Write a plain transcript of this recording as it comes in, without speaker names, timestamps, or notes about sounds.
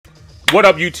What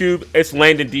up, YouTube? It's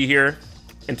Landon D here,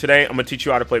 and today I'm gonna teach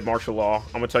you how to play martial law.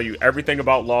 I'm gonna tell you everything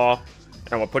about law,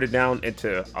 and I'm gonna put it down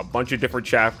into a bunch of different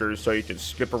chapters so you can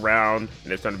skip around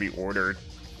and it's gonna be ordered.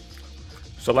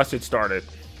 So let's get started.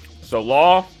 So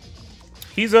Law,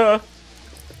 he's a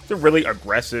really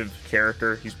aggressive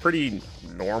character. He's pretty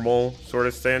normal, sort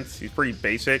of sense. He's pretty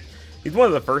basic. He's one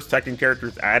of the first Tekken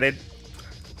characters added,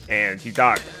 and he's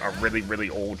got a really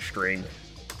old string.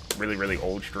 Really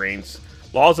old strings.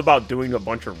 Law is about doing a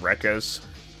bunch of rekkas,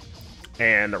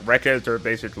 and rekkas are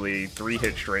basically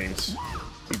 3-hit strings.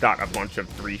 He's got a bunch of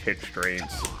 3-hit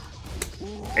strings,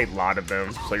 a lot of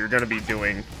them. So you're going to be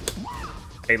doing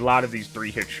a lot of these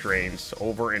 3-hit strings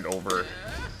over and over,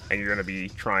 and you're going to be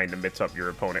trying to mix up your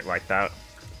opponent like that.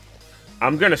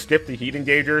 I'm going to skip the heat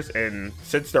engagers, and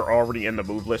since they're already in the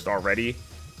move list already,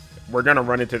 we're going to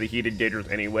run into the heat engagers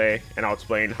anyway, and I'll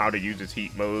explain how to use his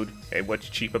heat mode and what's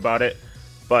cheap about it.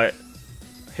 But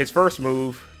his first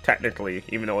move, technically,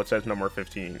 even though it says number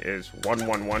 15, is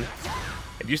 1-1-1.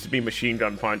 It used to be Machine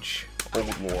Gun Punch,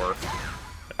 old lore.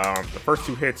 The first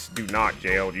 2 hits do not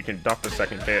jail. You can duck the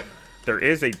second hit. There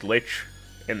is a glitch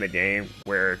in the game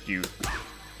where if you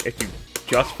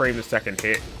just frame the second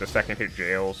hit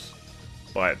jails.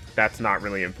 But that's not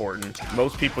really important.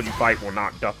 Most people you fight will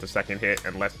not duck the second hit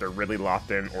unless they're really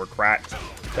locked in or cracked,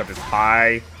 because it's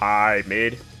high,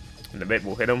 mid, and the mid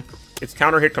will hit them. It's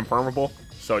counter hit confirmable,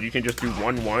 so you can just do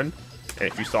 1-1, and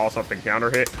if you saw something counter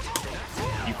hit,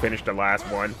 you finish the last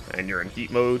one, and you're in heat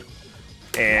mode.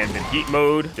 And in heat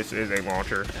mode, this is a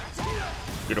launcher.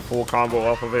 Get a full combo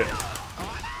off of it.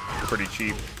 Pretty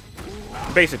cheap.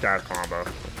 Basic ass combo.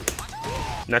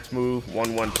 Next move,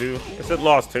 1-1-2. It's a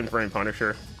lost 10-frame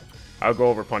Punisher. I'll go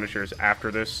over Punishers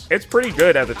after this. It's pretty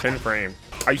good as a 10-frame.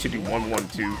 I used to do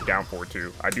 1-1-2, down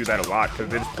 4-2. I do that a lot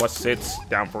because it's +6,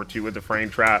 down 4-2 with the frame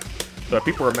trap. So if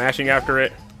people are mashing after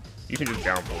it, you can just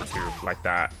down 4-2 like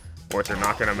that. Or if they're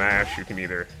not going to mash, you can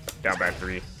either down back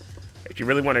 3. If you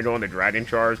really want to go into Dragon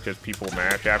Charge because people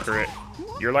mash after it,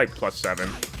 you're like +7.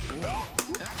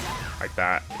 Like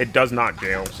that. It does not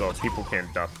jail, so people can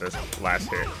duck this last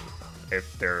hit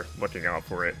if they're looking out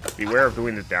for it. Beware of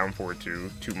doing this down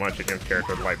 4-2 too much against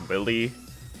characters like Lily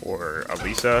or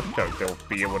Elisa, because they'll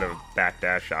be able to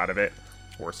backdash out of it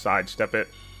or sidestep it.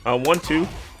 1-2.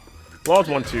 Law's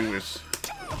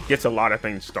 1-2 gets a lot of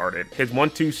things started. His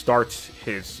 1-2 starts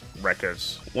his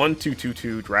rekkas.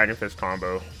 1-2-2-2 Dragon Fist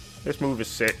combo. This move is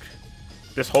sick.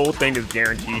 This whole thing is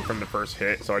guaranteed from the first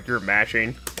hit, so if you're mashing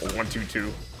or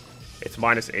 1-2-2, it's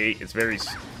 -8. It's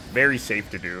very safe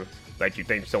to do. Like, you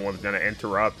think someone's gonna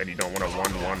interrupt and you don't want to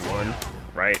 1-1-1,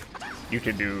 right? You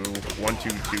can do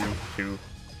 1-2-2-2,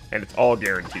 and it's all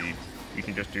guaranteed. You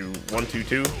can just do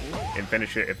 1-2-2 and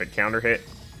finish it if it counter hit,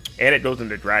 and it goes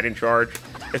into Dragon Charge.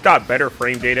 It's got better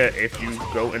frame data if you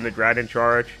go in the Dragon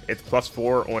Charge. It's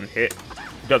 +4 on hit.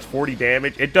 It does 40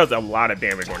 damage. It does a lot of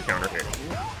damage on counter hit.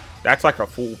 That's like a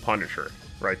full Punisher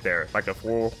right there, like a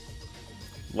full,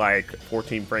 like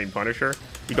 14-frame Punisher.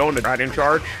 You go into Dragon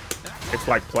Charge, it's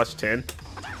like +10.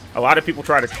 A lot of people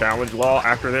try to challenge Law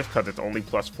after this because it's only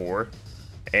 +4,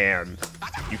 and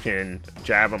you can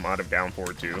jab them out of down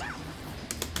 4-2.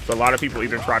 So a lot of people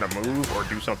either try to move or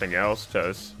do something else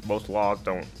because most Laws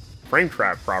don't frame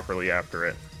trap properly after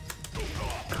it.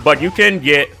 But you can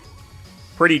get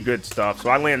pretty good stuff. So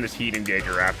I land this heat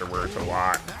engager afterwards a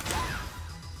lot,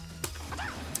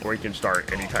 or you can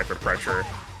start any type of pressure.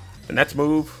 The next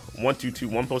move, 1-2-2,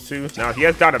 1+2. Now he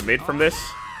has got a mid from this,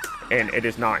 and it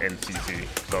is not in CC,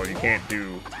 so you can't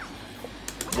do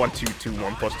 1-2-2,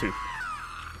 1+2.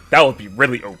 That would be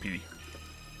really OP.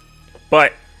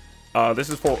 But this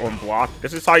is for on block.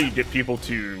 This is how you get people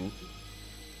to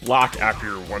block after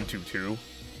your 1-2-2,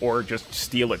 or just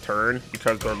steal a turn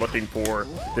because they're looking for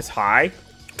this high.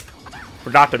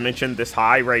 Forgot to mention this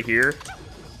high right here.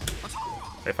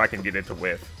 If I can get it to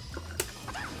width.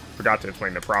 Forgot to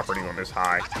explain the property on this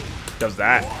high. Does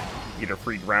that. Get a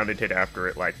free grounded hit after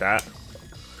it like that.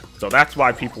 So that's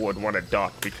why people would want to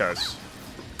duck, because...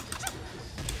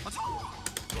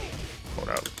 Hold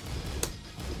up.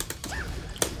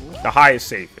 The high is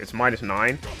safe. It's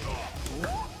 -9.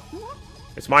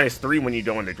 It's -3 when you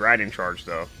go into Dragon Charge,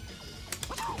 though.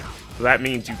 So that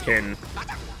means you can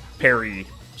parry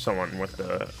someone with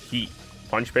the heat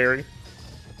punch parry.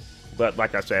 But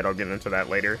like I said, I'll get into that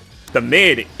later. The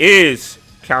mid is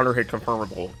counter hit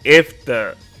confirmable if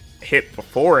the hit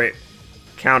before it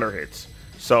counter hits.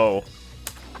 So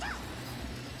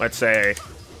let's say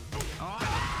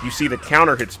you see the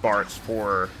counter hit sparks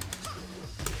for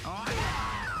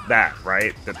that,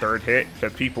 right? The third hit,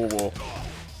 because people will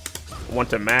want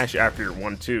to mash after your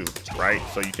 1-2, right?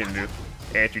 So you can do,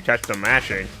 and if you catch them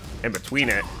mashing, in between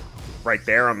it, right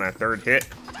there on that third hit,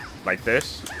 like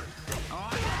this,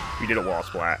 you did a wall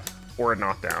splat or a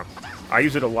knockdown. I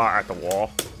use it a lot at the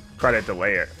wall. Try to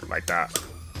delay it like that.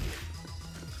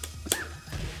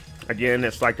 Again,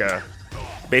 it's like a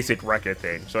basic Rekka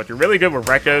thing. So if you're really good with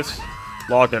Rekkas,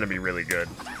 Law's gonna be really good.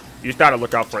 You just gotta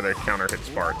look out for the counter hit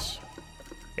sparks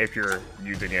if you're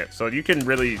using it. So you can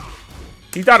really...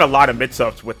 He's got a lot of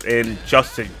mix-ups within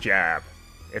just his jab,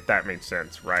 if that makes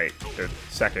sense, right? The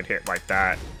second hit like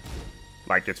that,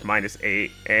 like it's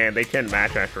 -8, and they can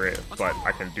match after it, but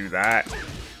I can do that.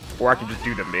 Or I can just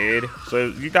do the mid. So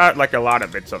you got like a lot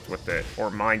of mix-ups with it, or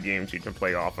mind games you can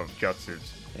play off of just his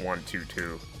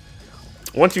 1-2-2.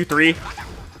 1-2-3,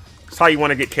 that's how you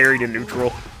want to get carried in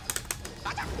neutral.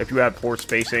 If you have poor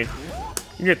spacing,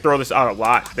 you can throw this out a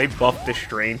lot. They buffed this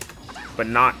strain, but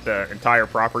not the entire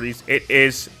properties. It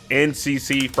is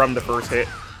NCC from the first hit,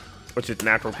 which is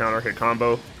natural counter hit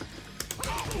combo.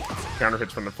 Counter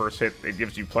hits from the first hit, it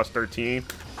gives you +13.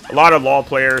 A lot of Law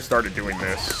players started doing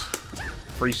this.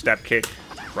 Free step kick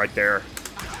right there.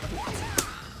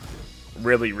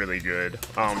 Really, really good.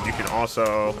 You can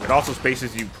also, it also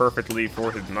spaces you perfectly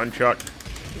for his nunchuck.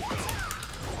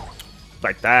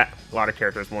 Like that. A lot of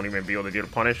characters won't even be able to do the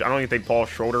punish. I don't even think Paul's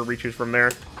shoulder reaches from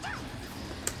there.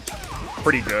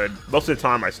 Pretty good. Most of the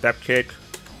time I step kick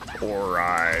or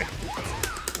I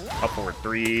up forward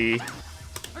 3.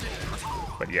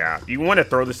 But yeah, you want to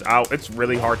throw this out. It's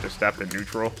really hard to step in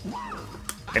neutral.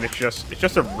 And it's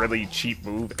just a really cheap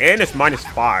move. And it's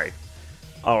 -5.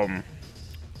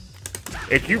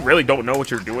 If you really don't know what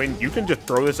you're doing, you can just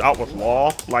throw this out with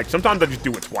Law. Like sometimes I just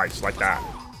do it twice like that.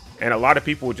 And a lot of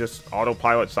people just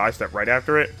autopilot sidestep right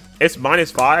after it. It's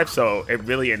 -5, so it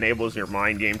really enables your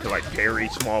mind game to like parry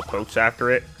small pokes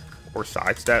after it or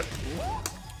sidestep.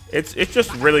 It's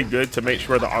just really good to make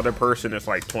sure the other person is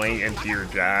like playing into your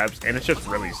jabs, and it's just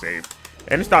really safe.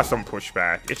 And it's not some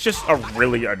pushback. It's just a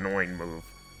really annoying move.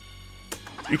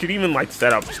 You can even like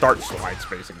start slide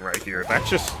spacing right here.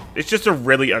 It's just a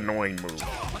really annoying move.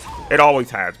 It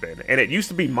always has been, and it used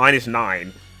to be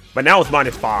 -9. But now it's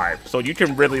 -5, so you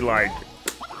can really like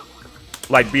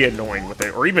be annoying with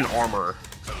it, or even armor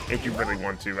if you really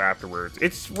want to afterwards.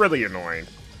 It's really annoying.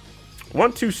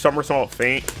 1-2 somersault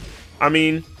feint. I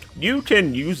mean, you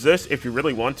can use this if you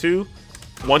really want to.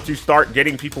 Once you start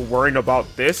getting people worrying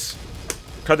about this,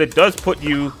 because it does put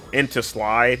you into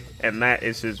slide, and that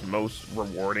is his most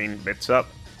rewarding mix-up,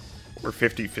 or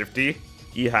 50-50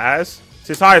 he has. It's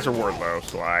his highest reward low,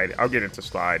 slide. I'll get into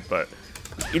slide, but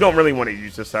you don't really want to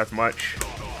use this as much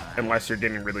unless you're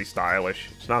getting really stylish.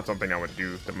 It's not something I would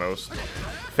do the most.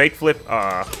 Fake flip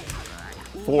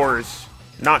 4 is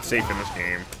not safe in this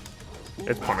game.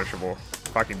 It's punishable.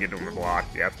 If I can get him to block.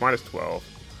 Yeah, it's -12.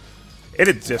 It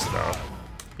exists though.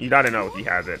 You gotta know he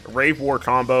has it. Rave War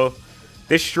combo.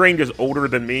 This string is older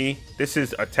than me. This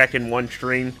is a Tekken 1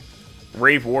 string.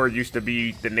 Rave War used to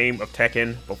be the name of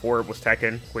Tekken before it was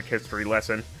Tekken. Quick history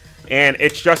lesson. And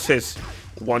it's just his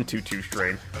 1-2-2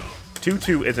 string.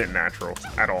 2-2 isn't natural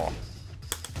at all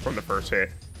from the first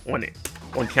hit.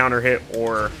 One counter hit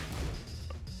or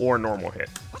normal hit.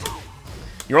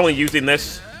 You're only using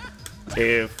this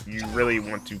if you really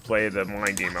want to play the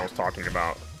mind game I was talking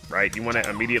about, right? You want to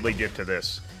immediately get to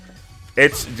this.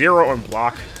 It's 0 and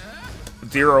block.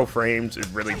 0 frames is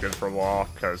really good for Law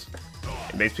because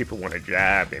it makes people want to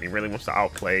jab, and he really wants to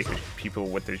outplay people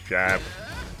with his jab.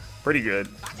 Pretty good.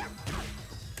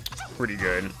 Pretty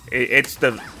good. It's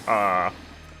the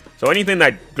so anything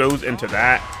that goes into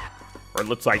that or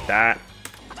looks like that,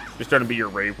 it's going to be your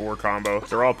Rave War combo.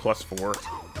 They're all +4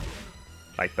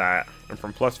 like that, and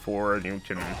from +4 you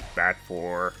can back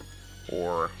 4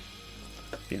 or,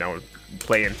 you know,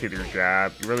 play into your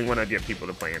jab. You really want to get people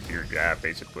to play into your jab,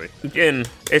 basically. Again,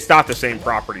 it's not the same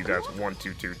properties as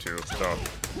 1-2-2-2, so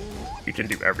you can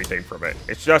do everything from it.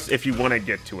 It's just if you want to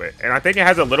get to it. And I think it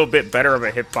has a little bit better of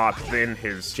a hitbox than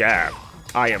his jab,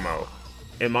 IMO,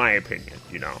 in my opinion,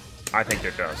 you know. I think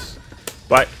it does.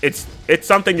 But it's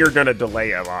something you're going to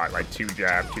delay a lot, like 2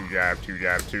 jab, 2 jab, 2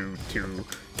 jab, 2, 2,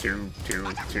 2,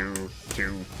 2, 2,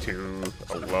 2, 2,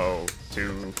 a low,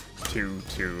 2, 2,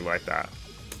 2, like that.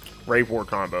 Rave War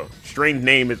combo. String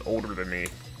name is older than me.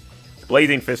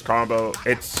 Blazing Fist combo.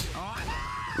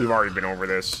 We've already been over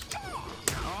this.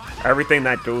 Everything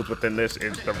that goes within this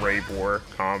is the Rave War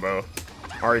combo.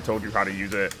 I already told you how to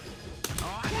use it.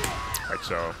 Like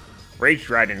so. Rage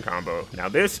Dragon combo. Now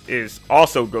this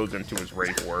also goes into his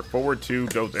Rave War. Forward 2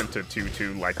 goes into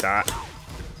 2-2 like that.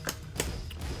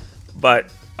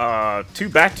 But 2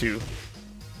 back 2,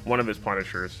 one of his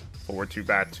punishers. Forward 2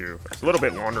 back 2. It's a little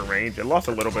bit longer range. It lost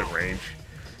a little bit range.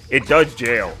 It does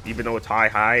jail, even though it's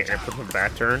high, and it puts him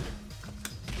back turn.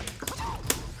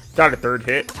 Got a third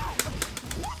hit.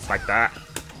 Like that.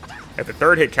 If the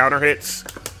third hit counter hits,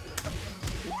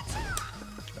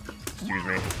 excuse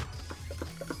me.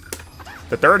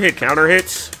 The third hit counter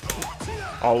hits,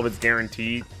 all of it's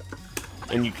guaranteed.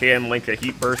 And you can link a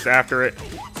heat burst after it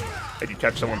if you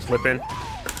catch someone slipping.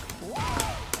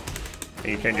 And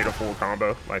you can get a full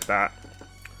combo like that.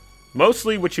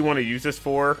 Mostly what you want to use this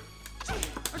for,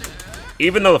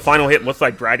 even though the final hit looks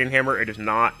like Dragon Hammer, it is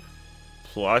not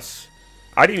plus.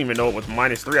 I didn't even know it was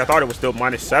 -3. I thought it was still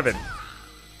 -7.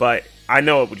 But I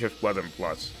know it just wasn't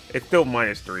plus. It's still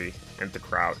 -3 into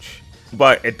crouch.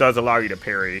 But it does allow you to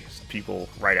parry people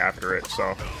right after it.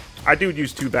 So I do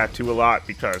use 2-2 a lot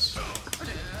because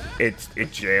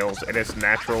it jails and it's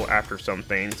natural after some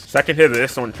things. Second hit of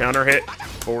this on counter hit,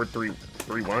 forward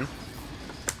 3-1.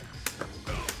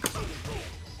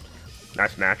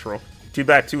 That's natural.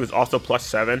 2-2 is also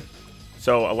 +7.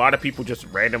 So a lot of people just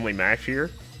randomly mash here.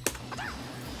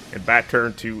 And back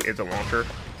turn 2 is a launcher.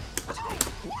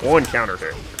 One counter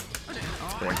hit.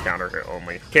 One counter hit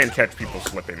only. Can't catch people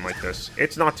slipping like this.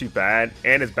 It's not too bad.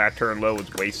 And his back turn low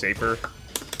is way safer.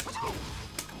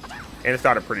 And it's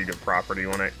got a pretty good property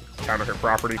on it. Counter hit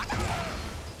property.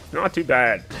 Not too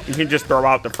bad. You can just throw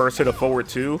out the first hit of forward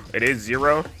 2. It is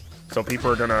 0. So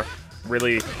people are going to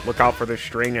really look out for this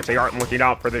string. If they aren't looking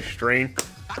out for this string,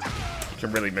 you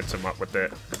can really mix them up with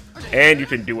it. And you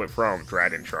can do it from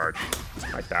Dragon Charge.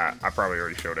 Like that. I probably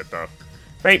already showed it though.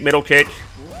 Feint middle kick.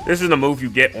 This is a move you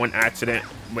get on accident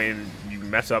when you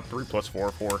mess up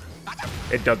 3+4-4.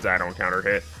 It does that on counter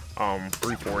hit.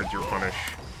 3-4 is your punish.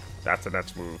 That's the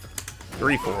next move.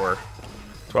 3-4.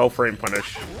 12 frame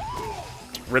punish.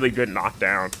 Really good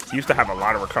knockdown. He used to have a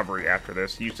lot of recovery after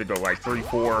this. He used to go like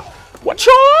 3-4.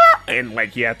 Whatcha? And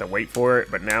like you have to wait for it,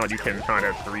 but now you can kind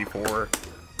of 3-4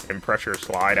 and pressure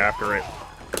slide after it.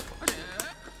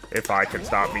 If I can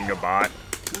stop being a bot.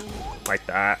 Like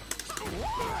that.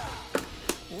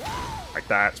 Like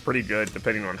that. It's pretty good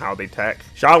depending on how they tech.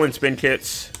 Shaolin spin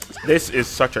kits. This is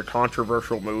such a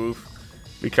controversial move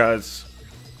because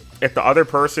if the other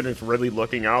person is really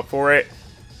looking out for it,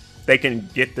 they can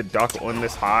get the duck on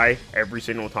this high every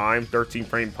single time. 13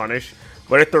 frame punish.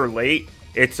 But if they're late,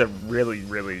 it's a really,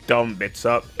 really dumb mix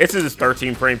up. This is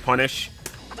 13 frame punish.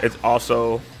 It's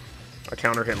also a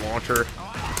counter hit launcher.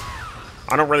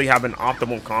 I don't really have an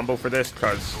optimal combo for this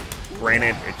because,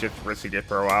 granted, it's just risky to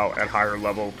throw out at higher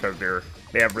level because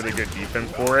they have really good defense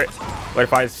for it. But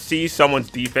if I see someone's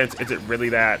defense isn't really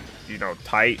that, you know,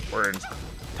 tight or in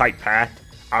tight packed,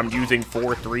 I'm using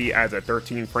 4-3 as a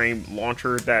 13 frame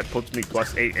launcher that puts me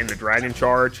 +8 in the Dragon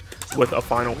Charge with a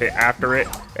final hit after it.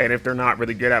 And if they're not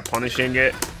really good at punishing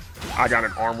it, I got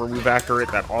an armor move after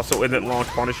it that also isn't launch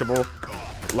punishable.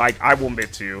 Like, I will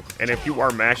miss you. And if you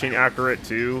are mashing after it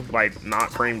too, like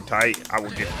not frame tight, I will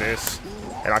get this.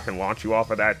 And I can launch you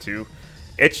off of that too.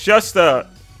 It's just a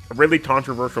really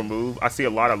controversial move. I see a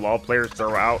lot of LoL players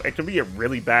throw out. It can be a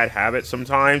really bad habit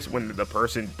sometimes when the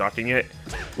person ducking it.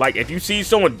 Like, if you see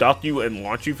someone duck you and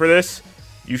launch you for this,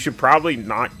 you should probably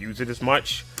not use it as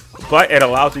much. But it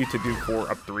allows you to do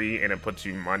 4 up 3 and it puts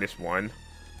you -1.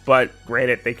 But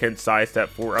granted, they can sidestep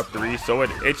 4 up 3, so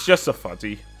it's just a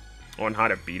fuzzy on how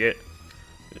to beat it.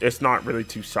 It's not really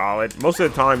too solid. Most of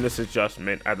the time, this is just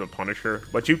meant as a punisher,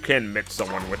 but you can mix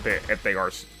someone with it if they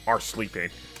are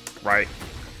sleeping, right?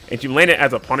 If you land it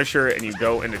as a punisher and you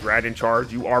go into Dragon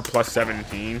Charge, you are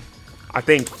 +17. I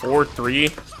think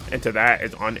 4-3 into that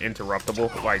is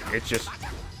uninterruptible. Like, it's just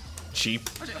cheap.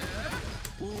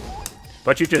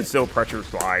 But you can still pressure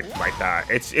slide like that.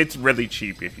 It's really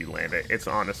cheap if you land it. It's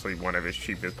honestly one of his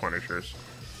cheapest punishers.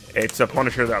 It's a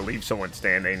punisher that leaves someone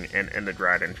standing in the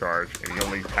Dragon Charge, and he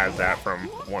only has that from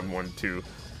 1-1-2.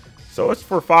 So it's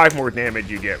for 5 more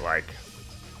damage, you get like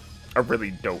a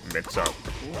really dope mix-up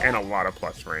and a lot of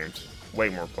plus frames. Way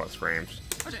more plus frames.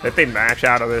 If they mash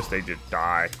out of this, they just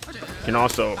die. You can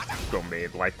also go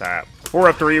mid like that. 4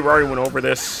 up 3, we already went over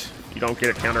this. You don't get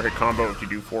a counter hit combo if you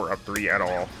do 4 up 3 at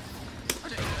all.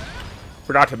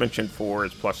 Forgot to mention 4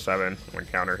 is +7 when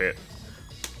counter hit.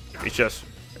 It's just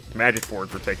magic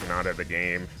boards were taken out of the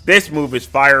game. This move is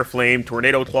Fire Flame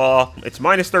Tornado Claw. It's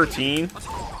 -13.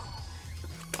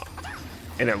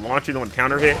 And it launches on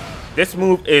counter hit. This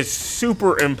move is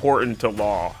super important to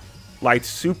Law. Like,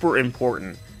 super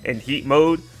important. In heat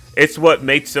mode, it's what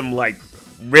makes him, like,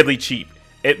 really cheap.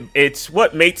 It's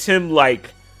what makes him, like,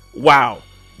 wow,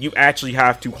 you actually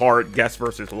have to hard guess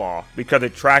versus Law. Because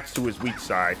it tracks to his weak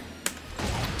side.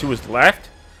 To his left,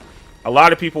 a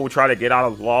lot of people would try to get out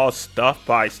of Law's stuff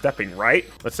by stepping right.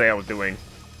 Let's say I was doing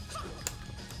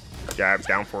Jab,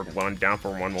 down forward 1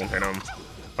 won't hit him.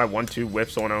 My 1-2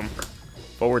 whiffs on him.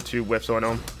 Forward 2 whiffs on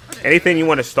him. Anything you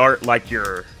want to start like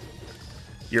your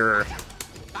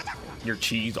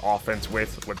cheese offense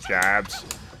with jabs,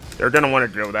 they're gonna want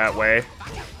to go that way.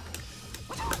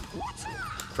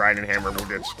 Trident hammer will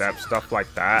get steps, stuff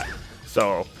like that.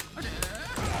 So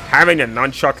having a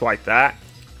nunchuck like that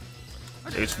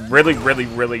is really, really,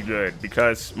 really good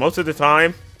because most of the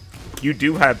time you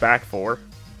do have back 4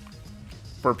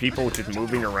 for people just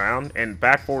moving around, and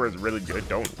back 4 is really good,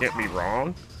 don't get me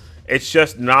wrong. It's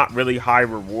just not really high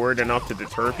reward enough to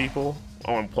deter people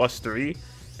on +3,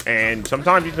 and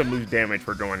sometimes you can lose damage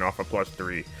for going off a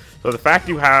 +3. So the fact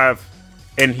you have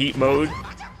in heat mode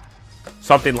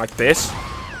something like this,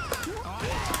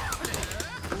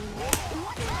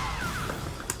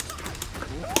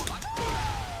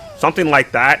 something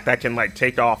like that can like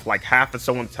take off like half of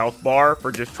someone's health bar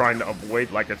for just trying to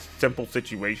avoid like a simple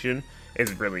situation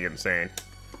is really insane.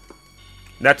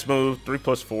 Next move,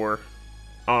 3+4.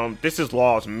 This is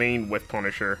Law's main whiff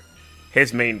punisher.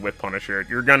 His main whiff punisher.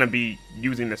 You're gonna be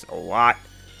using this a lot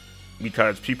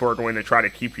because people are going to try to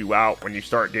keep you out when you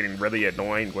start getting really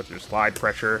annoying with your slide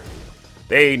pressure.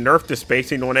 They nerfed the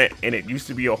spacing on it, and it used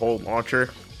to be a whole launcher,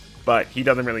 but he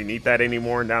doesn't really need that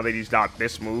anymore now that he's got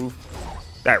this move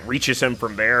that reaches him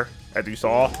from there, as you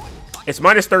saw. It's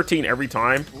 -13 every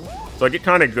time, so I get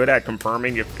kind of good at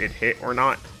confirming if it hit or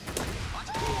not.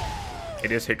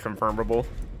 It is hit confirmable.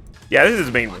 Yeah, this is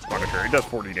his main whiff punisher. It does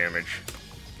 40 damage.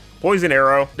 Poison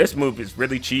arrow. This move is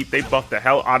really cheap. They buffed the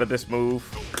hell out of this move.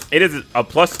 It is a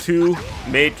 +2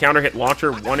 mid counter hit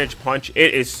launcher, 1-inch punch.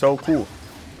 It is so cool.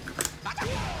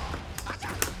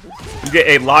 You get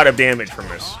a lot of damage from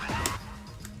this.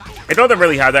 It doesn't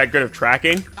really have that good of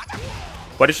tracking,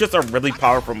 but it's just a really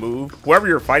powerful move. Whoever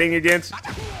you're fighting against,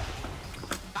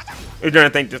 you're gonna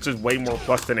think this is way more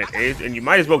plus than it is, and you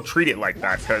might as well treat it like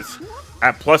that, because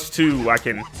at +2, I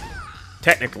can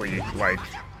technically, like,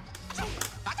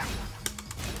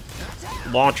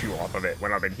 launch you off of it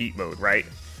when I'm in heat mode, right?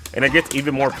 And it gets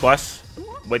even more plus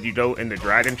when you go into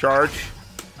Dragon Charge.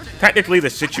 Technically, the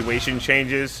situation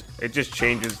changes. It just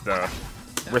changes the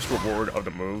risk-reward of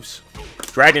the moves.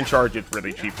 Dragon Charge is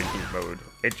really cheap in heat mode.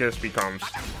 It just becomes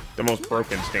the most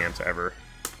broken stance ever.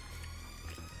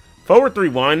 Forward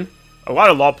 3-1. A lot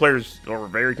of Law players were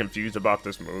very confused about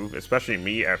this move, especially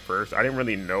me at first. I didn't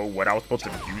really know what I was supposed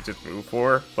to use this move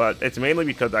for, but it's mainly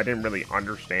because I didn't really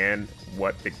understand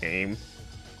what the game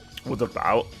was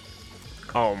about.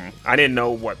 I didn't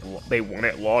know what they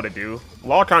wanted Law to do.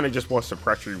 Law kind of just wants to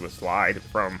pressure you with slide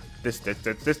from this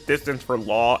distance. This distance for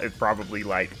Law is probably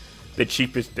like the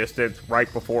cheapest distance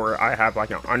right before I have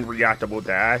like an unreactable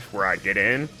dash where I get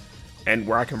in and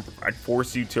where I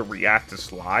force you to react to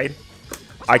slide.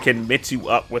 I can mix you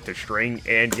up with the string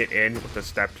and get in with the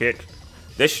step kick.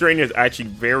 This string is actually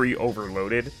very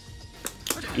overloaded,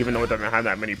 even though it doesn't have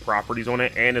that many properties on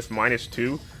it, and it's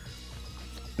 -2.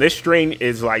 This string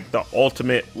is like the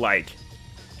ultimate like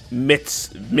mix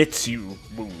you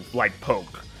move, like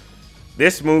poke.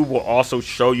 This move will also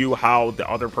show you how the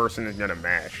other person is gonna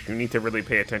mash. You need to really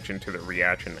pay attention to the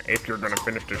reaction if you're gonna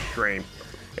finish the string.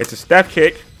 It's a step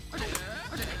kick.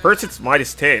 First, it's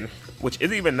 -10, which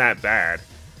isn't even that bad.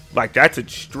 Like, that's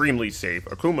extremely safe.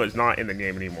 Akuma is not in the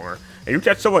game anymore. And you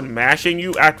catch someone mashing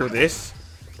you after this,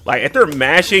 like, if they're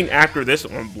mashing after this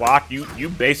on block, you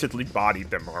basically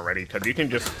bodied them already. Because you can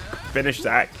just finish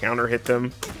that, counter hit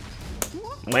them,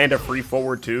 land a free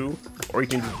forward 2, or you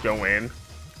can just go in.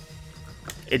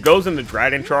 It goes into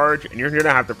Dragon Charge, and you're going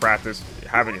to have to practice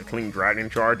having a clean Dragon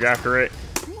Charge after it,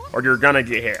 or you're going to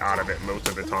get hit out of it most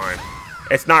of the time.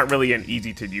 It's not really an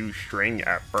easy-to-use string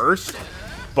at first,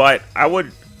 but I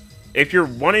would... If you're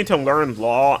wanting to learn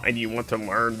Law and you want to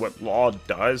learn what Law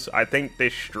does, I think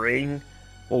this string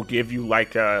will give you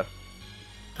like a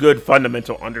good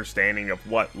fundamental understanding of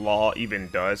what Law even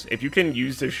does. If you can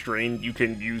use this string, you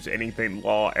can use anything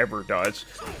Law ever does.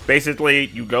 Basically,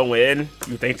 you go in,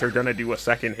 you think they're going to do a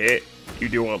second hit, you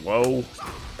do a low,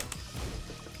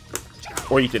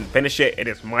 or you can finish it and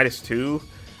it's -2.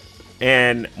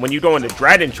 And when you go into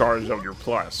Dragon Charge, though, you're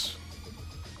plus.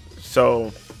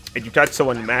 So... if you catch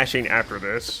someone mashing after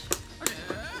this,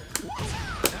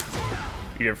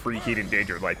 you get free heat and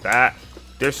danger like that.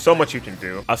 There's so much you can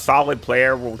do. A solid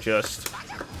player will just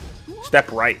step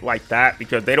right like that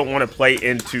because they don't want to play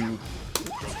into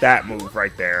that move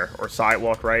right there. Or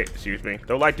sidewalk right, excuse me.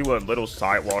 They'll like do a little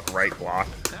sidewalk right block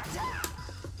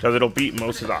because it'll beat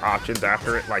most of the options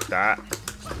after it like that.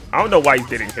 I don't know why he's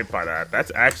getting hit by that.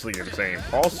 That's actually insane.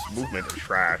 False movement is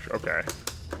trash. Okay.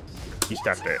 He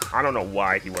stepped it. I don't know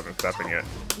why he wasn't stepping it.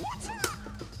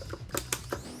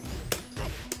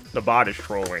 The bot is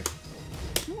trolling.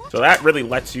 So that really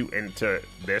lets you into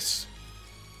this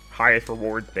highest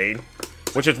reward thing,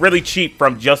 which is really cheap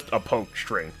from just a poke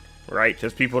string, right?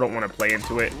 Just people don't want to play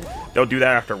into it. They'll do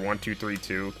that after 1, 2, 3,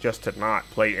 2, just to not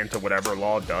play into whatever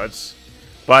Law does.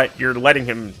 But you're letting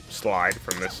him slide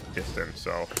from this distance,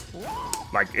 so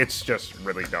like it's just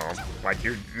really dumb. Like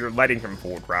you're letting him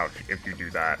full crouch if you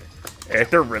do that. If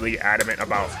they're really adamant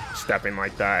about stepping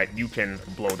like that, you can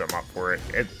blow them up for it.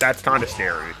 That's kind of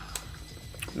scary.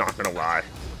 Not gonna lie.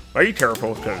 But be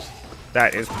careful because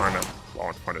that is kind of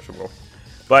launch punishable.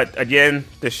 But again,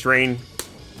 this strain,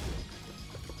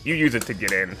 you use it to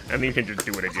get in, and then you can just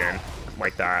do it again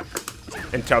like that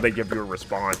until they give you a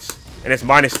response. And it's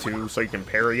 -2, so you can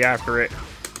parry after it.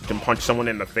 You can punch someone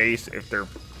in the face if they're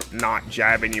not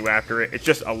jabbing you after it. It's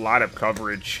just a lot of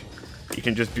coverage. You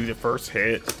can just do the first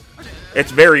hit.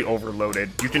 It's very overloaded.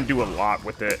 You can do a lot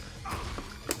with it.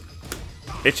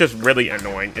 It's just really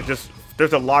annoying.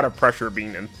 There's a lot of pressure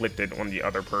being inflicted on the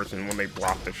other person when they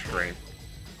block the string.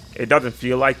 It doesn't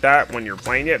feel like that when you're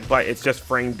playing it, but it's just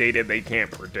frame data they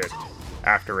can't predict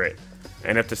after it.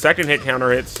 And if the second hit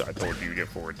counter hits, I told you to get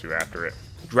forward to after it.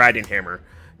 Dragon Hammer.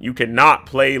 You cannot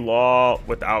play Law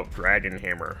without Dragon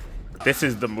Hammer. This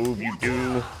is the move you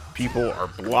do. People are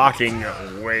blocking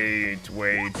way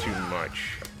too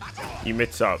much. You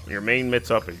mix up. Your main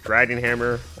mix up is Dragon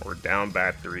Hammer or down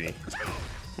bat 3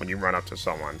 when you run up to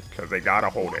someone, because they gotta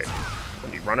hold it.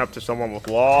 When you run up to someone with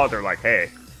Law, they're like,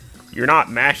 hey, you're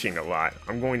not mashing a lot.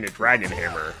 I'm going to Dragon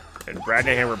Hammer. And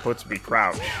Dragon Hammer puts me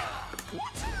crouch.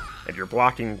 And you're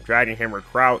blocking Dragon Hammer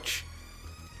crouch,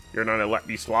 you're gonna let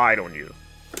me slide on you.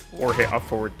 Or hit up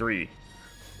forward 3.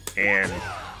 And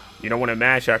you don't want to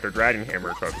mash after Dragon Hammer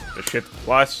because the shit's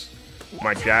plus.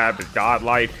 My jab is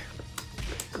godlike.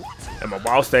 And my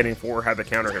while standing 4 has a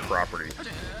counter hit property.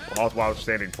 While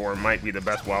standing 4 might be the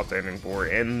best while standing 4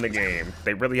 in the game.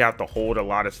 They really have to hold a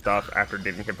lot of stuff after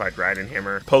getting hit by Dragon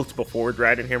Hammer. Post before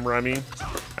Dragon Hammer, I mean.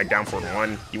 Like down forward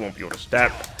 1, you won't be able to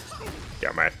step.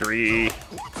 Down at 3,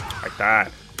 like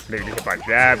that. They get hit by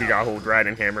jab, you gotta hold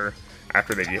Dragon Hammer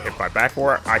after they get hit by back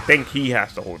 4. I think he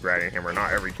has to hold Dragon Hammer,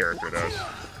 not every character does.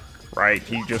 Right?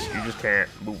 You just can't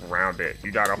move around it.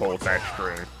 You gotta hold that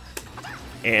string.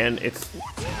 And it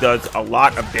does a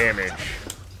lot of damage.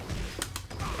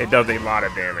 It does a lot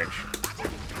of damage.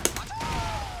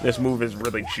 This move is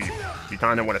really cheap. You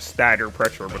kind of want to stagger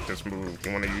pressure with this move.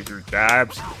 You want to use your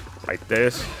jabs like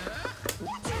this.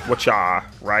 Wacha,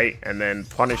 right? And then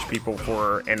punish people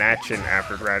for inaction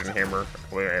after Dragon Hammer.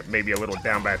 With maybe a little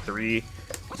down bat 3.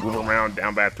 Move around,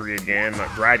 down bat 3 again.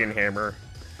 Like Dragon Hammer.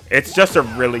 It's just a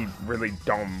really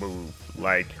dumb move.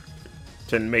 Like,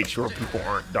 to make sure people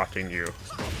aren't ducking you.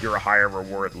 You're a higher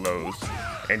reward lows.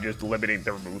 And just limiting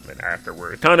their movement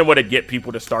afterwards. Kind of want to get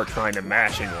people to start trying to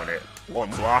mashing on it. On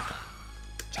block.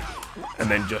 And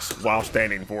then just while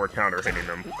standing forward counter hitting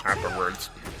them afterwards.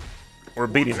 Or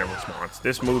beating their response.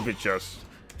 This move is just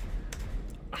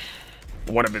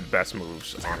one of its best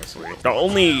moves, honestly. The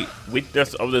only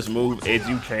weakness of this move is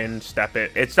you can step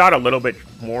it. It's not a little bit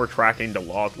more tracking to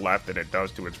Law's left than it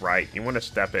does to its right. You want to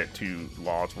step it to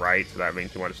Law's right, so that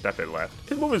means you want to step it left.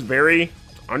 This move is very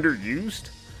underused,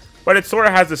 but it sort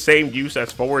of has the same use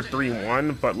as forward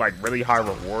 3-1, but like really high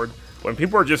reward. When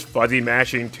people are just fuzzy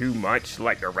mashing too much,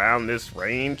 like around this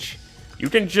range, you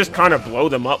can just kind of blow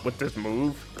them up with this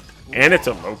move. And it's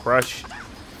a low crush.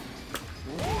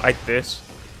 Like this.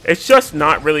 It's just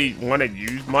not really want to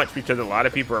use much because a lot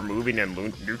of people are moving in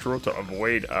neutral to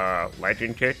avoid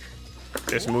legend kick.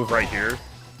 This move right here.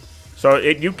 So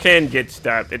you can get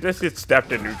stepped. If this gets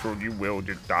stepped in neutral, you will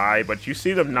just die. But you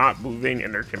see them not moving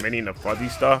and they're committing to fuzzy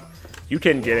stuff. You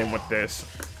can get in with this.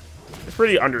 It's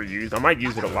pretty underused. I might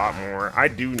use it a lot more. I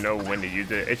do know when to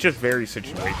use it. It's just very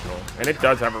situational. And it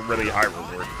does have a really high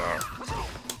reward though.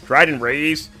 Dragon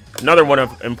Raise. Another one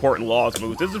of important Law's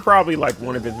moves. This is probably like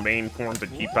one of his main forms to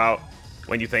keep out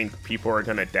when you think people are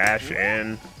gonna dash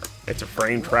in. It's a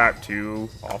frame trap too,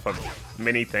 off of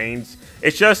many things.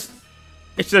 It's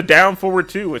a down forward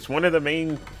too. It's one of the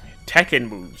main Tekken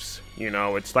moves. You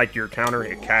know, it's like your counter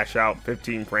hit cash out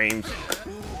 15 frames.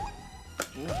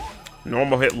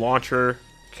 Normal hit launcher,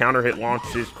 counter hit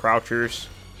launches, crouchers.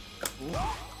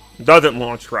 Doesn't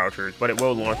launch crouchers, but it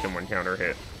will launch them when counter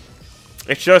hit.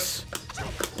 It's just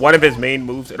one of his main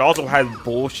moves. It also has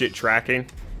bullshit tracking,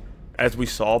 as we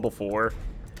saw before.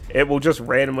 It will just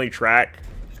randomly track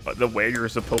the way you're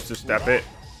supposed to step it,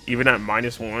 even at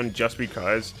 -1, just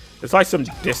because. It's like some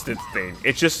distance thing.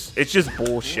 It's just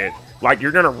bullshit. Like,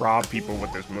 you're gonna rob people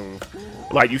with this move.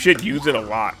 Like, you should use it a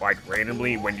lot, like,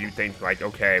 randomly when you think, like,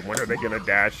 okay, when are they gonna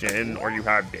dash in, or you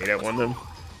have data on them.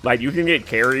 Like, you can get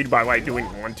carried by, like, doing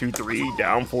 1, 2, 3,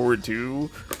 down, forward 2,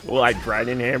 like,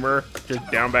 Dragon Hammer, just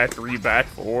down, back 3, back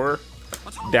 4,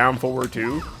 down, forward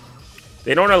 2.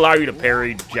 They don't allow you to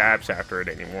parry jabs after it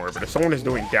anymore, but if someone is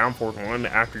doing down, forward 1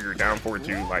 after your down, forward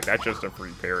 2, like, that's just a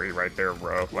free parry right there,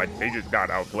 bro. Like, they just got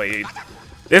outplayed.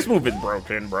 This move is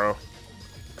broken, bro.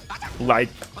 Like,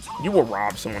 you will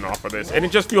rob someone off of this, and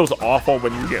it just feels awful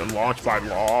when you get launched by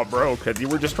Law, bro, because you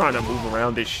were just trying to move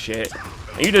around this shit.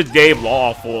 And you just gave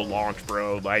Law a full launch,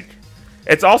 bro. Like,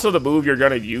 it's also the move you're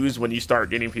gonna use when you start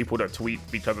getting people to tweak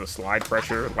because of slide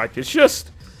pressure. Like, it's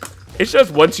just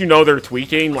once you know they're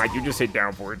tweaking, like, you just hit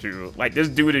down forward 2. Like, this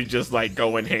dude is just, like,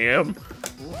 going ham.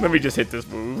 Let me just hit this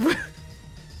move.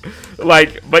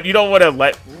 Like, but you don't want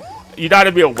to you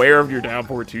gotta be aware of your down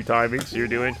forward 2 timings you're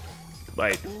doing.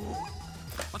 Like,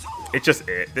 it's just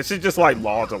it. This is just like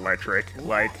Law's electric.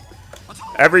 Like,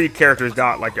 every character's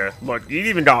got like a look. You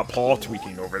even got Paul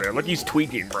tweaking over there. Look, he's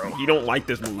tweaking, bro. He don't like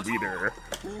this move either.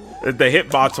 The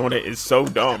hitbox on it is so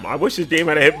dumb. I wish this game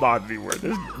had a hitbox anymore.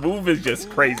 This move is just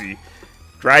crazy.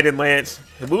 Dragon Lance.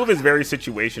 The move is very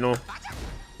situational.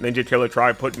 Ninja Killer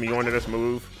tried putting me onto this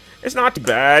move. It's not too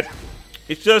bad.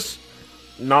 It's just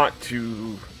not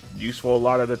too useful a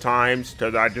lot of the times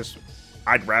because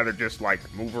I'd rather just like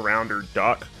move around or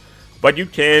duck. But you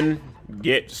can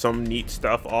get some neat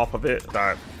stuff off of it.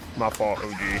 My fault,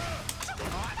 OG.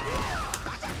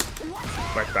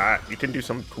 Like that. You can do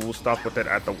some cool stuff with it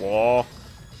at the wall.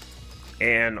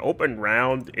 And open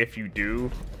round, if you do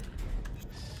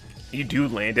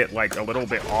land it like a little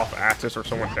bit off axis or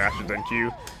someone dashes into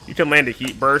you, you can land a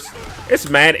heat burst. It's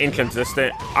mad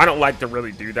inconsistent. I don't like to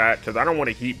really do that because I don't want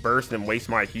to heat burst and waste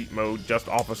my heat mode just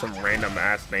off of some random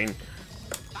ass thing.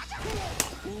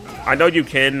 I know you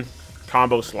can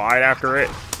combo slide after it,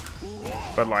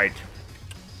 but like,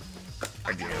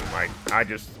 again, like, I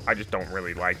just don't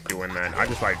really like doing that. I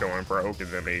just like going for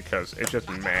Okazumi because it's just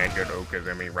mad good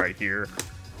Okazumi right here.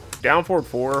 Down forward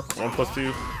 4,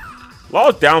 1+2.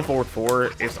 Law's down forward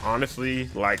 4 is honestly,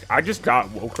 like, I just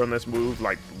got woke on this move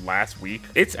like last week.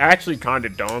 It's actually kind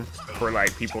of dumb for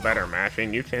like people that are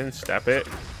mashing. You can step it,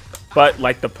 but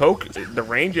like the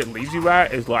range it leaves you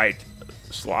at is like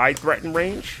slide threaten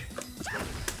range.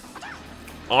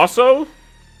 Also,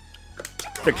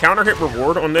 the counter hit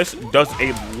reward on this does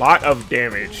a lot of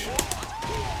damage.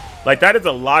 Like, that is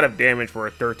a lot of damage for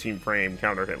a 13 frame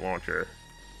counter hit launcher.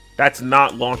 That's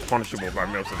not launch punishable by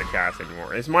most of the cast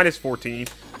anymore. It's -14.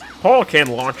 Paul can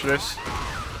launch this,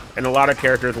 and a lot of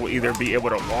characters will either be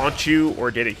able to launch you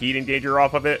or get a heat engager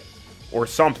off of it, or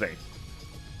something.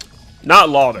 Not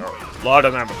Law, though. Law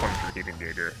doesn't have a punisher heat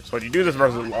engager. So when you do this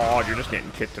versus Law, you're just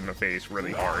getting kicked in the face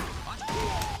really hard.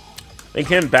 They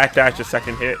can backdash a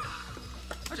second hit.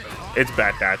 It's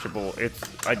backdashable. It's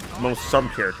like some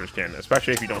characters can,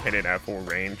 especially if you don't hit it at full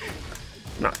range.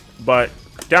 But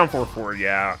down 4-4,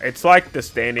 yeah. It's like the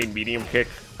standing medium kick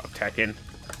of Tekken.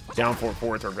 Down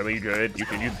 4-4s are really good. You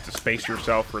can use it to space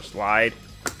yourself for slide.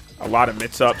 A lot of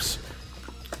mix-ups.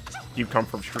 You come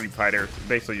from Street Fighter,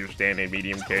 basically your standing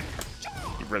medium kick.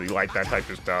 You really like that type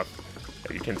of stuff.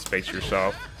 You can space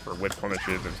yourself for whip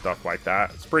punishes and stuff like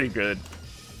that. It's pretty good.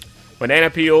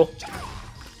 Banana Peel,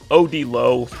 OD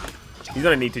low. He's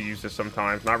gonna need to use this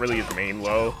sometimes. Not really his main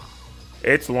low.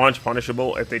 It's launch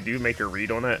punishable if they do make a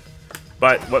read on it.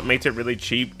 But what makes it really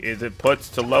cheap is it puts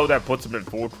to low that puts him in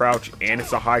full crouch and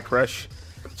it's a high crush.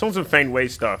 It's on some Fang Wei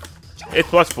stuff. It's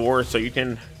 +4, so you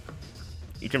can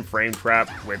frame trap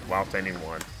with while standing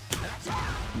 1.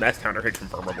 That's counter hit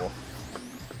confirmable.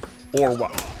 Or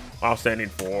while standing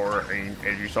 4, and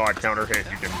as you saw it counter hit,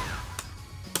 you can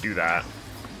do that.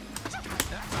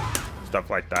 Stuff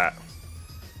like that.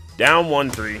 Down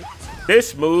 1-3.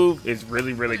 This move is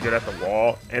really, really good at the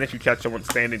wall, and if you catch someone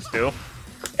standing still,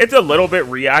 it's a little bit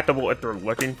reactable if they're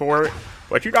looking for it.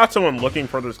 But if you got someone looking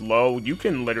for this low, you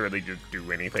can literally just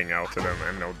do anything else to them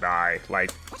and they'll die.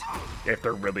 Like, if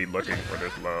they're really looking for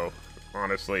this low,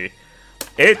 honestly.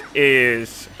 It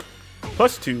is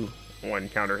 +2 on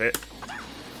counter hit,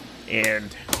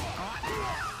 and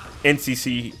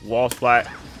NCC wall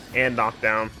splat and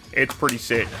knockdown. It's pretty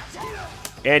sick.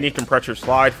 And you can pressure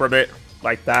slide from it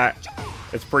like that.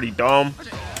 It's pretty dumb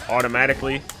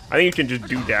automatically. I think you can just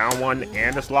do down 1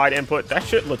 and a slide input. That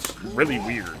shit looks really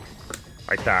weird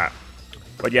like that.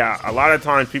 But yeah, a lot of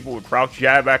times people would crouch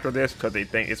jab after this because they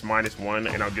think it's -1,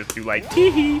 and I'll just do like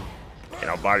tee-hee, and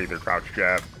I'll body their crouch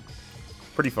jab.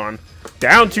 Pretty fun.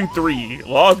 Down 2-3,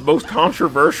 Law's most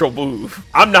controversial move.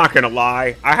 I'm not gonna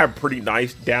lie, I have pretty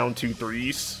nice down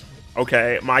 2-3s.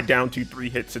 Okay, my down 2-3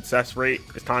 hit success rate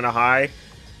is kind of high.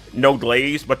 No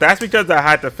glaze, but that's because I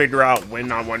had to figure out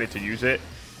when I wanted to use it.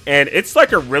 And it's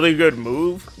like a really good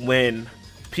move when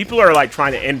people are like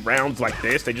trying to end rounds like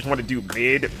this. They just want to do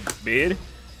mid,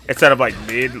 instead of like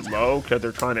mid-low because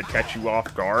they're trying to catch you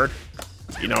off guard.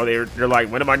 You know, they're like,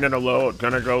 when am I gonna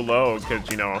go low? Because,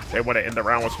 you know, they want to end the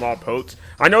round with small potes.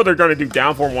 I know they're gonna do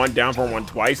down for one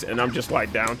twice, and I'm just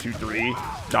like down 2-3,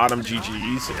 dot them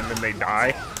GGs, and then they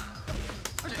die.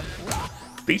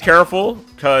 Be careful,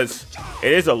 because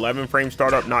it is 11 frame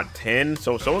startup, not 10.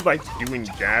 So if someone's like doing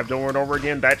jabs over and over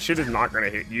again, that shit is not gonna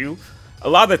hit you. A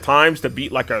lot of the times to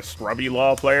beat like a scrubby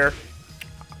law player,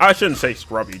 I shouldn't say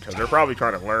scrubby because they're probably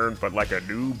trying to learn, but like a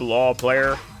noob law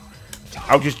player,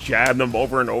 I'll just jab them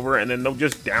over and over, and then they'll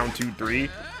just down 2-3.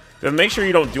 Then make sure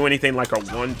you don't do anything like a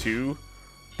 1-2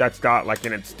 that's got like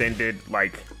an extended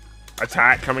like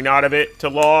attack coming out of it to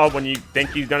Law. When you think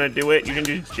he's gonna do it, you can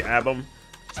just jab him,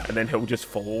 and then he'll just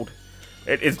fold.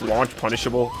 It is launch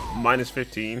punishable,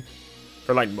 -15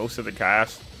 for like most of the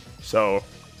cast. So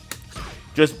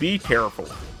just be careful,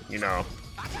 you know.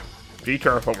 Be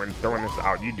careful when throwing this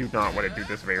out. You do not want to do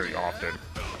this very often.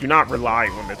 Do not rely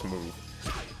on this move.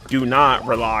 Do not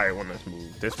rely on this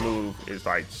move. This move is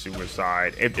like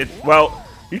suicide. Well,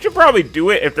 you should probably do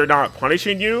it if they're not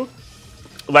punishing you.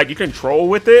 Like, you can troll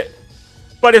with it.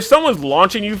 But if someone's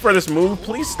launching you for this move,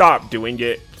 please stop doing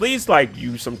it. Please, like,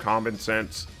 use some common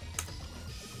sense.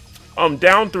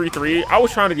 Down 3-3. I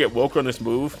was trying to get woke on this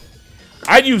move.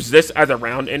 I'd use this as a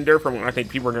round ender for when I think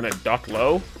people are going to duck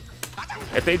low.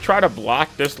 If they try to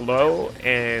block this low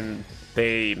and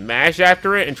they mash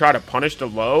after it and try to punish the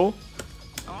low,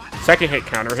 second hit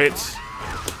counter hits.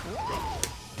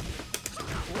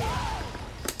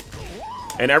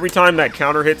 And every time that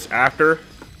counter hits after,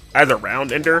 as a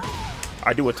round ender,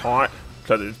 I do a taunt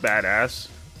because it's badass.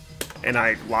 And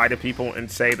I lie to people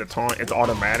and say the taunt is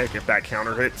automatic if that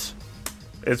counter hits.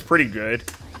 It's pretty good.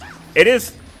 It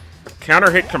is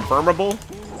counter hit confirmable,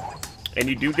 and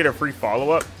you do get a free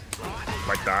follow-up.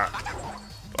 Like that.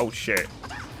 Oh shit.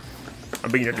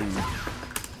 I'm being a dude.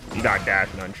 You got dash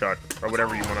nunchuck, or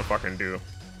whatever you want to fucking do.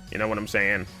 You know what I'm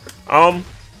saying?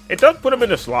 It does put him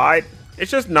in a slide.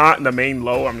 It's just not in the main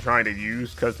low I'm trying to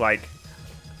use, because like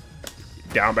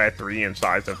down bad 3 and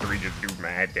size of 3 just do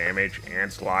mad damage,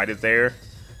 and slide is there,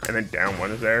 and then down 1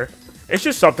 is there. It's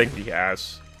just something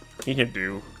he can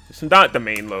do. It's not the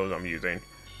main lows I'm using.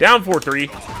 Down 4-3.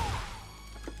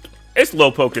 This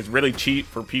low poke is really cheap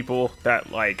for people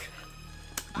that like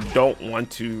don't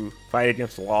want to fight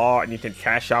against Law, and you can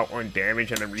cash out on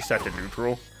damage and then reset to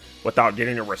neutral without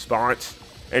getting a response,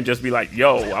 and just be like,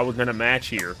 yo, I was gonna match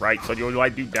here, right? So you'll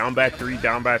like do down back 3,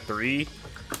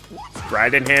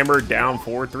 Dragon Hammer, down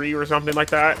 4-3 or something like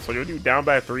that. So you'll do down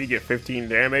back 3, get 15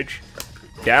 damage,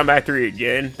 down back 3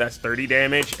 again, that's 30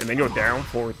 damage, and then you'll down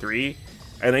 4-3.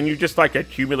 And then you just like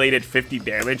accumulated 50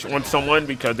 damage on someone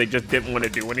because they just didn't want to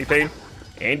do anything.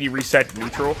 And you reset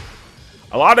neutral.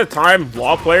 A lot of time,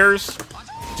 Law players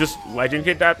just legend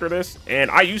kit after this. And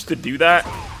I used to do that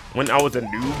when I was a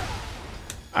noob.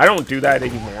 I don't do that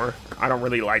anymore. I don't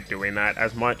really like doing that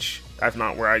as much. That's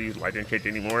not where I use legend kit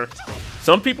anymore.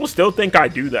 Some people still think I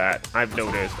do that, I've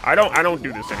noticed. I don't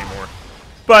do this anymore.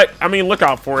 But, I mean, look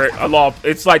out for it.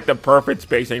 It's like the perfect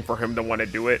spacing for him to want to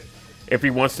do it. If he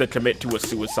wants to commit to a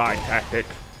suicide tactic.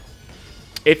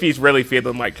 If he's really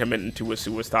feeling like committing to a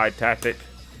suicide tactic.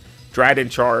 Dragon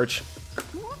charge.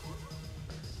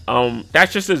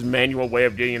 That's just his manual way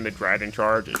of getting the Dragon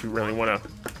charge if you really want to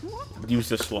use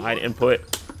the slide input.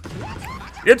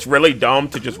 It's really dumb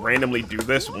to just randomly do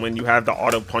this when you have the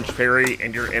auto punch parry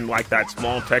and you're in like that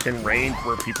small Tekken range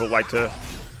where people like to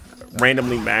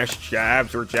randomly mash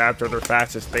jabs, or jabs are their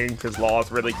fastest thing because Law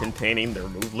is really containing their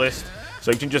move list. So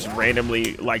you can just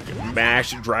randomly, like,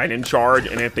 mash, Dragon charge,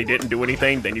 and if they didn't do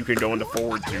anything, then you can go into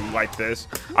forward 2 like this.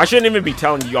 I shouldn't even be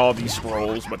telling you all these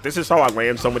scrolls, but this is how I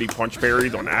land so many punch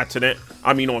parries on accident.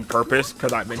 I mean on purpose,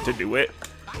 because I meant to do it.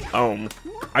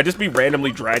 I just be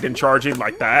randomly Dragon charging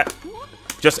like that,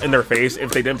 just in their face. If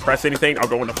they didn't press anything, I'll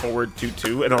go into forward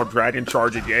 2-2, and I'll Dragon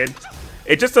charge again.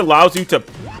 It just allows you to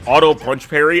auto punch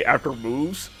parry after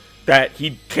moves that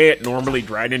he can't normally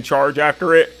Dragon charge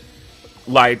after it.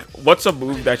 Like, what's a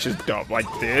move that's just dumb? Like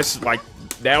this? Like,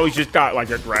 now he's just got like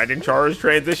a Dragon charge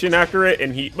transition after it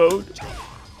in heat mode.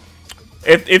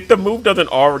 If the move doesn't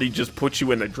already just put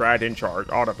you in the Dragon charge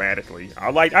automatically.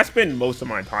 I spend most of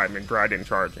my time in Dragon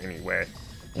charge anyway,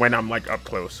 when I'm like up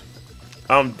close.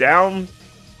 Down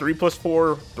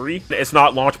 3+4, 3. It's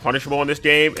not launch punishable in this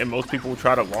game, and most people will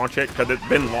try to launch it because it's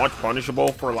been launch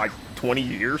punishable for like 20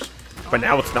 years, but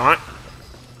now it's not.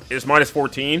 It's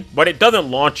 -14, but it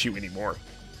doesn't launch you anymore.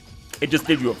 It just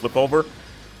gives you a flip over.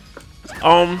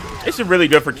 This is really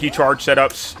good for key charge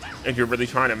setups if you're really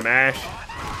trying to mash.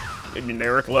 a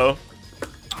generic low.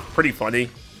 Pretty funny.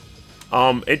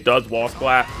 It does wall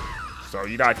splat, so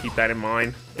you gotta keep that in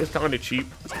mind. It's kind of cheap.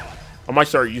 I might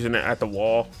start using it at the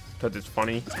wall because it's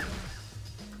funny.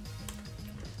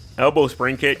 Elbow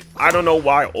spring kick. I don't know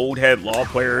why old head Law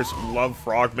players love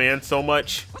Frogman so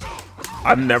much.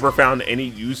 I've never found any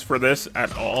use for this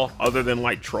at all, other than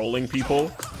like trolling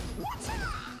people.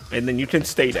 And then you can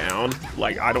stay down.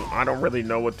 Like I don't really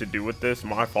know what to do with this.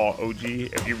 My fault, OG.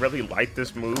 If you really like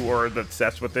this move or are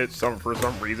obsessed with it for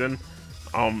some reason,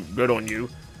 good on you.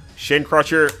 Shin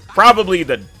Crusher, probably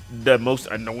the most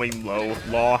annoying low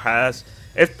Law has.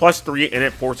 It's +3 and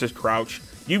it forces crouch.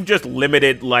 You've just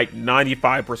limited like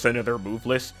 95% of their move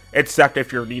list, except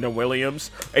if you're Nina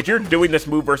Williams. If you're doing this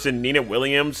move versus Nina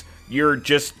Williams, you're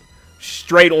just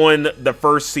straight on the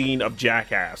first scene of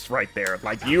Jackass right there.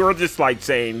 Like, you're just like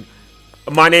saying,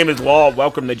 my name is Law,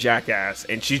 welcome to Jackass,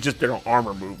 and she's just doing an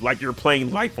armor move. Like, you're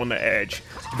playing life on the edge.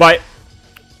 But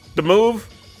the move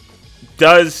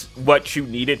does what you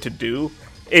need it to do.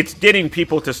 It's getting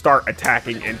people to start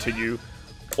attacking into you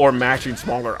or mashing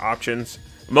smaller options.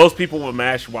 Most people will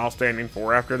mash while standing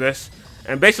 4 after this.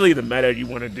 And basically the meta you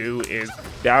want to do is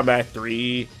down back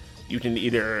 3. You can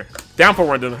either... Down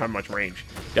 4 doesn't have much range.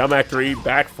 Down back 3,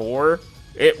 back 4.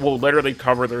 It will literally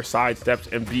cover their side steps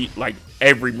and beat like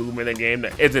every movement in the game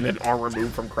that isn't an armor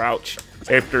move from crouch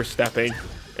if they're stepping.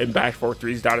 And back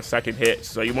 4-3's got a second hit.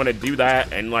 So you want to do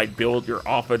that and like build your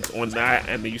offense on that.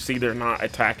 And then you see they're not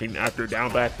attacking after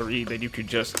down back 3. Then you could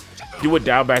just do a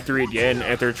down back 3 again.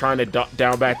 If they're trying to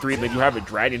down back 3, then you have a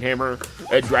Dragon Hammer.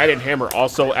 A Dragon Hammer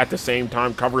also at the same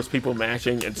time covers people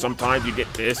mashing. And sometimes you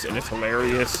get this and it's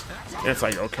hilarious. And it's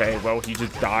like, okay, well, he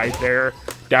just died there.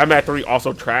 Down back 3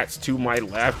 also tracks to my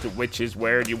left, which is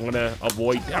where you want to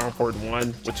avoid down forward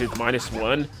 1, which is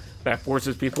 -1. That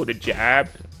forces people to jab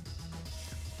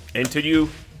into you,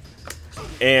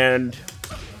 and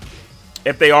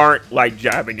if they aren't like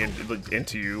jabbing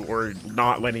into you or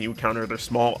not letting you counter their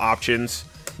small options,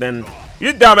 then you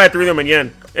just down back 3 them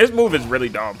again. This move is really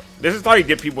dumb. This is how you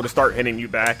get people to start hitting you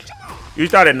back. You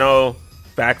just gotta know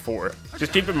back 4.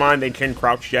 Just keep in mind they can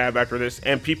crouch jab after this,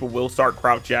 and people will start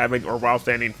crouch jabbing or while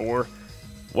standing 4,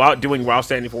 while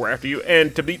standing 4 after you.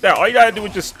 And to beat that, all you gotta do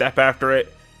is just step after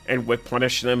it and whip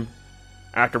punish them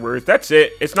afterwards. That's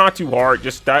it. It's not too hard.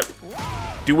 Just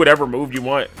do whatever move you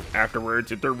want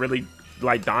afterwards if they're really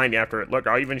like dying after it. Look,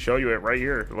 I'll even show you it right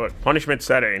here. Look, punishment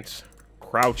settings,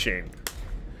 crouching.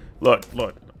 Look.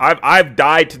 I've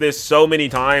died to this so many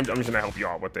times. I'm just gonna help you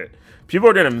out with it. People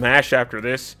are gonna mash after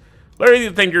this. Literally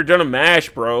think you're gonna mash,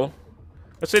 bro.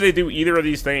 Let's say they do either of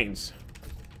these things.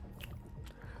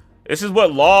 This is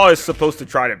what Law is supposed to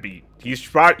try to beat. He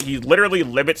literally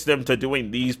limits them to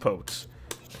doing these pokes.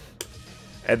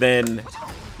 And then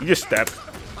you just step.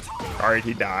 Alright,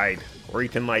 he died. Or you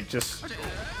can like just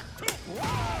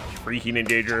freaking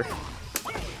engager.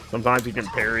 Sometimes you can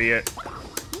parry it.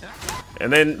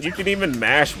 And then you can even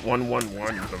mash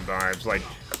 1-1-1 sometimes. Like,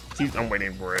 I'm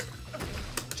waiting for it.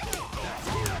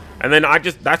 And then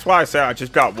that's why I said I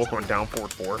just got Wolf on down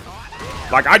 4-4.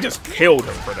 Like, I just killed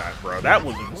him for that, bro. That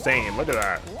was insane. Look at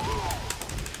that.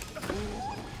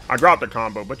 I dropped the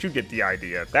combo, but you get the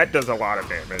idea. That does a lot of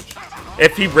damage.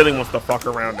 If he really wants to fuck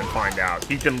around and find out,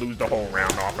 he can lose the whole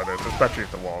round off of this, especially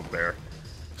if the wall's there.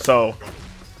 So,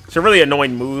 it's a really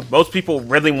annoying move. Most people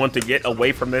really want to get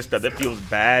away from this because it feels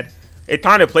bad. It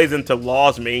kind of plays into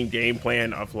Law's main game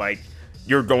plan of, like,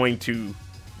 you're going to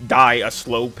die a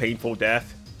slow, painful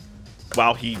death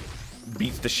while he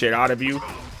beats the shit out of you,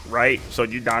 right? So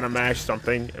you gotta mash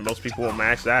something, and most people will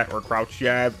mash that or crouch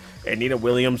jab. And Nina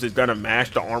Williams is gonna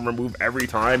mash the armor move every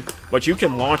time, but you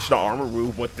can launch the armor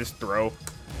move with this throw.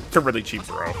 It's a really cheap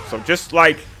throw. So just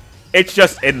like, it's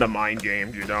just in the mind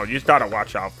game, you know. You just gotta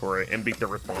watch out for it and beat the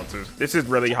responses. This is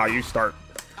really how you start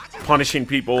punishing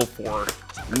people for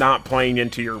not playing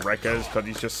into your Rekkas because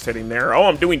he's just sitting there. Oh,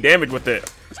 I'm doing damage with it.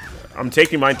 I'm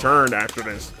taking my turn after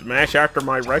this. Mash after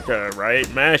my Rekka, right?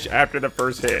 Mash after the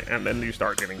first hit, and then you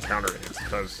start getting counter hits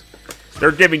because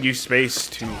they're giving you space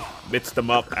to mix them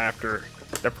up after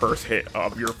the first hit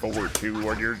of your forward 2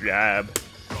 or your jab.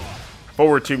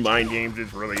 Forward 2 mind games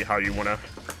is really how you want to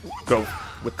go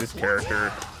with this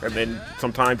character. And then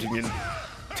sometimes you can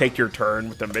take your turn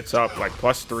with the mix up, like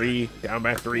 +3, down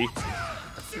back 3.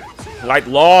 Like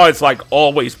Law is like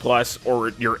always plus or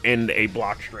you're in a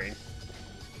block string,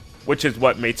 which is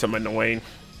what makes him annoying.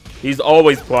 He's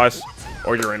always plus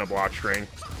or you're in a block string.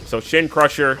 So Shin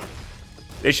Crusher,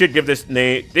 they should give this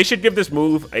name. They should give this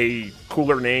move a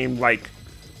cooler name, like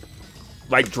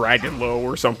Dragon Low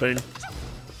or something,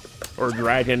 or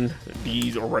Dragon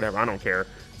D's or whatever. I don't care.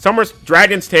 Summer's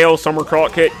Dragon's Tail, Summer Crawl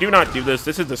Kit. Do not do this.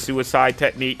 This is the suicide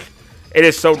technique. It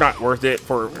is so not worth it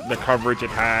for the coverage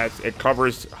it has. It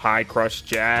covers high crush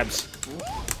jabs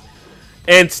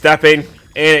and stepping,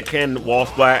 and it can wall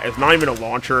splat. It's not even a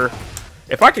launcher.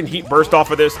 If I can heat burst off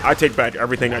of this, I take back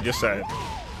everything I just said.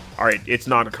 Alright, it's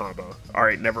not a combo.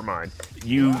 Alright, never mind.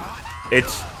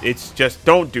 It's just,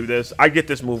 don't do this. I get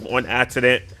this move on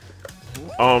accident.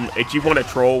 If you want to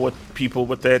troll with people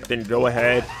with it, then go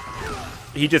ahead.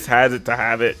 He just has it to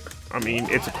have it. I mean,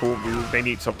 it's a cool move. They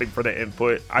need something for the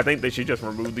input. I think they should just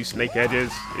remove these snake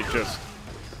edges. It's just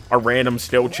a random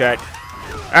skill check.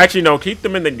 Actually, no, keep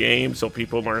them in the game so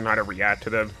people learn how to react to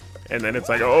them. And then it's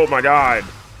like, oh my god,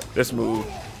 this move.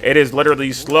 It is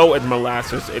literally slow as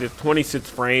molasses. It is 26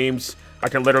 frames. I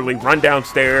can literally run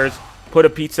downstairs, put a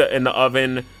pizza in the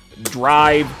oven,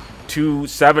 drive to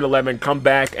 7-Eleven, come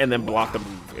back, and then block the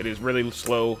move. It is really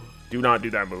slow. Do not do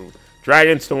that move.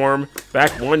 Dragon Storm, back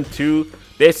 1-2.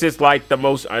 This is like the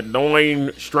most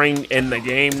annoying string in the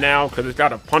game now because it's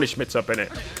got a punishments up in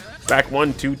it. Back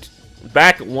 1-2.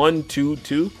 Back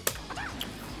 1-2-2.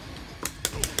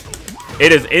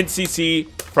 It is NCC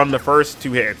from the first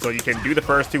 2 hits. So you can do the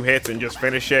first 2 hits and just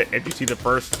finish it. If you see the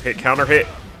first hit counter hit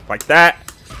like that.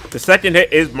 The second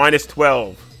hit is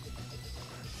 -12.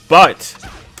 But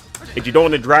if you go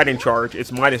into Dragon Charge,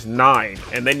 it's -9.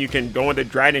 And then you can go into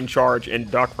Dragon Charge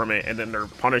and duck from it. And then their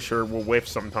Punisher will whiff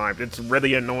sometimes. It's a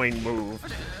really annoying move.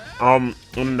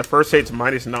 When the first hit's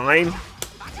 -9.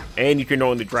 And you can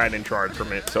go into Dragon Charge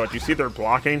from it. So if you see they're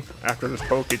blocking after this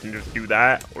poke, you can just do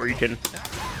that. Or you can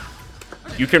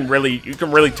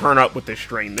really turn up with this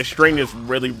string. This string is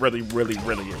really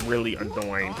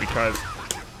annoying because,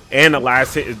 and the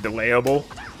last hit is delayable.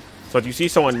 So if you see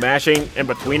someone mashing in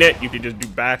between it, you can just do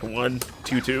back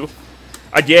 1-2-2.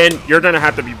 Again, you're gonna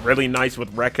have to be really nice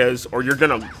with Rekkas, or you're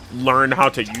gonna learn how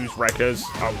to use Rekkas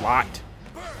a lot.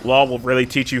 Law will really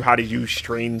teach you how to use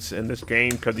strings in this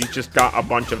game because he's just got a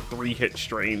bunch of 3-hit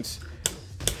strings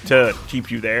to keep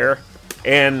you there.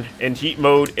 And in heat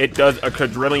mode, it does a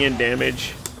quadrillion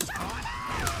damage.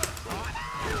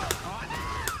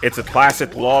 It's a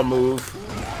classic Law move.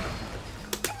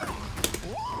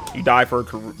 You die for a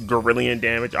quadrillion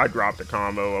damage. I dropped the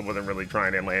combo. I wasn't really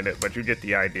trying to land it, but you get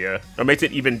the idea. What makes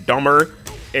it even dumber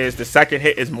is the second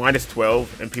hit is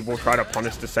 -12, and people try to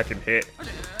punish the second hit.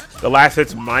 The last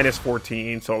hit's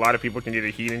 -14, so a lot of people can get a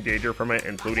heat engager from it,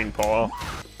 including Paul.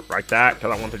 Like that,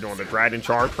 because I want to go on the Dragon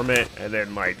Charge from it, and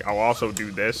then like I'll also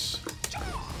do this.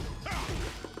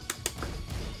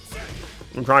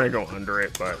 I'm trying to go under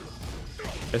it, but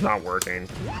it's not working.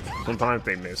 Sometimes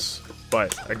they miss,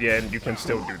 but again, you can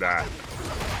still do that.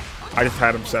 I just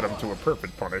had them set them to a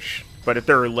perfect punish. But if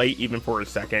they're late even for a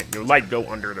second, you'll like go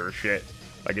under their shit.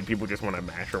 Like if people just want to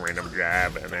mash a random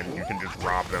jab, and then you can just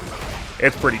drop them.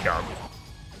 It's pretty dumb.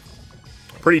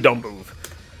 Pretty dumb move.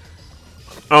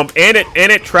 And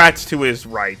it tracks to his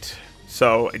right.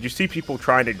 So if you see people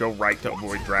trying to go right to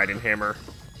avoid Dragon Hammer,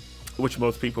 which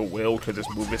most people will because this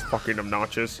move is fucking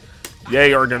obnoxious,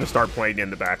 they are gonna start playing in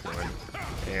the back line,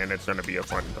 and it's gonna be a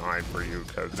fun time for you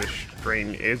because this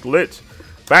string is lit.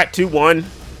 Back 2-1.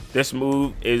 This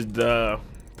move is the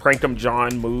Prankum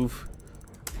John move.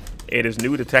 It is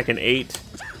new to Tekken 8,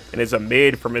 and it's a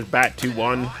mid from his Bat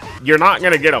 2-1. You're not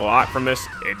going to get a lot from this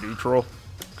in neutral,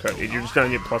 because you're just going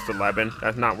to get +11.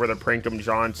 That's not where the Prankum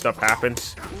John stuff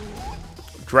happens.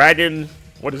 Dragon,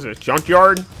 what is this,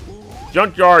 Junkyard?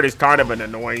 Junkyard is kind of an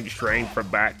annoying string from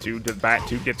Bat 2, because Bat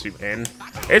 2 gets you in.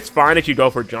 It's fine if you go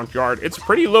for Junkyard. It's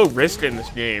pretty low risk in this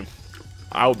game,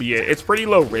 albeit it's pretty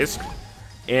low risk.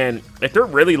 And if they're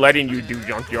really letting you do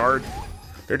Junkyard,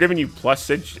 they're giving you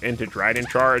 +6 into Dragon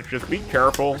Charge. Just be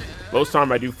careful. Most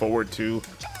time I do forward 2.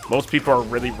 Most people are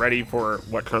really ready for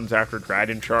what comes after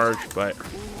Dragon Charge, but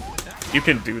you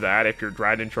can do that if your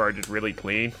Dragon Charge is really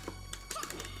clean.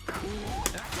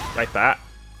 Like that.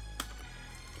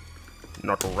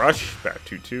 Knuckle Rush, back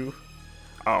 2-2.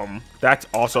 That's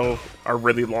also a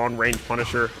really long range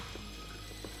Punisher.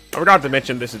 I forgot to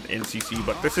mention this is NCC,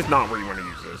 but this is not where you want to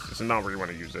use this. This is not where you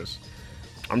want to use this.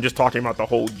 I'm just talking about the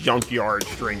whole Junkyard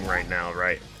string right now,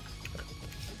 right?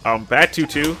 Bat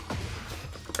 2-2,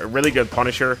 a really good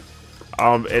Punisher.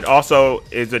 It also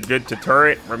is a good to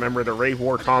turret. Remember the Rave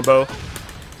War combo.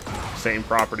 Same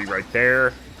property right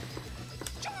there.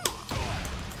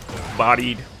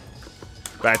 Bodied.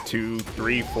 Bat 2,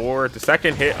 3, 4. The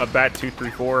second hit of Bat 2,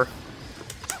 3, 4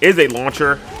 is a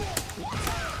launcher.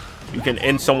 You can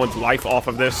end someone's life off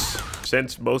of this.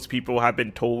 Since most people have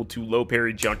been told to low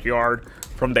parry Junkyard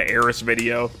from the Eris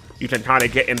video, you can kind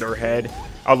of get in their head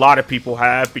A lot of people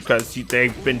have, because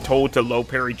they've been told to low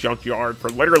parry Junkyard for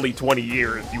literally 20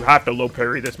 years. You have to low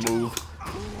parry this move,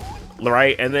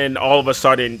 right? And then all of a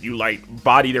sudden, you like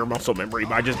body their muscle memory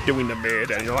by just doing the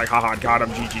mid, and you're like, haha, got him,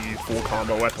 GG, full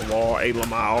combo at the wall, a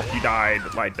Lamau, you died.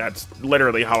 Like, that's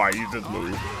literally how I use this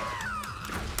move.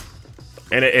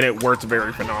 And it works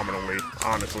very phenomenally,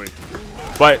 honestly.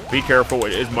 But be careful,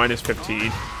 it is minus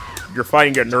 15. You're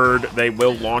fighting a nerd, they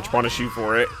will launch punish you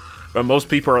for it. But most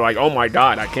people are like, oh my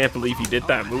god, I can't believe he did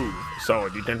that move. So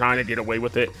you can kind of get away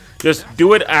with it. Just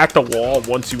do it at the wall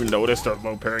once you notice they're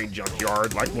low parrying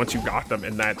Junkyard. Like once you got them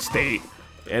in that state.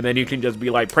 And then you can just be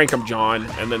like, prank them, John.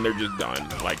 And then they're just done.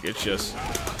 Like it's just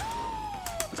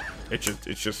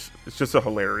a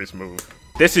hilarious move.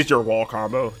 This is your wall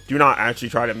combo. Do not actually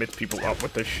try to mix people up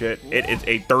with this shit. It is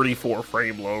a 34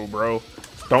 frame low, bro.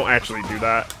 Don't actually do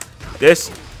that.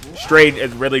 This straight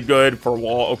is really good for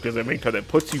wall Okazumi because it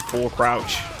puts you full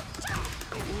crouch.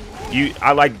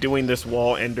 I like doing this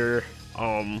wall ender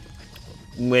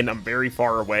when I'm very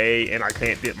far away and I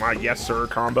can't get my yes sir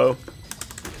combo,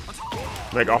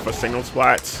 like off of single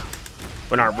splats.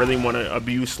 When I really want to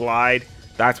abuse slide,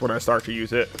 that's when I start to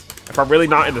use it. If I'm really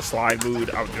not in the slide mood,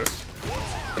 I'll just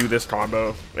do this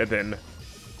combo and then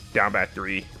down back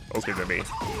 3 Okazumi.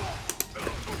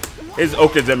 His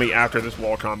Okazumi after this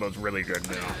wall combo is really good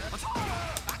now,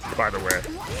 by the way.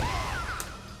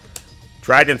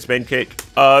 Dragon spin kick.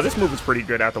 This move is pretty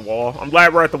good at the wall. I'm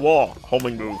glad we're at the wall.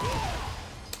 Homing move.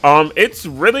 It's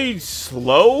really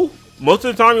slow. Most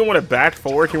of the time you want to back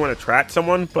forward, you want to trap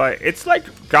someone, but it's like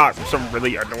got some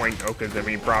really annoying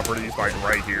Okazumi properties, like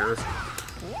right here.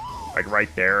 Like right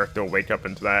there. They'll wake up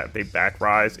into that. They back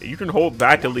rise. You can hold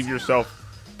back to leave yourself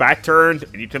back turned,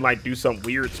 and you can like do some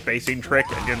weird spacing trick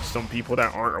against some people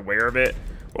that aren't aware of it.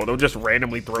 Or they'll just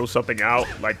randomly throw something out.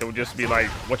 Like they'll just be like,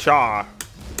 "Wacha."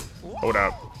 Hold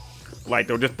up. Like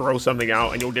they'll just throw something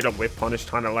out, and you'll get a whip punish,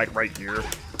 kind of like right here.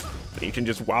 And you can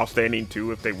just while standing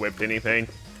too if they whipped anything.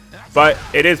 But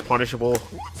it is punishable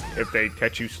if they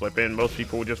catch you slipping. Most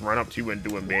people will just run up to you and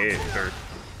do a mid if they're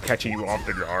catching you off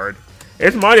the guard.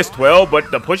 It's minus 12,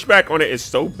 but the pushback on it is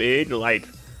so big, like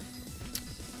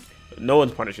no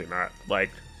one's punishing that. Like,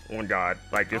 on God,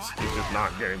 like it's just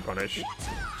not getting punished.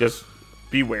 Just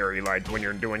be wary, like when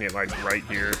you're doing it like right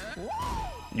here,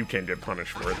 you can get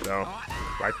punished for it though,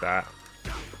 like that.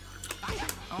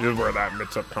 This is where that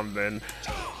mix-up comes in,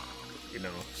 you know,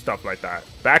 stuff like that.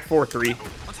 Back 4-3.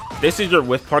 This is your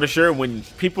whiff punisher when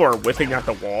people are whiffing at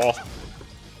the wall.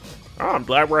 Oh, I'm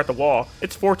glad we're at the wall.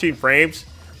 It's 14 frames.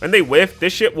 When they whiff,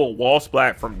 this shit will wall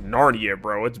splat from Narnia,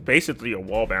 bro. It's basically a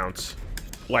wall bounce.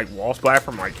 Like wall splat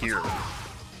from like here.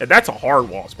 And that's a hard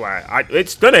wall splat.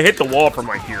 It's gonna hit the wall from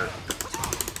like here.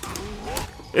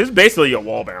 It's basically a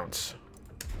wall bounce.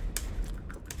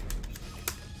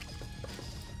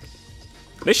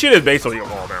 This shit is basically a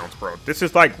wall bounce, bro. This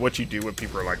is like what you do when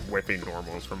people are like whipping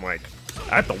normals from like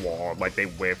at the wall. Like they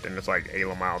whipped and it's like a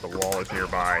mile, the wall is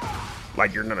nearby.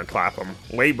 Like you're gonna clap them.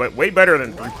 Way better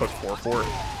than 3+4-4.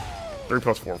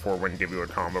 3+4-4 wouldn't give you a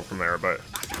combo from there, but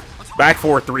back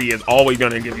 4-3 is always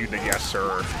gonna give you the yes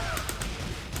sir.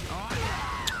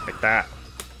 Like that.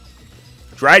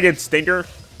 Dragon Stinger.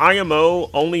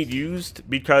 IMO only used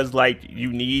because like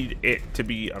you need it to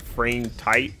be a frame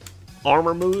tight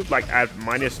armor move, like at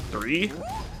 -3.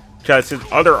 Because his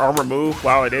other armor move,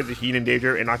 while it is a heat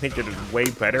endanger, and I think it is way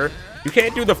better, you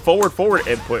can't do the forward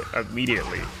input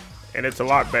immediately. And it's a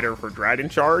lot better for Dragon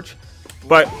Charge.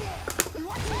 But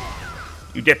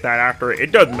you get that after it.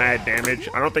 It does mad damage.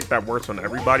 I don't think that works on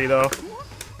everybody though.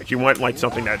 If you want like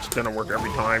something that's gonna work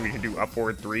every time, you can do up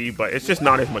forward 3, but it's just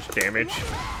not as much damage.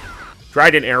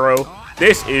 Dragon Arrow.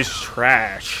 This is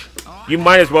trash. You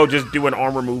might as well just do an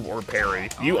armor move or parry.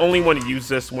 You only want to use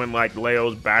this when like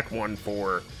Leo's back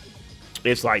 1-4.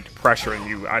 It's like pressuring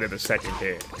you out of the second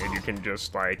hit, and you can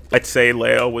just like, let's say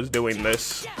Leo was doing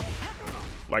this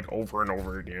like over and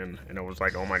over again, and it was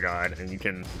like, oh my god, and you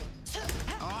can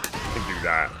do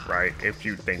that, right? If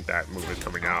you think that move is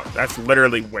coming out, that's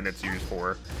literally when it's used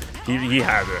for. He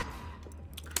has it.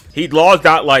 He laws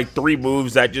got like 3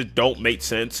 moves that just don't make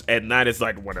sense, and that is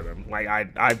like one of them. Like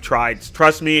I've tried,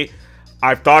 trust me,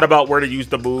 I've thought about where to use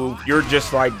the move. You're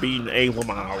just like being a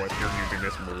Lamau if you're using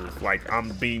this move. Like I'm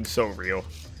being so real.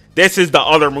 This is the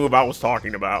other move I was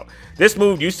talking about. This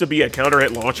move used to be a counter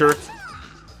hit launcher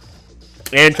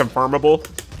and confirmable,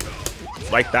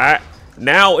 like that.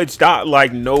 Now it's got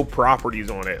like no properties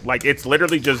on it. Like it's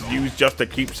literally just used just to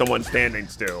keep someone standing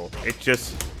still. It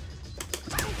just,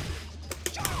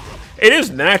 it is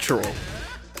natural.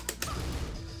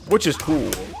 which is cool.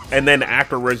 And then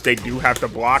afterwards they do have to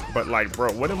block, but like,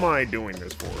 bro, what am I doing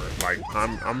this for? Like,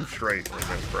 I'm straight on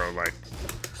this, bro. Like,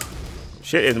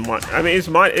 shit is mine. I mean, it's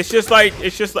mine. It's just like,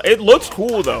 it looks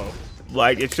cool though.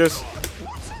 Like, it's just,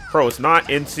 bro, it's not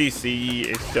NCC.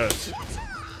 It's just,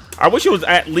 I wish it was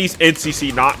at least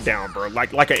NCC knockdown, bro.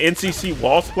 Like an NCC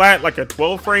wall splat, like a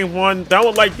 12 frame one. That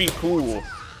would like be cool.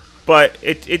 But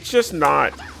it's just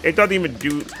not. It doesn't even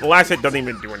do. The last hit doesn't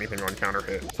even do anything on counter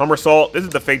hit. Somersault. This is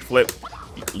the fake flip.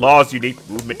 Law's unique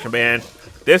movement command.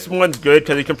 This one's good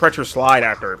because you can pressure slide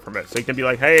after it from it. So you can be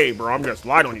like, hey, bro, I'm gonna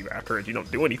slide on you after it. You don't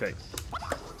do anything.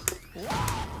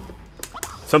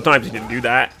 Sometimes you can do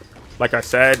that. Like I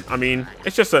said, I mean,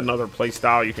 it's just another play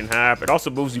style you can have. It also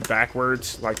moves you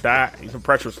backwards like that. You can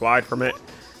pressure slide from it.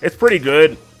 It's pretty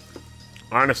good,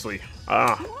 honestly.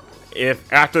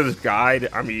 If after this guide,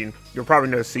 I mean, you're probably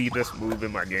going to see this move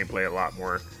in my gameplay a lot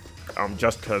more.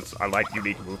 Just because I like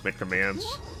unique movement commands.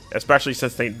 Especially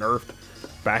since they nerfed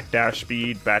backdash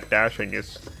speed. Backdashing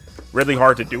is really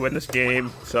hard to do in this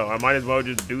game. So I might as well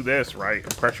just do this, right?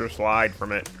 And pressure slide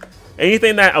from it.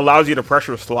 Anything that allows you to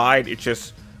pressure slide, it's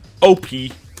just OP.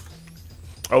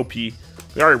 OP. We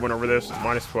already went over this.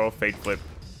 Minus 12 fake flip.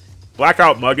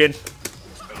 Blackout muggin.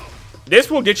 This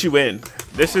will get you in.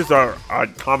 This is a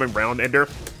common round ender.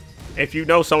 If you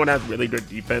know someone has really good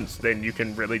defense, then you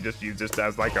can really just use this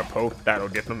as like a poke that'll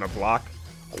get them to block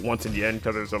once in the end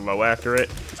because there's a low after it.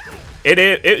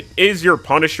 It is your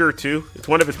Punisher too. It's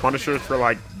one of his Punishers for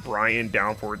like Brian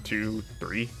down forward 2,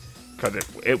 3 because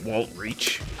it won't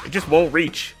reach. It just won't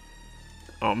reach.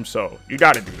 So you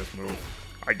got to do this move,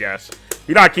 I guess.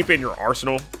 You got to keep it in your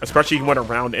arsenal, especially if you want to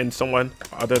round in someone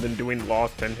other than doing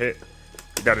Law's 10 hit.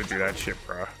 You got to do that shit,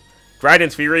 bro.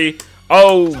 Dragon's Fury.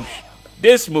 Oh,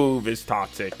 this move is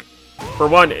toxic. For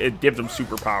one, it gives them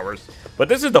superpowers. But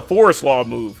this is the Forest Law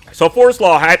move. So Forest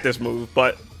Law had this move,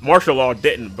 but Martial Law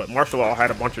didn't. But Martial Law had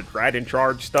a bunch of Dragon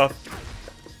Charge stuff.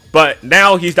 But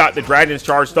now he's got the Dragon's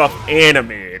Charge stuff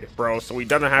animated, bro. So he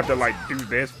doesn't have to, like, do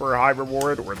this for a high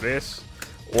reward or this.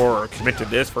 Or commit to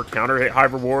this for counter hit high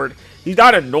reward. He's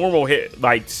got a normal hit,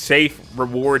 like, safe,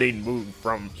 rewarding move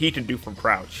he can do from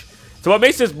crouch. So what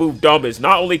makes this move dumb is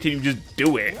not only can you just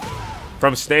do it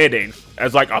from standing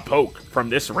as like a poke from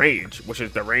this range, which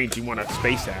is the range you want to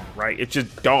space at, right? It's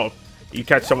just dumb. You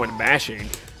catch someone mashing.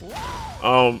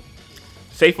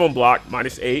 Safe on block,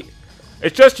 -8.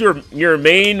 It's just your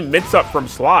main mix up from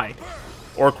slide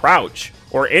or crouch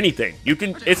or anything. You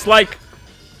can, it's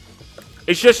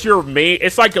just your main,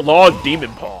 it's like Law's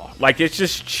Demon Paw. Like, it's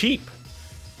just cheap.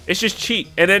 It's just cheap.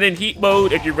 And then in heat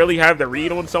mode, if you really have the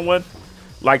read on someone,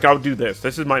 like, I'll do this.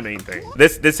 This is my main thing.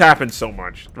 This happens so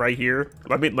much right here.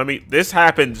 This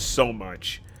happens so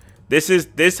much.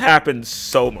 This happens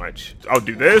so much. I'll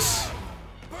do this.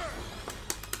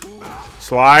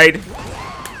 Slide.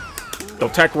 They'll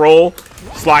tech roll.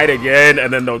 Slide again.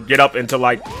 And then they'll get up into,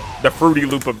 like, the Fruity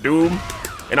Loop of Doom.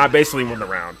 And I basically win the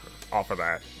round off of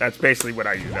that. That's basically what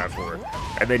I use that for.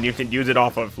 And then you can use it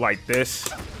off of, like, this.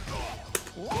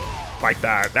 Like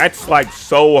that. That's, like,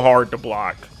 so hard to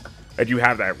block. That you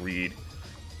have that read.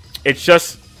 It's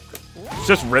just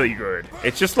really good.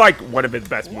 It's just like one of his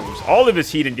best moves. All of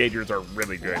his heat engagers are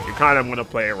really good. You kind of want to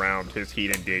play around his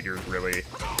heat engagers, really.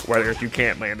 Whether if you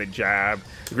can't land the jab.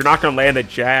 If you're not going to land the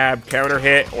jab, counter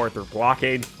hit, or if they're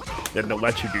blocking, then they'll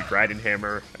let you do Dragon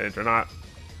Hammer. And if they're not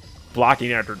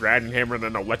blocking after Dragon Hammer,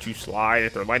 then they'll let you slide.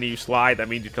 If they're letting you slide, that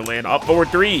means you can land up forward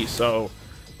 3. So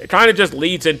it kind of just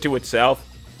leads into itself,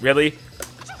 really.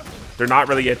 They're not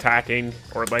really attacking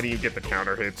or letting you get the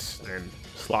counter hits, and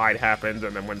slide happens,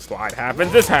 and then when slide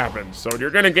happens, this happens. So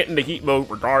you're going to get into heat mode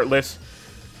regardless.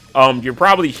 You're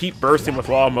probably heat bursting with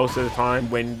Law most of the time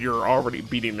when you're already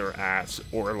beating their ass,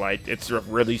 or like it's a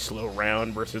really slow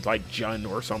round versus like Jun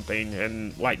or something,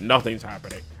 and like nothing's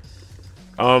happening.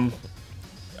 I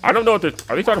don't know what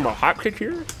are they talking about hop kick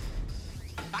here?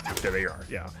 There they are,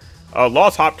 yeah.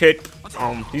 Law's hop kick.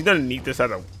 He's gonna need this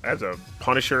as a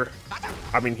Punisher.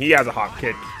 I mean, he has a hop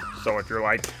kick, so if you're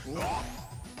like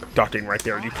ducking right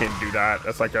there, you can do that.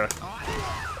 That's like a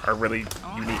really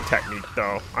unique technique,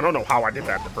 though. I don't know how I did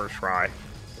that the first try.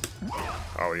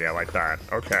 Oh yeah, like that.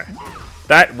 Okay,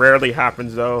 that rarely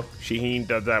happens though. Shaheen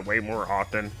does that way more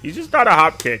often. He's just got a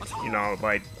hop kick, you know,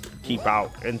 like keep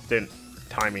out, instant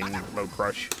timing, low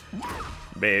crush,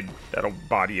 mid. That'll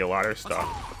body a lot of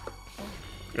stuff.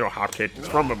 You know, hop kick. It's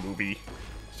from a movie,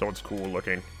 so it's cool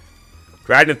looking.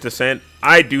 Dragon's Descent.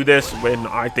 I do this when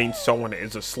I think someone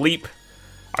is asleep.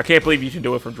 I can't believe you can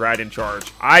do it from Dragon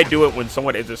Charge. I do it when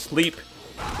someone is asleep,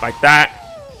 like that,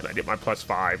 and I get my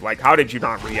 +5. Like, how did you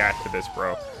not react to this,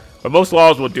 bro? But most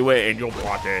Laws will do it, and you'll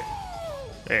block it.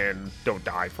 and don't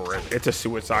die for it. It's a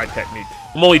suicide technique.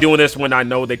 I'm only doing this when I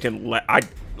know they can I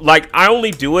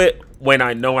only do it when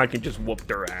I know I can just whoop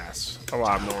their ass a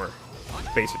lot more.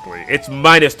 Basically, it's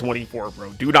minus 24,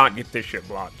 bro. Do not get this shit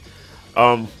blocked.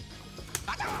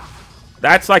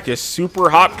 That's like a super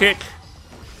hop kick.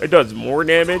 It does more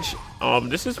damage.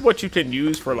 This is what you can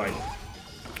use for like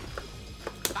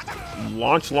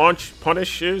launch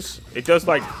punishes. It does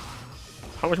like,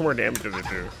 how much more damage does it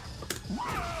do?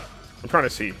 I'm trying to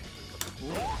see.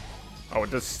 Oh,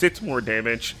 it does 6 more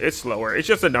damage. It's slower. It's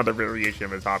just another variation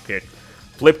of his hop kick.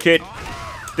 Flip kick.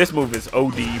 This move is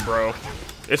OD, bro.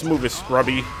 This move is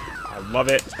scrubby. I love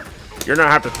it. You're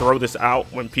gonna have to throw this out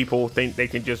when people think they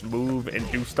can just move and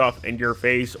do stuff in your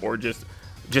face or just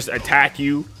attack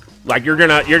you. Like you're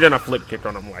gonna flip kick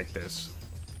on them like this.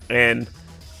 And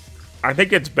I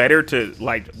think it's better to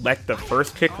like let the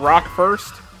first kick rock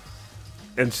first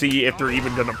and see if they're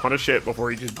even gonna punish it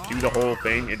before you just do the whole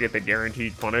thing and get the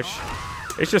guaranteed punish.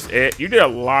 It's just it. You did a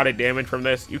lot of damage from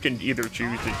this. You can either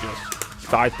choose to just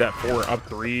sidestep 4 up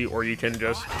 3, or you can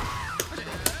just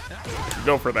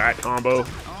go for that combo.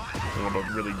 Combo's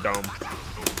really dumb.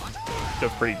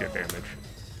 Does pretty good damage.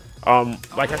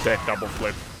 Like I said, double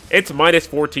flip. It's minus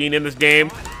 14 in this game,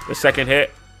 the second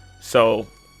hit. So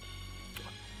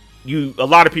a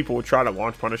lot of people would try to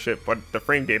launch punish it, but the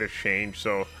frame data's changed,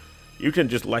 so you can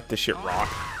just let the shit rock.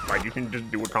 Like you can just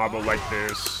do a combo like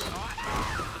this.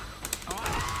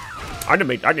 I can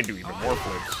do even more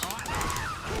flips.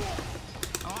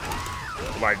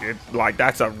 Like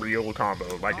that's a real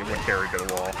combo. Like it would carry to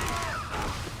the wall.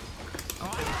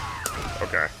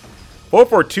 Okay.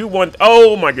 4-4-2-1.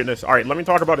 Oh my goodness. All right, let me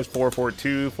talk about his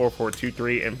 4-4-2,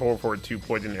 4-4-2-3, and 4-4-2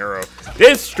 poison arrow.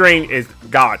 This string is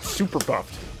super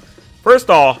buffed. First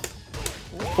off,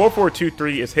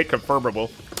 4-4-2-3 is hit confirmable.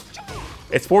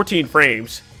 It's 14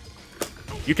 frames.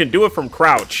 You can do it from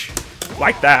crouch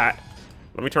like that.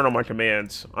 Let me turn on my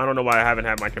commands. I don't know why I haven't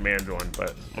had my commands on,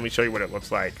 but let me show you what it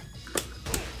looks like.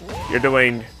 You're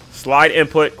doing slide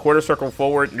input, quarter circle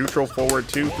forward, neutral forward,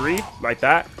 2, 3, like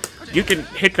that. You can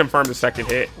hit confirm the second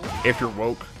hit if you're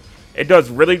woke. It does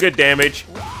really good damage,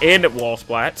 and it wall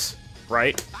splats,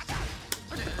 right?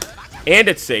 And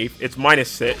it's safe. It's minus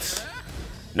 6.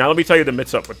 Now let me tell you the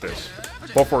mix up with this.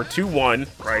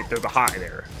 4-4-2-1, right? There's a high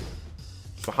there.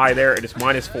 There's a high there, and it's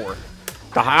minus 4.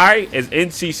 The high is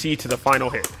NCC to the final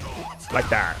hit. Like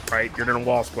that, right? You're gonna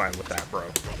wall splat with that, bro.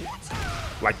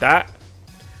 Like that.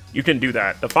 You can do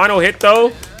that. The final hit,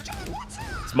 though,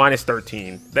 it's minus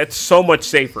 13. That's so much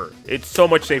safer. It's so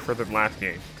much safer than last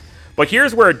game. But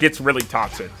here's where it gets really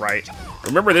toxic, right?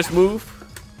 Remember this move?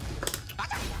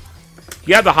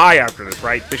 You have the high after this,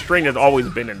 right? The string has always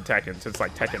been in Tekken since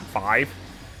like Tekken 5.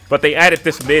 But they added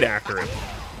this mid after it.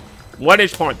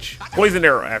 1-inch punch. Poison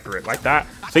arrow after it, like that.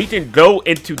 So you can go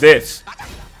into this.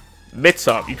 Mix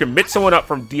up. You can mix someone up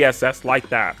from DSS like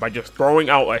that by just throwing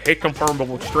out a hit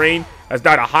confirmable string that's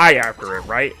got a high after it,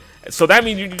 right? So that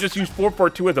means you can just use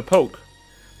 4-4-2 as a poke.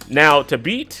 Now, to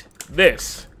beat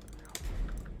this,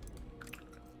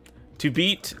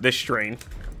 string,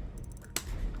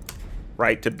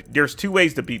 right? There's 2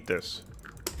 ways to beat this.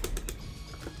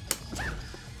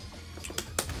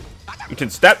 You can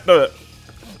step the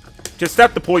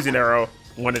poison arrow,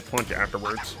 1-inch punch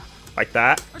afterwards, like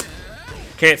that.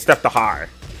 Can't step the high.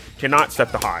 Cannot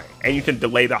step the high. And you can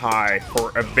delay the high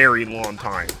for a very long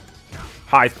time.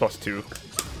 High is +2.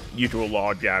 Usual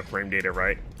law, jab, frame data,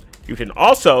 right? You can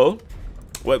also,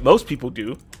 what most people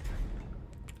do,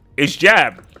 is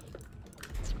jab.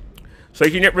 So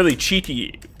you can get really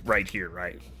cheeky right here,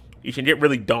 right? You can get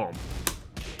really dumb.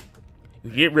 You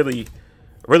can get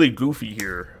really goofy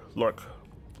here. Look.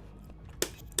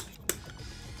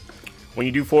 When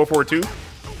you do 4-4-2,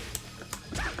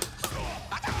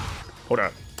 hold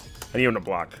up. I need him to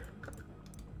block.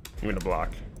 I need him to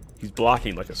block. He's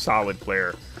blocking like a solid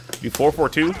player. Do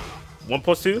 4-4-2,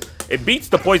 1+2. It beats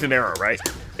the poison arrow, right?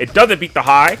 It doesn't beat the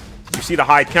high. You see the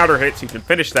high counter hits, you can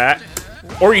finish that.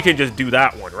 Or you can just do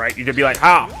that one, right? You can be like,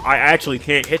 how? I actually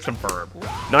can't hit confirm.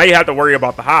 Now you have to worry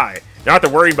about the high. You don't have to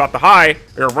worry about the high,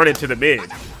 you're gonna run into the mid,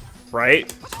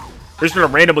 right? They're just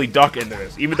gonna randomly duck into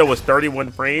this. Even though it's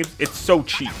 31 frames, it's so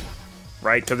cheap,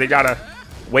 right? Because they gotta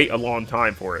wait a long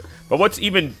time for it. But what's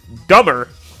even dumber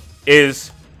is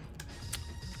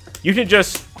you can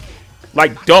just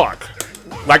like duck.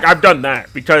 Like I've done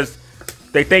that because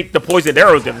they think the poison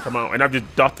arrow's gonna come out, and I've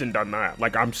just ducked and done that.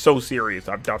 Like I'm so serious,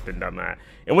 I've ducked and done that.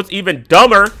 And what's even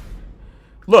dumber,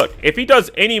 look, if he does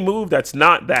any move that's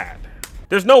not that,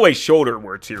 there's no way shoulder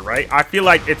works here, right? I feel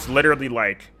like it's literally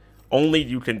like only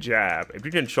you can jab. If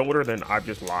you can shoulder, then I've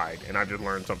just lied and I just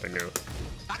learned something new.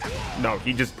 No,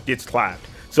 he just gets clapped.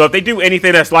 So if they do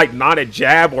anything that's like not a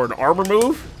jab or an armor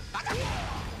move,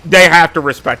 they have to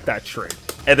respect that string.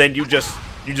 And then you just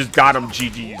got him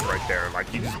GG's right there. Like,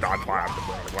 he just dodged by after,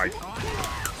 bro. Like,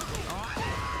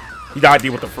 you gotta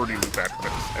deal with the fruity loop after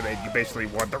this, and then you basically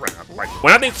won the round. Like,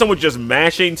 when I think someone's just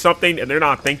mashing something and they're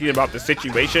not thinking about the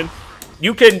situation,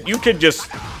 you can just,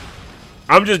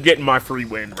 I'm just getting my free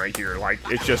win right here. Like,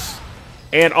 it's just,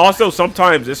 and also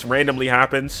sometimes this randomly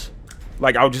happens.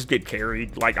 Like, I'll just get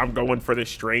carried. Like, I'm going for this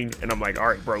string, and I'm like, all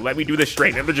right, bro, let me do this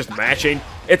string. And they're just mashing.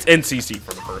 It's NCC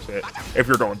for the first hit if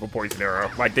you're going for poison arrow.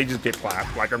 Like, they just get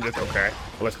clapped. Like, I'm just, okay,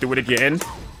 let's do it again.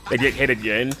 They get hit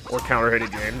again or counter hit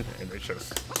again, and it's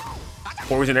just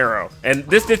poison arrow. And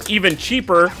this is even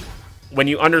cheaper when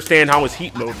you understand how his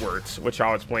heat mode works, which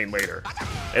I'll explain later.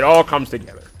 It all comes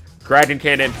together. Dragon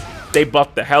Cannon, they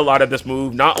buffed the hell out of this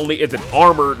move. Not only is it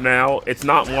armored now, it's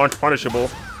not launch punishable.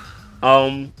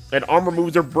 And armor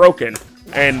moves are broken,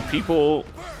 and people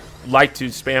like to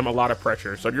spam a lot of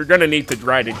pressure. So you're gonna need to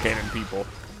Dragon Cannon people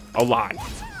a lot.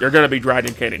 You're gonna be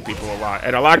Dragon Cannon people a lot,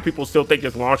 and a lot of people still think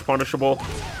it's launch punishable,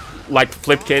 like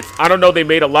flip kits. I don't know. They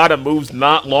made a lot of moves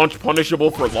not launch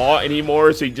punishable for Law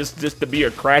anymore. So just to be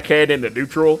a crackhead in the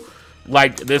neutral,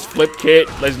 like this flip kit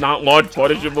is not launch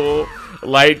punishable.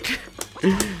 Like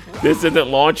this isn't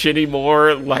launch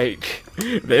anymore. Like.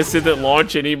 This isn't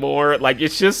launch anymore. Like,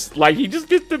 it's just, like, he just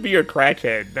gets to be a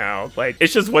crackhead now. Like,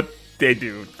 it's just what they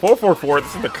do. 444,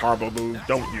 this is the combo move.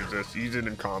 Don't use this. Use it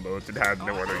in combos. It has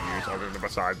no other use other than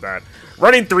besides that.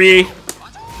 Running 3.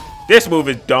 This move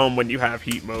is dumb when you have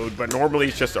heat mode, but normally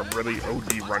it's just a really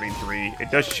OD running 3. It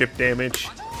does chip damage.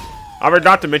 I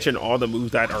forgot to mention all the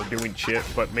moves that are doing chip,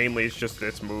 but mainly it's just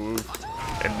this move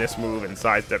and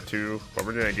sidestep 2. But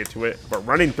we're gonna get to it. But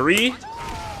running 3?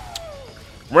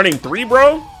 Running 3,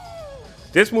 bro?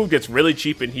 This move gets really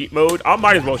cheap in heat mode. I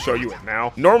might as well show you it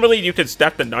now. Normally, you can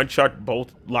step the nunchuck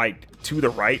both, like, to the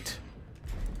right.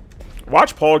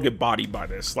 Watch Paul get bodied by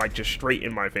this, like, just straight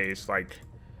in my face. Like,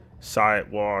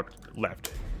 sidewalk,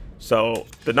 left. So,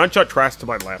 the nunchuck tracks to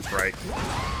my left, right?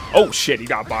 Oh, shit, he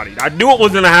got bodied. I knew it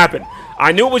was gonna happen.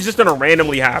 I knew it was just gonna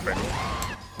randomly happen.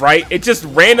 Right? It just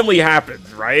randomly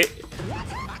happens, right?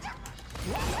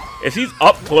 If he's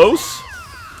up close,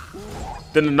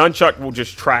 then the nunchuck will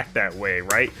just track that way,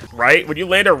 right? Right? When you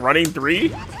land a running 3,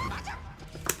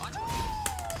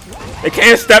 they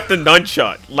can't step the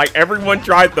nunchuck. Like, everyone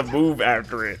tries to move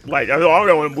after it. Like, I don't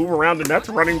want to move around, and that's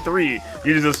running 3.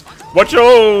 You just, watch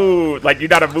out! Like, you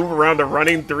gotta move around the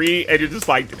running 3, and you're just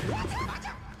like,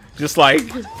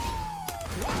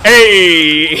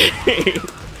 hey!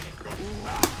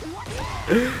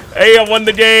 Hey, I won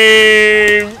the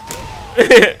game!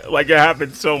 Like, it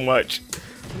happens so much.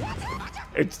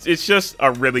 It's just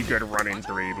a really good running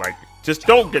 3. Like, just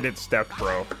don't get it stepped,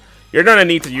 bro. You're gonna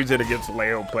need to use it against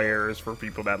Leo players for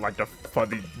people that like to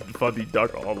fuzzy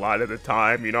duck a lot of the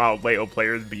time. You know how Leo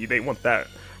players be. They want that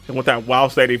WoW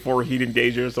steady for heat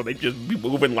engager, so they just be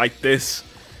moving like this.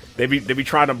 They be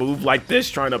trying to move like this,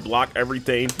 trying to block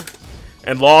everything.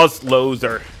 And Law's lows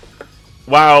are,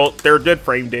 while they're good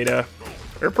frame data,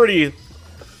 they're pretty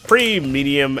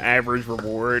medium average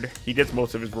reward. He gets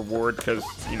most of his reward because,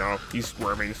 you know, he's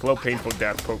squirming. Slow, painful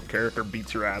death, poke character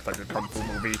beats your ass like a kung fu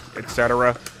movie,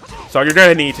 etc. So you're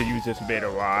gonna need to use this bit a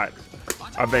lot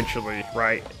eventually,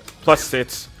 right? Plus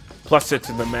sits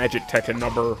in the magic Tekken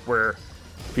number where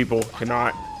people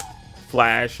cannot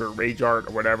flash or rage art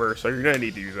or whatever. So you're gonna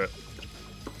need to use it.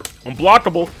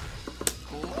 Unblockable.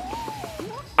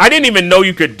 I didn't even know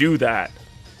you could do that.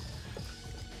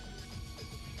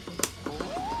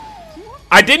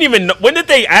 I didn't even know. When did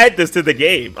they add this to the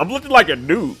game? I'm looking like a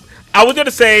noob. I was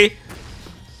gonna say,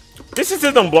 this is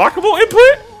his unblockable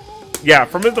input? Yeah,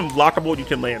 from his unblockable, you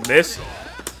can land this.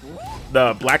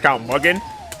 The blackout muggin.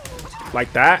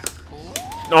 Like that.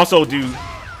 And also do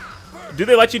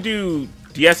they let you do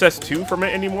DSS2 from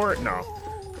it anymore? No.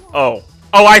 Oh,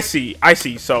 I see.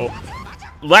 So,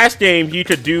 last game, you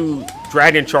could do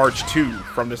Dragon Charge 2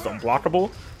 from this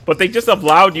unblockable. But they just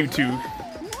allowed you to...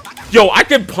 Yo, I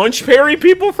can punch parry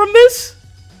people from this?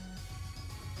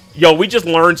 Yo, we just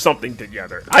learned something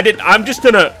together. I'm just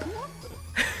gonna...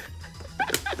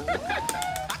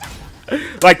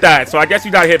 like that. So I guess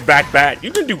you gotta hit back.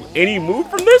 You can do any move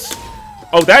from this?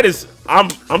 Oh, that is... I'm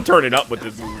turning up with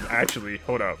this move, actually.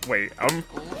 Hold up. Wait,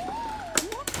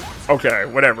 okay,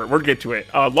 whatever. We'll get to it.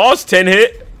 Lost 10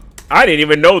 hit. I didn't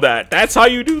even know that. That's how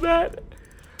you do that?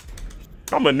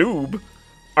 I'm a noob.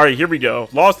 Alright, here we go.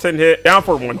 Lost 10 hit, down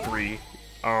for 1-3.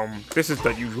 This is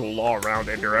the usual Law round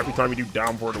ender. Every time you do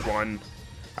down for 1,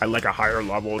 at like a higher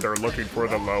level, they're looking for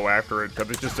the low after it because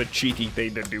it's just a cheeky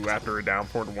thing to do after a down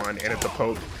forward 1 and it's a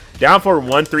poke. Down forward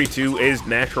 1, 3, 2 is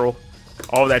natural.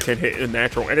 All that 10 hit is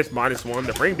natural and it's -1.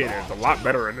 The frame data is a lot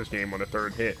better in this game on the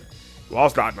 3rd hit.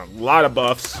 Law's gotten a lot of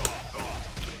buffs.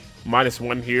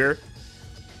 -1 here.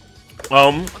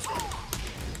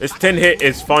 This 10 hit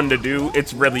is fun to do.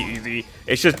 It's really easy.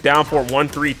 It's just down for 1,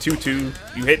 3, 2, 2.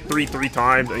 You hit 3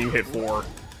 times and you hit 4.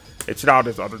 It's not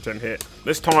his other 10 hit.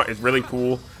 This taunt is really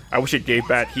cool. I wish it gave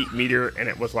back heat meter and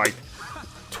it was like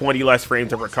 20 less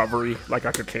frames of recovery. Like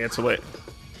I could cancel it.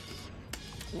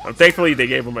 Thankfully they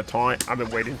gave him a taunt. I've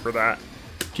been waiting for that.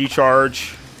 Key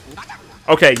charge.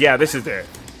 Okay, yeah, this is it.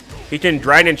 He can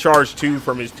Dragon Charge 2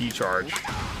 from his T charge.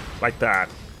 Like that.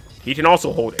 He can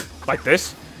also hold it. Like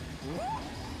this.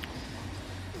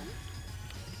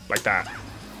 Like that.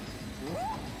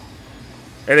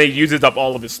 And he uses up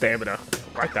all of his stamina.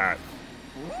 Like that.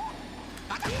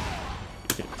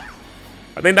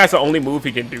 I think that's the only move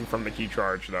he can do from the key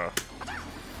charge, though.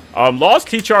 Law's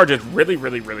key charge is really,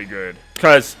 really, really good.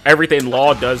 Because everything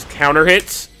Law does counter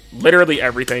hits. Literally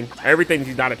everything. Everything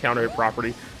he's not a counter hit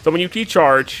property. So when you key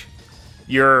charge,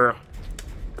 you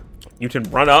can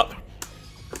run up.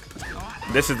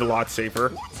 This is a lot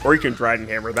safer. Or you can Dragon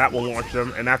Hammer. That will launch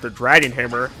them. And after Dragon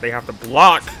Hammer, they have to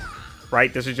block.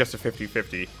 Right? This is just a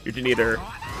 50-50. You can either...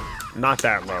 Not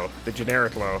that low. The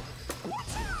generic low.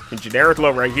 The generic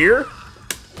low right here.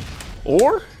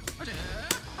 Or...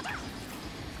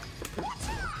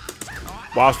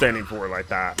 while standing forward like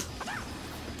that.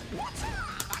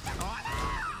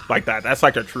 Like that. That's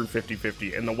like a true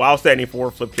 50-50. And the while standing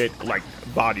forward flip kick, like,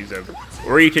 bodies him.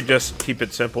 Or you could just keep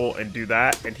it simple and do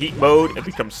that. In heat mode, it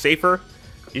becomes safer.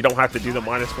 You don't have to do the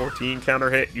 -14 counter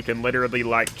hit. You can literally,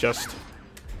 like, just...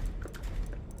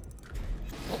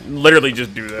 literally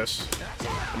just do this.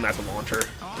 And that's a launcher.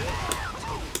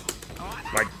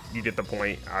 Like, you get the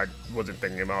point. I wasn't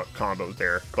thinking about combos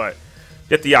there. But...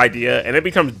 get the idea, and it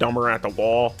becomes dumber at the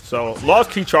wall. So Law's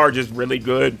key charge is really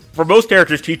good. For most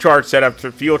characters, key charge set up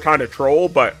to feel kind of troll,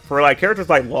 but for like characters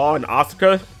like Law and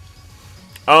Asuka,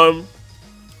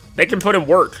 they can put in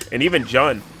work, and even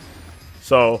Jun.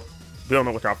 So be on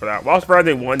the lookout for that. Whilst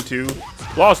rising 1, 2,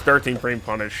 Law's 13 frame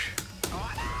punish,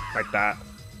 like that.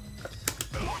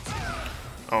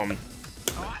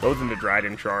 Goes into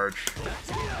Dragon charge.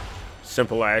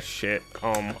 Simple ass shit.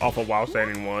 Off of while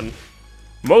standing 1.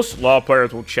 Most Law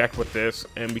players will check with this,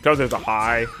 and because there's a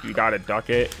high, you gotta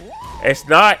duck it. It's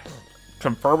not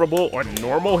confirmable or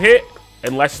normal hit,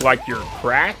 unless like you're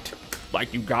cracked,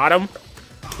 like you got him,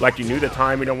 like you knew the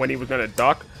timing on when he was gonna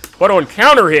duck. But on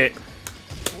counter hit,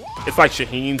 it's like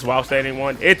Shaheen's while standing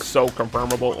 1. It's so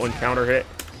confirmable on counter hit.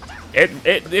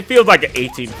 It feels like an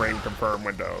 18 frame confirm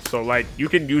window. So like you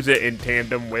can use it in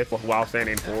tandem with while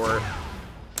standing 4.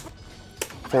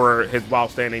 For his while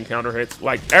standing counter hits,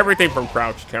 like everything from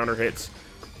crouch counter hits.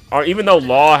 Even though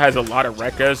Law has a lot of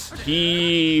Rekkas,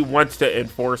 he wants to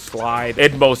enforce slide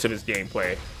in most of his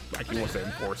gameplay. Like he wants to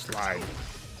enforce slide.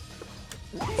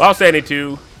 While standing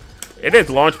 2, it is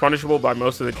launch punishable by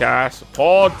most of the cast.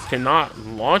 Paul cannot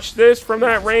launch this from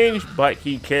that range, but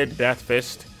he can Death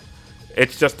Fist.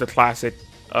 It's just a classic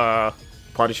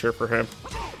punisher for him.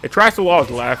 It tracks the Law's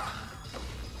left.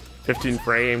 15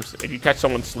 frames. If you catch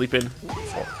someone sleeping,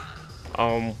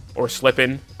 or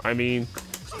slipping, I mean,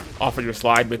 off of your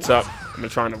slide bits up, and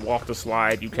they're trying to walk the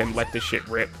slide, you can let this shit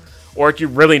rip. Or if you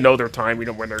really know their timing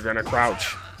of when they're gonna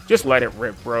crouch, just let it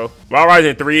rip, bro. While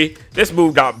rising 3, this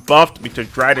move got buffed because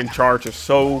Dragon Charge is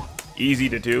so easy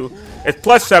to do. It's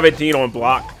plus 17 on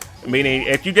block, meaning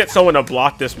if you get someone to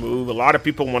block this move, a lot of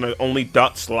people want to only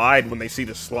duck slide when they see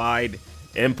the slide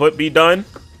input be done.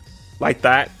 Like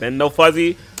that, then no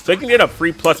fuzzy. So you can get a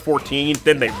free plus 14,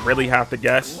 then they really have to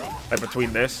guess, like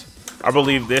between this. I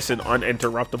believe this and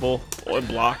uninterruptible on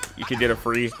block. You can get a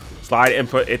free slide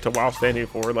input into while standing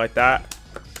forward like that.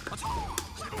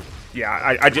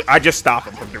 Yeah, I just stop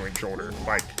him from doing shoulder.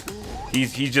 Like, he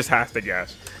just has to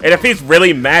guess. And if he's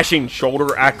really mashing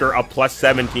shoulder after a plus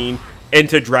 17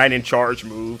 into Dragon Charge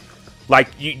move, like,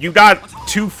 you got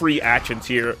 2 free actions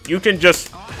here. You can just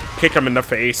kick him in the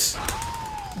face,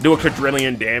 do a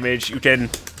quadrillion damage. You can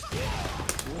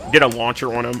get a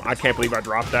launcher on him. I can't believe I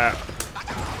dropped that.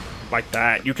 Like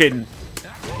that. You can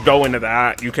go into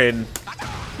that. You can,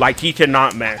 like, he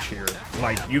cannot mash here.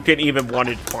 Like, you can even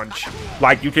one-hit punch.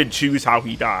 Like, you can choose how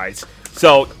he dies.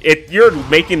 So, if you're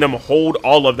making them hold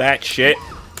all of that shit,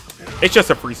 it's just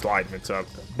a free slide mix up.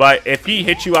 But if he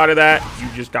hits you out of that, you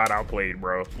just got outplayed,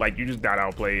 bro. Like, you just got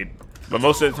outplayed. But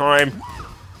most of the time,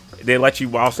 they let you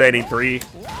while standing 3.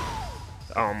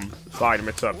 slide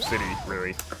mix up city,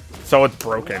 really. So it's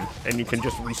broken, and you can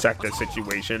just reset the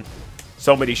situation.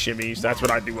 So many shimmies, that's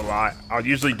what I do a lot. I'll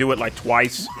usually do it like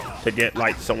twice to get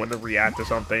like someone to react to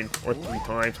something, or 3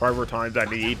 times, however times I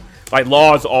need. Like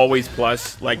law is always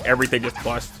plus, like everything is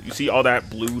plus. You see all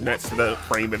that blue next to the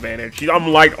frame advantage. I'm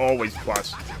like always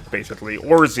plus, basically,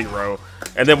 or 0.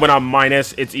 And then when I'm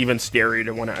minus, it's even scary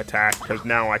to want to attack, because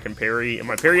now I can parry, and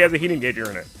my parry has a heat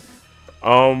engager in it.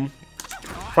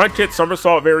 Front kick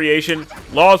somersault variation.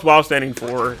 Law's while standing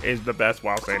 4 is the best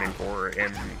while standing 4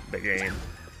 in the game,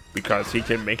 because he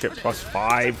can make it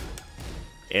 +5,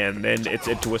 and then it's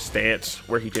into a stance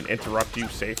where he can interrupt you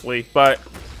safely. But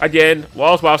again,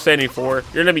 Law's while standing 4,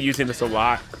 you're gonna be using this a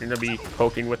lot. You're gonna be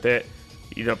poking with it,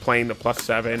 you know, playing the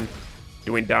 +7,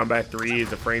 doing down back 3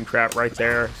 is a frame trap right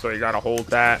there. So you gotta hold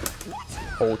that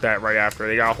right after.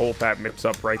 They gotta hold that mix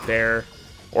up right there,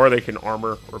 or they can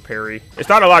armor or parry. It's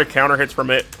not a lot of counter hits from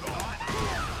it,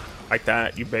 like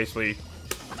that. You basically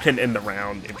can end the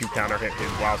round if you counter hit his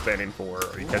while standing 4,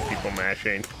 or you catch people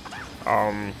mashing.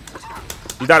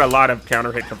 You got a lot of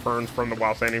counter hit confirms from the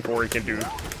while standing 4. You can do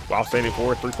while standing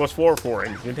 4 3+4 4,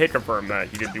 and you can hit confirm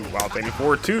that. You can do while standing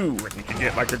 4 2, and you can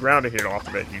get like a ground hit off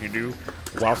of it. You can do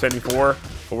while standing 4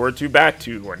 forward 2 back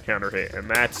 2 on counter hit, and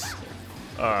that's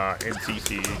in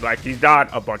CC. Like, he's got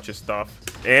a bunch of stuff,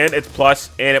 and it's plus,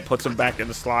 and it puts him back in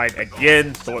the slide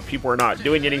again. So if people are not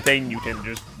doing anything, you can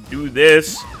just do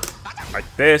this. Like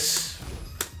this.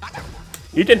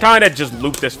 You can kind of just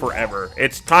loop this forever.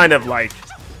 It's kind of like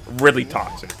really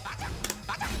toxic.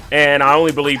 And I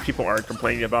only believe people aren't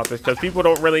complaining about this because people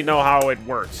don't really know how it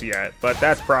works yet. But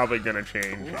that's probably going to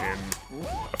change in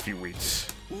a few weeks.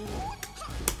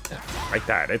 Like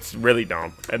that. It's really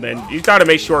dumb. And then you got to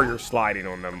make sure you're sliding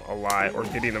on them a lot, or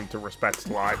getting them to respect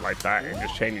slide like that, and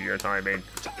just changing your timing,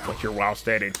 what you're while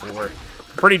standing for.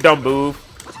 Pretty dumb move.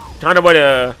 Kind of what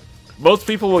a... Most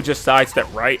people will just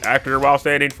sidestep right after while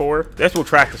standing 4. This will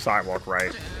track the sidewalk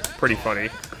right. Pretty funny.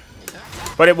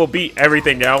 But it will beat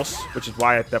everything else, which is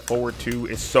why the forward 2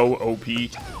 is so OP.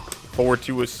 Forward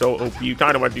 2 is so OP. You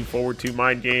kind of want to do forward 2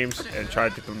 mind games and try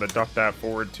to get them to duck that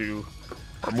forward 2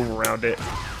 or move around it.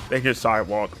 They can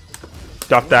sidewalk,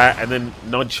 duck that, and then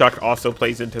nunchuck also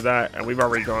plays into that. And we've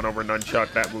already gone over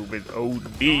nunchuck. That move is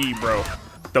OD, bro.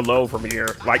 The low from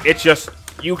here. Like, it's just...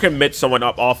 You can mid someone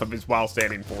up off of his while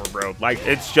standing 4, bro. Like,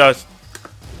 it's just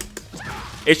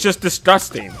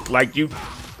disgusting. Like, he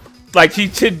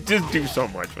should just do so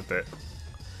much with it.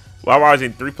 While I was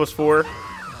in 3+4,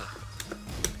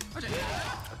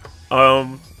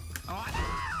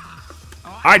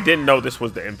 I didn't know this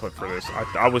was the input for this.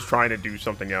 I was trying to do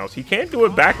something else. He can't do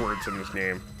it backwards in this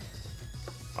game.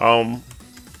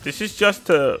 This is just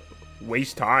to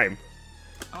waste time.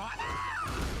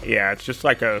 Yeah, it's just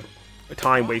like a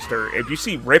time waster. If you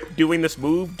see Rip doing this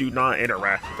move, do not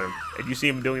interact with him. If you see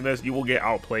him doing this, you will get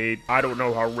outplayed. I don't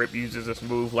know how Rip uses this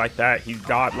move like that. He's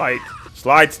got like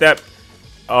slide step.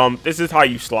 This is how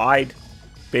you slide,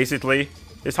 basically.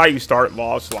 This is how you start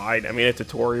Law slide. I mean, a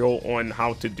tutorial on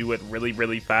how to do it really,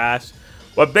 really fast.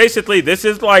 But basically, this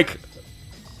is like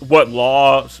what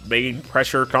Law's main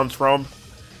pressure comes from.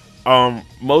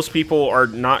 Most people are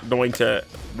not going to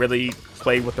really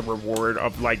play with the reward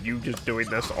of like you just doing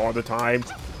this all the time,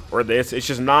 or this. It's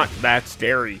just not that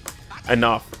scary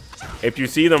enough. If you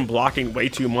see them blocking way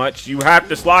too much, you have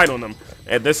to slide on them,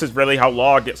 and this is really how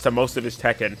Law gets to most of his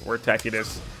Tekken, where Tekken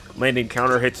is landing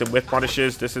counter hits and whip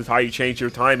punishes. This is how you change your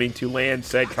timing to land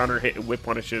said counter hit and whip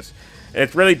punishes. And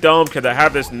it's really dumb because I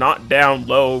have this knock down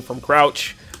low from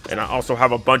crouch, and I also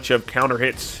have a bunch of counter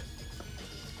hits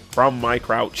from my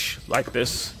crouch like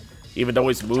this. Even though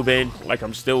he's moving, like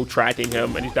I'm still tracking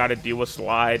him, and he's got to deal with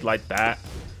slide like that.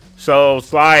 So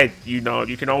slide, you know,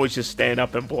 you can always just stand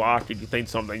up and block if you think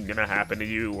something's gonna happen to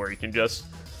you, or you can just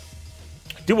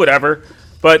do whatever.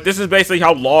 But this is basically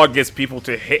how Law gets people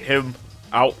to hit him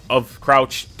out of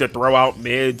crouch, to throw out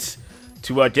mids,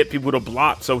 to get people to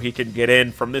block so he can get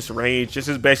in from this range. This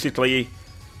is basically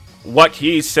what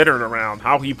he's centered around,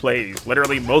 how he plays.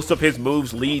 Literally, most of his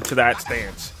moves lead to that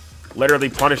stance. Literally,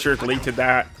 punishers lead to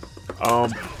that.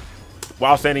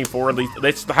 While standing forward,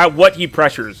 that's how what he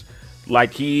pressures.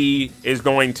 Like, he is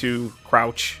going to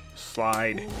crouch,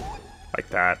 slide, like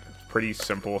that. Pretty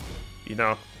simple, you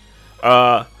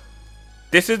know.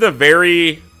 This is a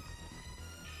very,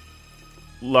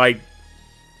 like,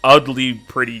 ugly,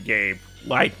 pretty game.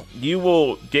 Like, you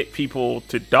will get people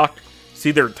to duck,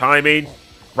 see their timing,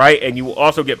 right? And you will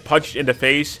also get punched in the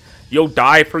face. You'll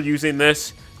die for using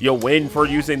this. You'll win for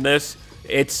using this.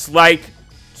 It's like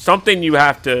something you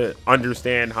have to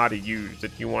understand how to use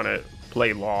if you want to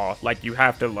play Law. Like, you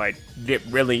have to, like, get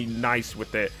really nice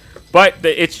with it. But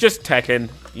it's just Tekken,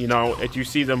 you know, if you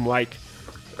see them, like,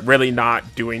 really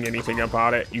not doing anything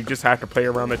about it. You just have to play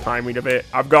around the timing of it.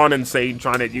 I've gone insane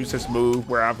trying to use this move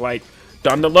where I've, like,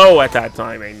 done the low at that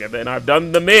timing, and then I've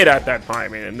done the mid at that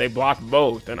timing, and they blocked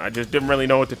both, and I just didn't really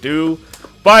know what to do.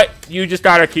 But you just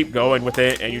gotta keep going with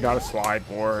it, and you gotta slide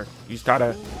more. You just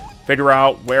gotta figure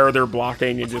out where they're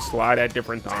blocking and just slide at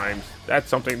different times. That's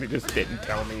something they just didn't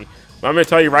tell me. But I'm gonna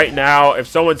tell you right now, if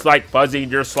someone's like fuzzying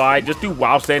your slide, just do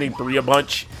while standing 3 a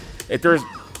bunch. If they're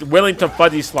willing to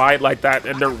fuzzy slide like that,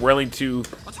 and they're willing to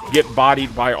get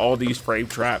bodied by all these frame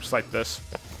traps like this.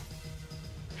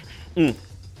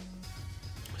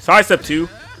 Sidestep 2,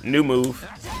 new move.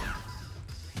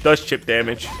 Does chip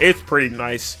damage. It's pretty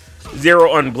nice.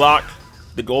 0 unblocked.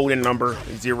 The golden number,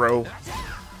 0.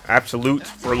 Absolute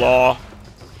for Law.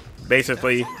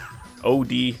 Basically,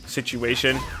 OD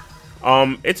situation.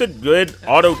 It's a good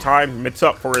auto time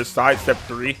mix-up for his Sidestep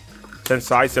 3. Since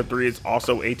Sidestep 3 is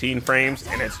also 18 frames,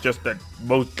 and it's just the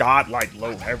most godlike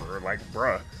low ever. Like,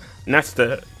 bruh. And that's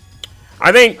the...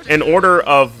 I think in order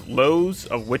of lows,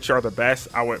 of which are the best,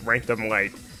 I would rank them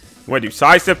like... I'm going to do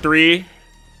Sidestep 3,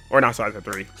 or not Sidestep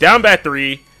 3, down bat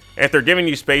 3, and if they're giving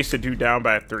you space to do down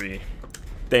bat 3,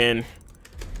 then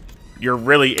you're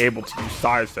really able to do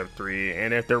Sidestep 3,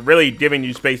 and if they're really giving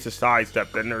you space to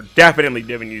sidestep, then they're definitely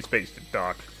giving you space to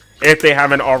duck, if they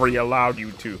haven't already allowed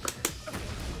you to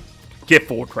get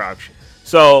full crouch.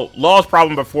 So, Law's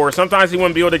problem before, sometimes he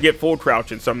wouldn't be able to get full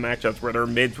crouch in some matchups where their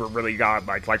mids were really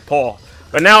godlike, like Paul.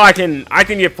 But now I can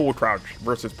get full crouch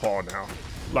versus Paul now.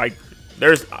 Like,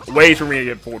 there's ways for me to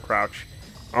get full crouch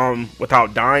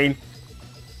without dying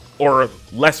or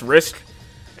less risk,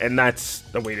 and that's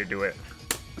the way to do it.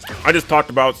 I just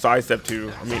talked about Sidestep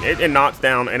 2. I mean, it knocks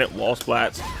down and it wall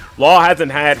splats. Law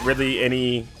hasn't had really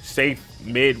any safe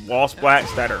mid wall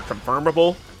splats that are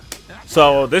confirmable.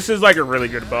 So this is like a really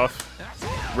good buff.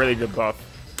 Really good buff.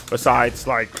 Besides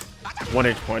like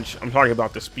 1-inch punch. I'm talking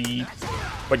about the speed.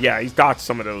 But yeah, he's got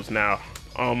some of those now.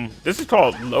 This is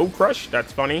called Low Crush.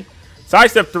 That's funny.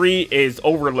 Sidestep 3 is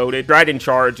overloaded. Dragon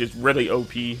Charge is really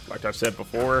OP, like I said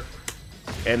before.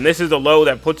 And this is a low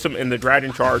that puts him in the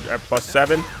Dragon Charge at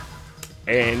 +7.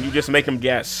 And you just make them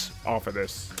guess off of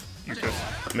this. You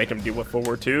just make them deal with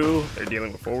forward 2. They're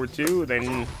dealing with forward 2.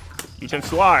 Then you can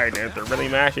slide. And if they're really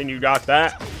mashing, you got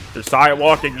that. If they're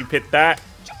sidewalking, you hit that.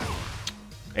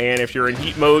 And if you're in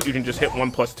heat mode, you can just hit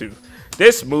 1+2.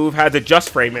 This move has a just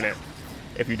frame in it,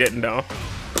 if you didn't know.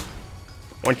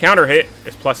 One counter hit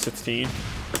is +16.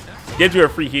 Gives you a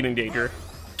free heat engager.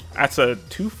 That's a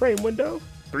 2-frame window?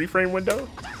 3-frame window,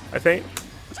 I think.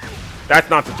 That's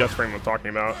not the just frame I'm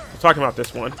talking about. I'm talking about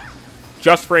this one.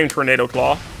 Just frame Tornado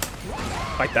Claw.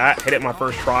 Like that. Hit it my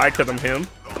first try because I'm him.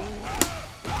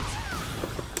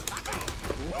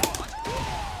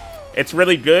 It's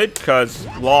really good because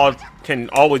Law can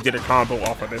always get a combo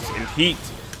off of this in heat.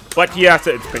 But he has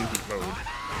to spin heat mode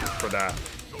for that.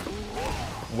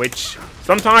 Which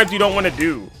sometimes you don't want to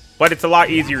do. But it's a lot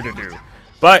easier to do.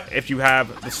 But if you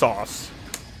have the sauce.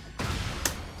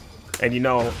 And you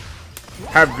know,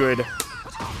 have good...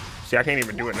 See, I can't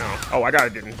even do it now. Oh, I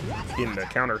got it in the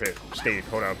counter hit state.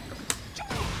 Hold up.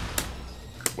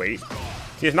 Wait.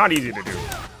 See, it's not easy to do.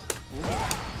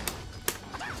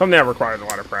 Something that requires a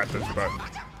lot of practice, but...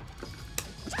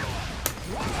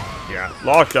 Yeah,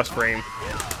 Law is just frame.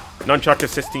 Nunchuck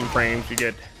is 16 frames. You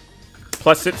get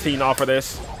 +16 off of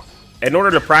this. In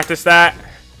order to practice that,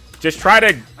 just try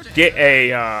to get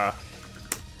a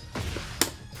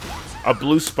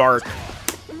blue spark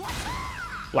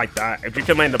like that. If you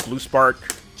can land a blue spark,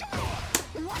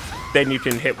 then you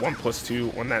can hit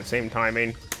 1+2 on that same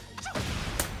timing.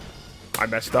 I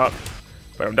messed up,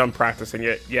 but I'm done practicing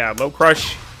it. Yeah, Low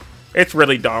Crush, it's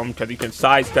really dumb because you can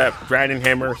sidestep, Dragon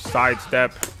Hammer,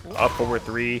 sidestep, up over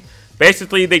 3.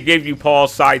 Basically, they gave you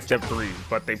Paul's Sidestep 3,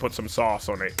 but they put some sauce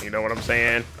on it. You know what I'm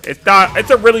saying? It's not. It's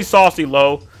a really saucy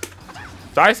low.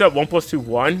 Sidestep 1+2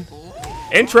 1.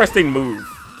 Interesting move.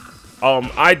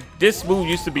 This move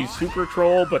used to be Super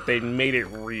Troll, but they made it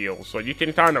real, so you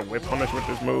can kind of whip punish with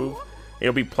this move.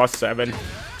 It'll be +7,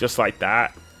 just like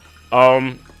that.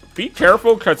 Be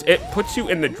careful because it puts you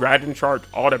in the Dragon Charge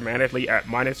automatically at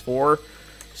 -4.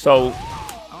 So.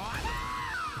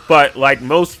 But, like,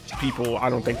 most people, I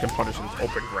don't think can punish in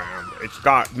open ground. It's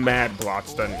got mad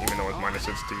blocks done, even though it's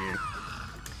 -16.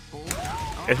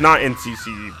 It's not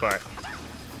NCC, but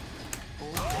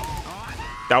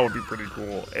that would be pretty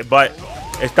cool. But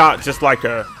it's not just like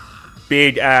a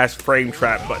big-ass frame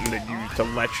trap button that you use to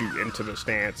let you into the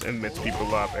stance and mix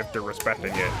people up if they're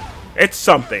respecting it. It's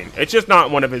something. It's just not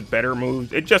one of his better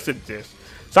moves. It just exists.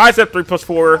 Sidestep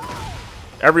 3+4.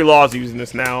 Every law is using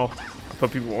this now. I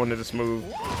put people onto this move.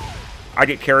 I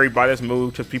get carried by this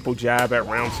move because people jab at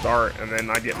round start, and then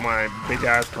I get my big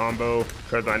ass combo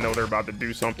because I know they're about to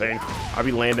do something. I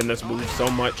be landing this move so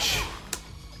much.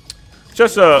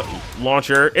 Just a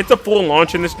launcher. It's a full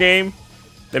launch in this game.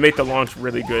 They make the launch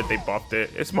really good. They buffed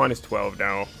it. It's -12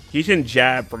 now. He can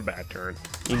jab from bad turn.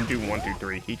 He can do 1, 2,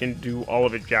 3. He can do all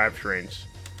of his jab strings.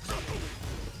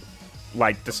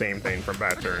 Like the same thing from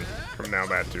bad turn. From now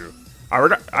bad 2.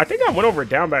 I think I went over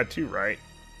down bad 2, right?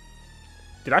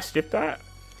 Did I skip that?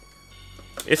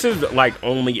 This is like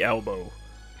only elbow.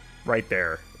 Right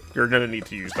there. You're gonna need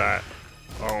to use that.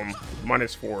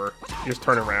 -4. Just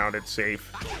turn around. It's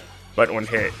safe. But on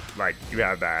hit, like, you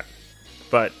have that.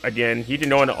 But again, he can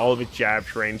know into all of his jab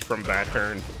trains from bad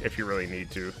turn if you really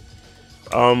need to.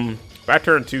 Bad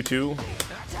turn 2-2.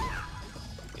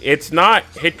 It's not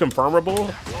hit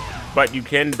confirmable, but you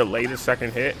can delay the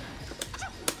second hit.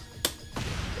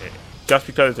 Just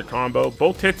because it's a combo.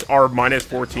 Both hits are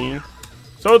 -14.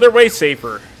 So they're way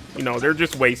safer. You know, they're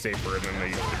just way safer than they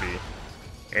used to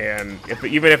be. And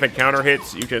even if it counter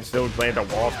hits, you can still land a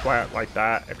wall splat like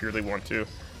that if you really want to.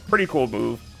 Pretty cool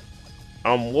move.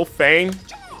 Wolf Fang.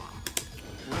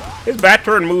 His back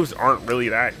turn moves aren't really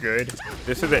that good.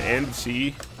 This is an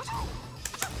NC,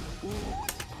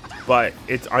 but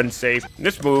it's unsafe.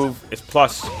 This move is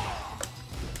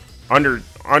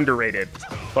underrated.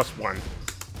 +1.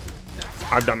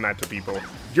 I've done that to people.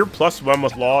 If you're +1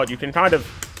 with Law, you can kind of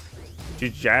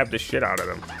just jab the shit out of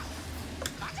them.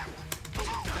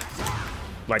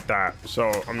 Like that.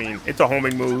 So, I mean, it's a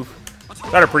homing move.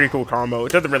 Got a pretty cool combo.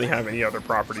 It doesn't really have any other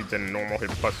properties than a normal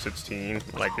hit +16.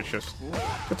 Like,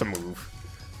 it's a move.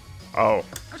 Oh,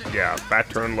 yeah. Back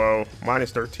turn low.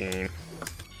 -13.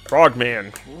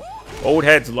 Frogman. Old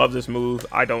heads love this move.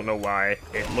 I don't know why.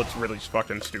 It looks really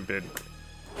fucking stupid.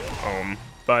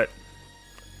 But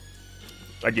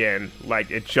again, like,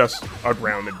 it's just a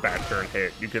grounded back turn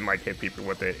hit. You can, like, hit people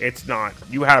with it. It's not.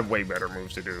 You have way better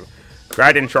moves to do.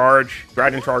 Dragon Charge.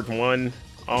 Dragon Charge 1.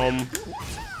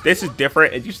 This is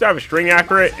different. It used to have a string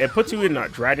after it. It puts you in a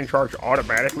Dragon Charge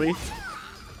automatically.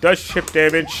 Does chip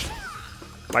damage.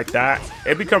 Like that.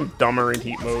 It becomes dumber in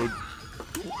heat mode.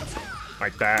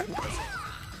 Like that.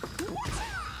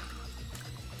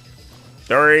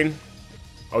 During.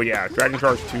 Oh yeah, Dragon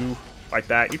Charge 2. Like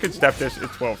that. You can step this.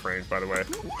 It's 12 frames, by the way.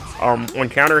 On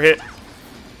counter hit,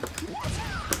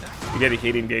 you get a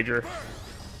heat engager.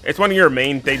 It's one of your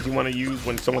main things you want to use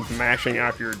when someone's mashing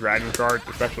after your Dragon Charge,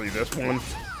 especially this one.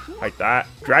 Like that.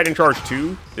 Dragon Charge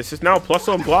 2. This is now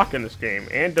 +1 block in this game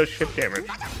and does shift damage.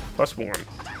 +1.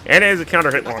 And it is a counter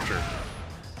hit launcher.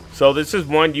 So this is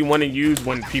one you want to use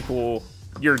when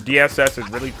your DSS is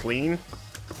really clean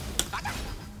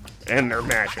and they're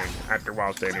mashing after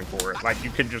while standing for it. Like, you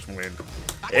can just win.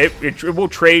 It will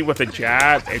trade with a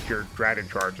jab if your Dragon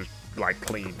Charge is like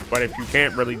clean. But if you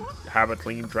can't really have a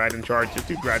clean Dragon Charge, just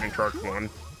do Dragon Charge 1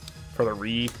 for the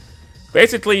read.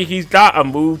 Basically, he's got a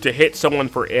move to hit someone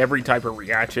for every type of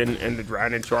reaction in the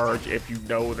Dragon Charge if you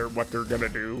know what they're gonna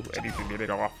do and you can get it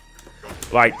off.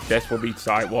 Like, this will beat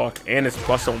Sidewalk, and it's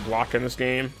 +1 block in this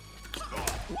game.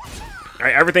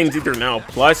 Everything's either now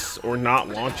plus or not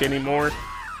launch anymore,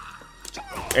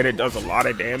 and it does a lot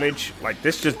of damage. Like,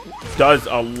 this just does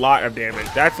a lot of damage.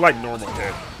 That's like normal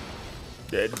hit.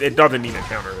 It doesn't need a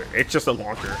counter. It's just a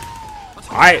launcher.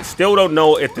 I still don't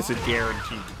know if this is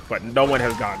guaranteed, but no one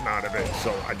has gotten out of it,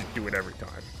 so I just do it every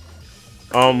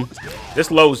time. This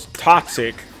low's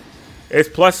toxic. It's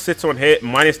 +6 on hit,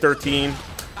 -13,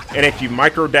 and if you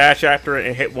micro dash after it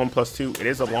and hit 1+2, it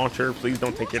is a launcher. Please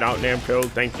don't take it out, Namco.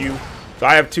 Thank you. So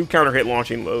I have 2 counter hit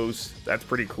launching lows. That's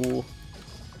pretty cool.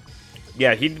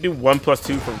 Yeah, he can do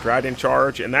 1+2 from Dragon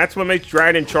Charge, and that's what makes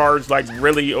Dragon Charge like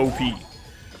really OP.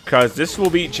 Because this will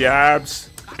beat jabs,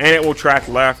 and it will track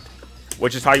left,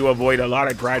 which is how you avoid a lot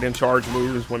of Dragon Charge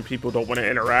moves when people don't want to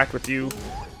interact with you.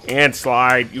 And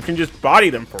slide. You can just body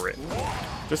them for it.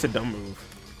 Just a dumb move.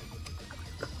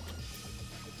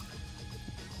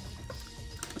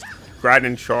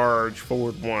 Dragon Charge,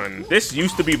 forward 1. This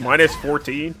used to be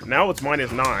 -14. Now it's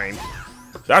 -9.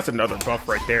 That's another buff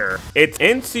right there. It's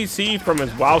NCC from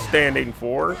his while standing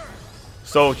 4.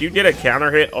 So if you get a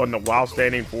counter hit on the while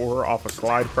standing 4 off a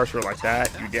slide pressure like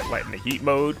that, you get like in the heat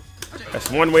mode.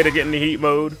 That's one way to get in the heat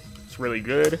mode. It's really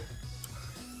good.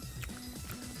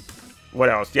 What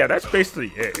else? Yeah, that's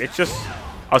basically it. It's just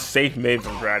a safe mid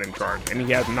from Dragon Charge, and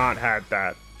he has not had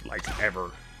that like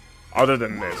ever, other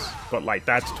than this. But like,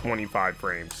 that's 25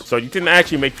 frames. So you can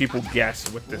actually make people guess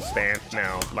with this stance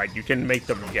now. Like, you can make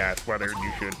them guess whether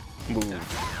you should move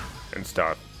and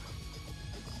stuff.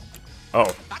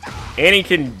 Oh, And he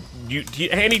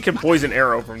can poison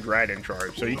arrow from Dragon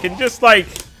Charge, so you can just like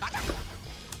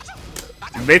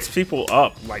mix people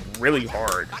up like really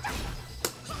hard,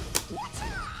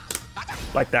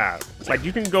 like that. Like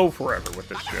you can go forever with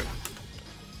this shit.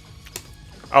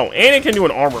 Oh, and it can do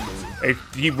an armor move.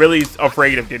 If he really is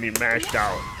afraid of getting mashed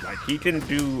out, like he can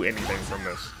do anything from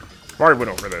this. Already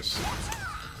went over this.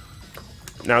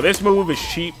 Now this move is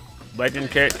cheap,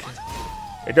 Legend Kick.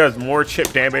 It does more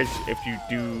chip damage if you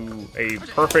do a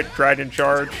perfect Dragon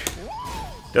Charge.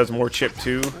 Does more chip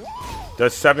too.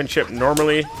 Does 7 chip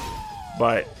normally,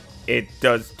 but it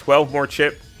does 12 more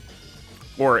chip,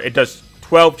 or it does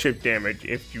 12 chip damage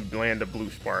if you land a blue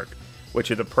spark,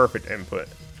 which is a perfect input.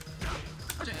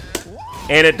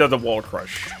 And it does a wall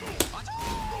crush.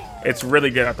 It's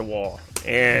really good at the wall.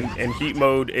 And in heat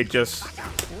mode, it just,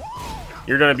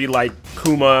 you're gonna be like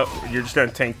Kuma. You're just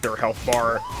gonna tank their health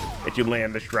bar if you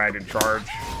land this Dragon Charge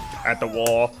at the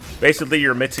wall. Basically,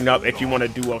 you're mixing up if you want to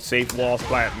do a safe wall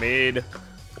splat mid,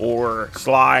 or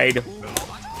slide,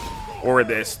 or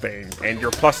this thing. And you're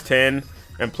plus 10,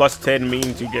 and plus 10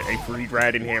 means you get a free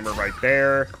Dragon Hammer right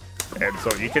there. And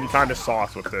so you can kind of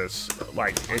sauce with this.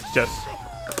 Like, it's just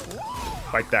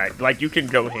like that. Like, you can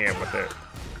go ham with it.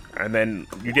 And then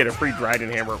you get a free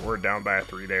Dragon Hammer or down by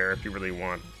 3 there if you really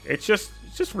want. It's just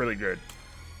really good.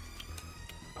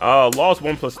 Law's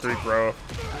 1+3 throw.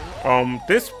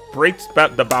 This breaks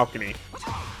the balcony.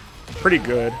 Pretty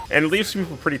good. And it leaves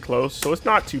people pretty close, so it's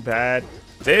not too bad.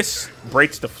 This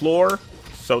breaks the floor.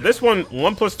 So this one,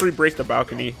 1+3 breaks the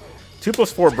balcony.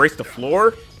 2+4 breaks the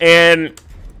floor. And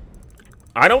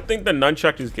I don't think the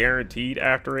nunchuck is guaranteed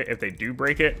after it if they do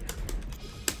break it.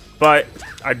 But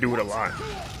I do it a lot.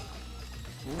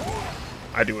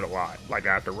 I do it a lot, like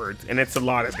afterwards. And it's a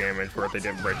lot of damage for if they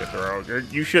didn't break the throw.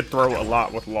 You should throw a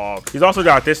lot with Law. He's also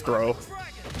got this throw.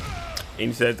 And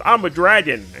he says, I'm a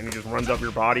dragon. And he just runs up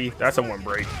your body. That's a 1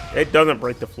 break. It doesn't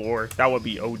break the floor. That would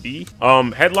be OD.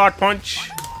 Headlock punch.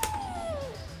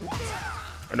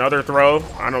 Another throw.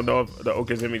 I don't know if the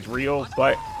Okazumi's real,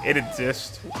 but it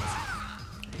exists.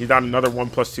 He's got another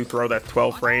 1+2 throw. That's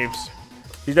 12 frames.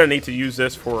 He's gonna need to use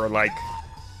this for like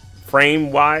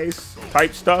frame-wise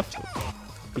type stuff.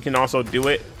 He can also do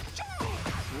it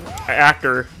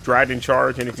after Dragon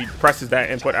Charge, and if he presses that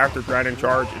input after Dragon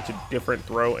Charge, it's a different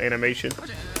throw animation,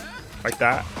 like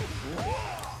that.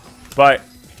 But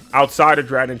outside of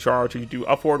Dragon Charge, you do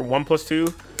upward 1+2,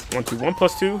 1-2,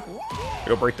 1+2.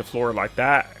 It'll break the floor like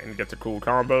that, and get the cool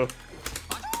combo.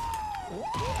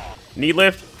 Knee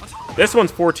lift. This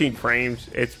one's 14 frames.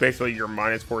 It's basically your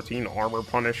 -14 armor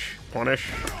punish.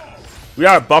 We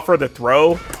gotta buffer the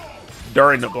throw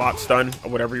during the block stun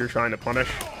or whatever you're trying to punish.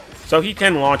 So he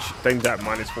can launch things at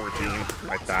 -14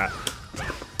 like that.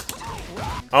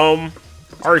 I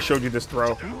already showed you this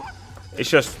throw. It's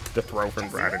just the throw from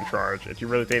Dragon Charge. If you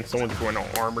really think someone's going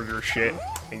to armor your shit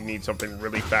and you need something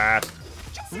really fast,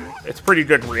 it's a pretty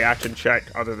good reaction check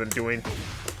other than doing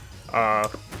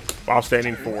while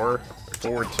standing forward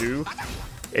 2.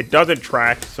 It doesn't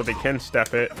track, so they can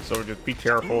step it. So just be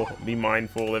careful, be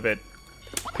mindful of it.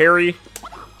 Parry.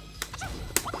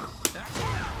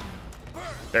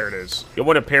 There it is. You'll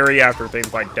want to parry after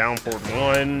things like down forward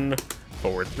 1,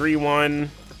 forward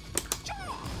 3-1.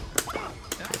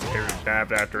 Parry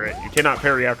stabbed after it. You cannot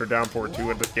parry after down forward 2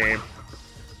 in this game.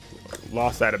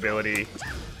 Lost that ability.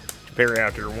 Parry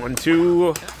after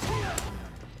 1-2.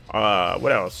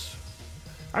 What else?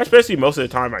 Especially most of the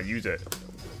time I use it.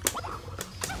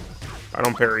 I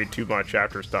don't parry too much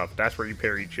after stuff. That's where you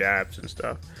parry jabs and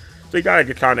stuff. So you gotta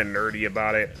get kind of nerdy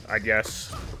about it, I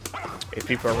guess. If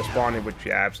people are responding with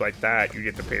jabs like that, you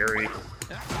get the parry.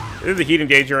 There's a heat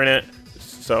engager in it,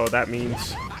 so that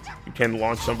means you can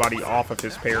launch somebody off of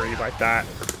his parry like that.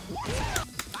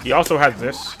 He also has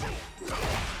this.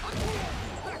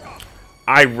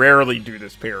 I rarely do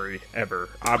this parry, ever.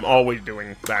 I'm always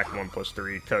doing back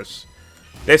 1+3, because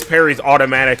this parry's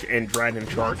automatic in Dragon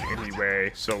Charge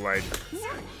anyway, so like...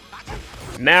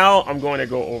 Now I'm going to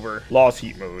go over Law's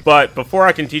heat mode. But before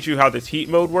I can teach you how this heat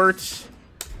mode works,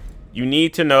 you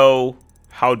need to know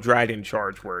how Dragon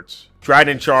Charge works.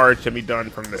 Dragon Charge can be done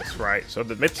from this, right? So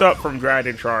the mix up from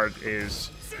Dragon Charge is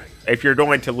if you're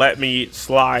going to let me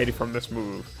slide from this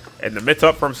move. And the mix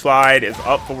up from slide is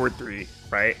up forward 3,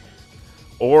 right?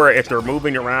 Or if they're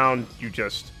moving around, you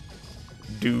just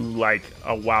do like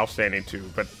a while standing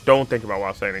 2. But don't think about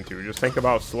while standing 2. Just think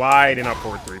about slide and up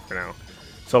forward 3 for now.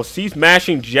 So he's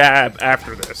mashing jab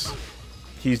after this.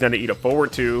 He's going to eat a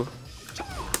forward 2.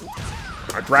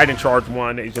 A Dragon Charge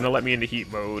 1. He's going to let me into heat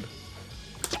mode.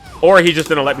 Or he's just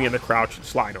going to let me in the crouch and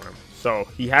slide on him. So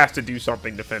he has to do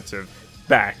something defensive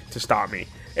back to stop me.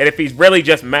 And if he's really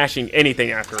just mashing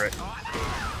anything after it,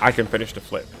 I can finish the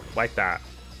flip like that.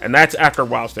 And that's after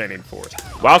while standing 4.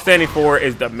 While standing 4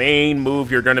 is the main move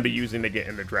you're going to be using to get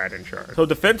into Dragon Charge. So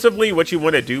defensively, what you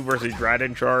want to do versus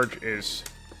Dragon Charge is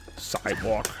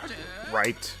sidewalk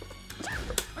right.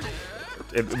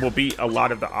 It will beat a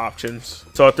lot of the options.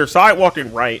 So if they're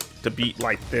sidewalking right to beat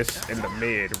like this in the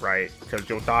mid, right? Because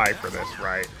you'll die for this,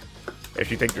 right?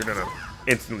 If you think you're going to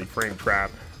instantly frame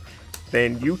trap,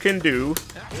 then you can do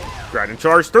Dragon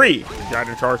Charge 3.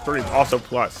 Dragon Charge 3 is also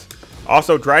plus.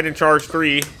 Also, Dragon Charge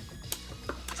 3,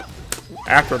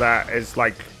 after that, is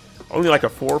like only like a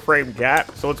 4-frame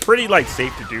gap. So it's pretty like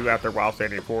safe to do after while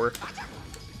standing 4.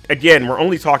 Again, we're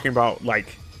only talking about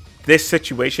like this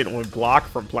situation on block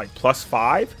from like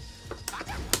 +5.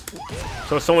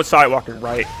 So if someone's sidewalking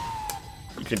right,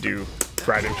 you can do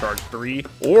Dragon Charge 3.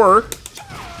 Or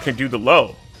you can do the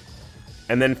low.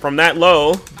 And then from that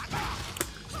low,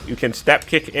 you can step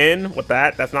kick in with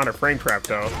that. That's not a frame trap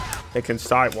though. They can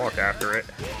sidewalk after it.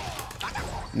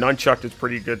 Nunchuck is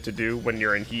pretty good to do when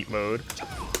you're in heat mode.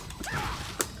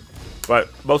 But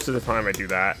most of the time I do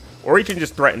that. Or you can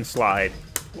just threaten slide.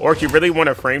 Or if you really want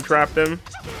to frame trap them,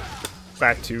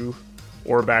 back 2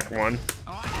 or back 1.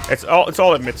 It's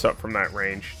all it mix up from that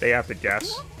range. They have to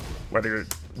guess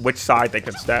which side they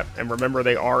can step. And remember,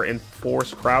 they are in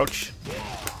forced crouch.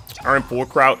 Are in full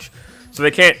crouch. So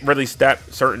they can't really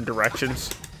step certain directions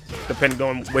depending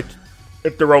on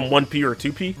if they're on 1P or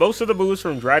 2P. Most of the moves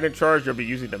from Dragon Charge you'll be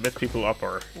using to mix people up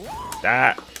are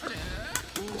that,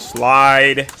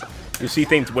 slide. You see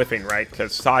things whiffing, right?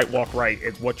 Because sidewalk right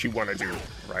is what you want to do,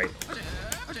 right?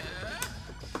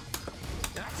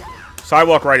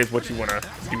 Sidewalk right is what you want to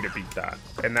do to beat that.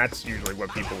 And that's usually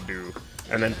what people do.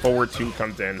 And then forward 2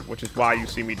 comes in, which is why you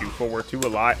see me do forward 2 a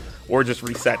lot. Or just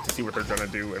reset to see what they're going to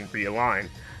do and realign.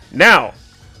 Now,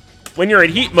 when you're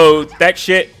in heat mode, that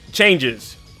shit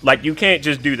changes. Like, you can't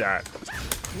just do that.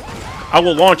 I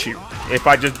will launch you if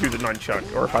I just do the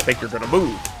nunchuck or if I think you're going to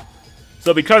move.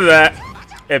 So because of that,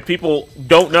 if people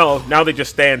don't know, now they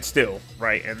just stand still,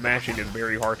 right? And mashing is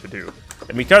very hard to do.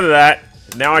 And because of that,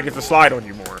 now I get to slide on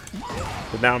you more.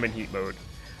 So now I'm in heat mode.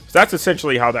 So that's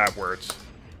essentially how that works.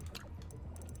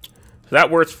 So that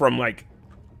works from, like,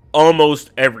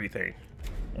 almost everything.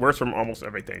 Works from almost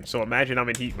everything. So imagine I'm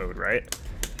in heat mode, right?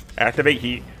 Activate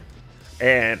heat.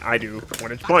 And I do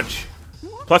 1-inch punch.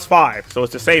 +5. So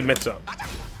it's the same mix-up.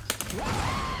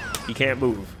 He can't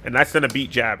move. And that's going to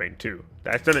beat jabbing, too.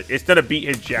 It's going to beat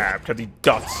his jab because he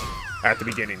ducks at the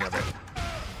beginning of it.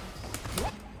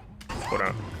 Hold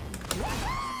on.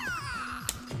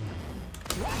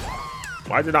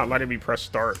 Why is it not letting me press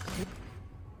start?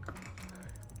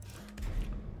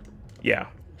 Yeah.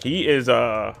 He's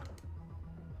down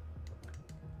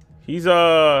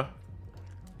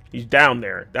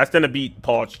there. That's gonna beat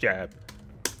Paul's jab.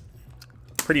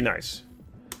 Pretty nice.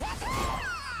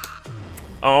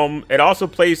 It also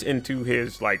plays into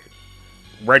his like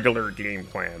regular game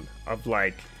plan of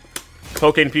like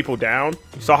poking people down.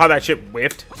 You saw how that shit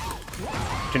whiffed?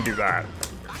 You can do that.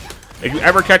 If you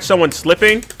ever catch someone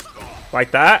slipping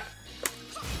like that,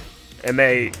 and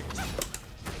they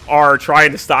are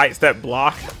trying to sidestep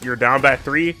block your down back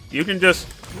 3, you can just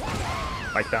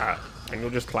like that, and you'll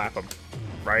just clap them,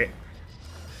 right?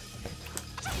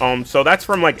 So that's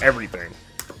from like everything.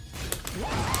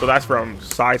 So that's from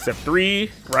sidestep 3,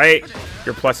 right?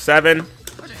 Your +7.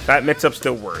 That mix-up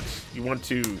still works. You want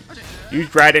to use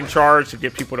Dragon Charge to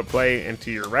get people to play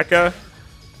into your Rekka,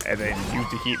 and then use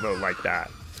the heat mode like that.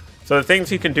 So the things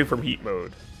he can do from heat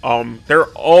mode, they're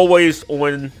always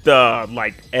on the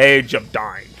like edge of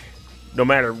dying, no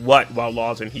matter what, while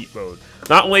Law's in heat mode.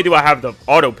 Not only do I have the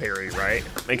auto parry, right?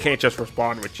 They can't just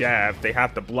respond with jab. They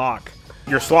have to block.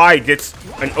 Your slide gets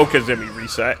an Okazumi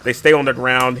reset. They stay on the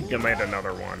ground. He can land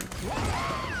another one.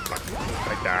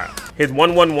 Like that. His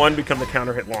 1-1-1 becomes a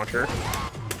counter hit launcher.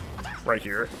 Right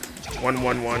here.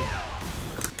 1-1-1.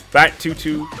 Back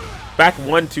 2-2. Back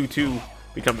 1-2-2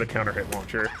 becomes a counter hit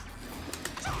launcher.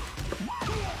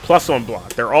 Plus on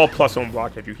block. They're all plus on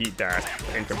block if you heat dash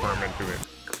and confirm into it.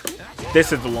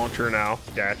 This is the launcher now,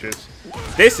 dashes.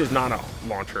 This is not a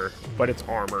launcher, but it's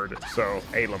armored, so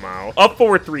a Lamau. Up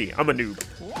forward 3, I'm a noob.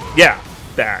 Yeah,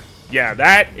 that. Yeah,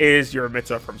 that is your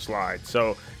mix-up from slide.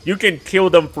 So you can kill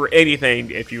them for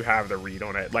anything if you have the read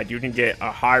on it. Like, you can get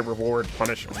a high reward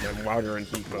punish on them while you're in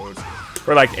heat mode.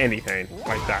 Or like anything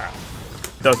like that.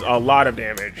 Does a lot of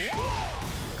damage.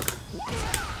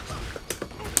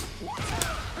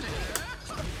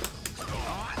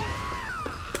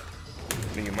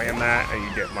 And you land that, and you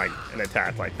get like an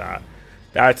attack like that.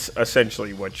 That's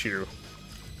essentially what you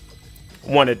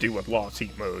want to do with Lost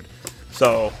Heat mode.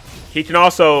 So he can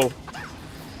also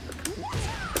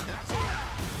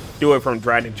do it from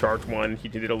Dragon Charge 1. He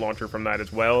did a launcher from that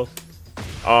as well.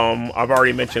 I've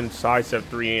already mentioned Sidestep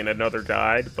 3 in another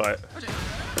guide, but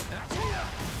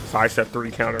Sidestep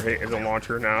 3 counter hit is a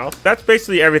launcher now. That's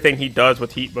basically everything he does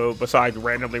with Heat Mode, besides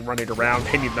randomly running around,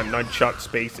 hitting the nunchuck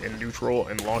space in neutral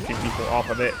and launching people off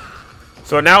of it.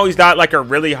 So now he's got like a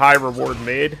really high reward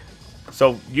mid.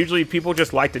 So usually people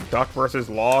just like to duck versus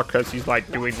Law because he's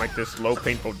like doing like this low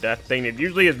painful death thing. And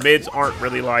usually his mids aren't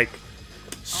really like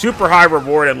super high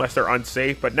reward unless they're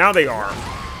unsafe, but now they are.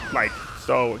 Like,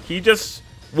 so he just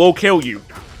will kill you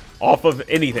off of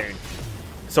anything.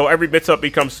 So every mix-up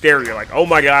becomes scary. You're like, oh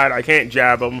my god, I can't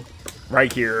jab him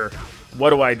right here.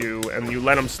 What do I do? And you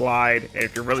let him slide, and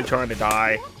if you're really trying to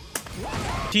die.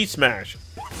 T-Smash.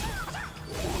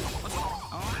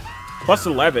 Plus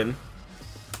 11.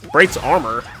 Breaks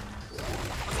armor.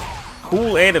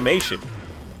 Cool animation.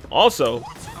 Also,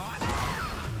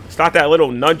 it's not that little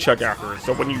nunchuck after.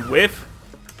 So when you whiff,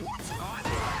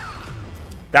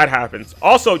 that happens.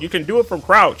 Also, you can do it from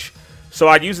crouch. So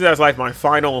I'd use it as like my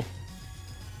final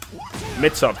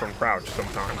mix-up from crouch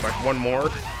sometimes. Like one more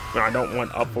when I don't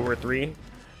want up over 3.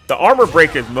 The armor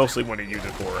break is mostly what I use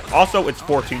it for. Also, it's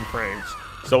 14 frames.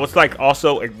 So it's like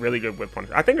also a really good whip punch.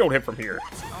 I think it'll hit from here.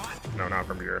 No, not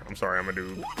from here. I'm sorry, I'm gonna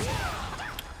do...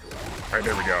 Alright,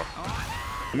 there we go.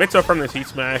 Mix-up from this Heat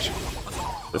Smash.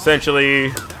 Essentially,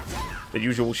 the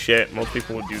usual shit. Most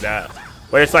people would do that.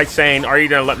 But it's like saying, are you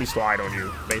gonna let me slide on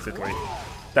you? Basically.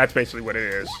 That's basically what it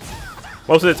is.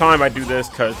 Most of the time I do this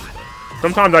because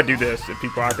sometimes I do this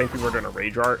if I think people are gonna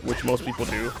rage art, which most people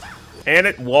do. And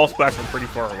it wall splash from pretty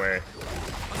far away.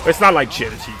 But it's not like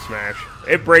shit, it's Heat Smash.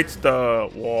 It breaks the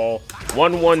wall.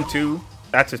 1-1-2.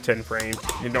 That's a 10 frame.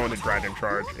 You know, in the Dragon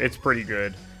Charge. It's pretty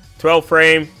good. 12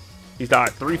 frame. He's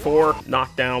got 3-4.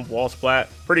 Knockdown. Wall splat.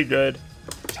 Pretty good.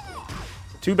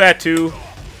 2-2.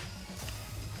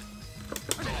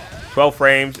 12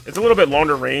 frames. It's a little bit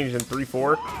longer range than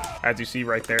 3-4. As you see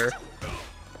right there.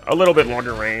 A little bit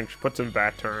longer range. Puts him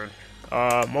back turn.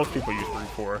 Most people use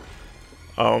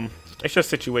 3-4. It's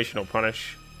just situational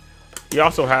punish. He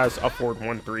also has upward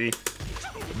 1-3.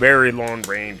 Very long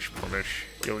range punish.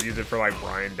 You'll use it for like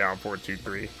Brian down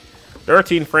 4-2-3.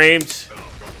 13 frames.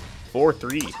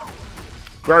 4-3.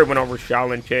 We already went over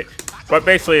Shaolin kick. But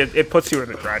basically it puts you in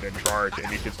the Dragon Charge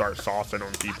and you can start saucing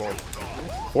on people.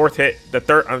 Fourth hit. The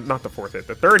third not the fourth hit.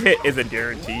 The third hit isn't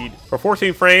guaranteed. For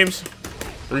 14 frames,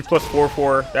 3 +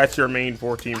 4-4. That's your main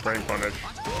 14 frame punish.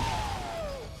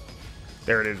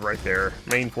 There it is right there.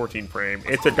 Main 14 frame.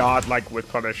 It's a god-like whip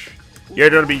punish. You're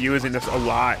going to be using this a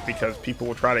lot because people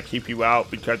will try to keep you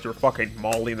out because you're fucking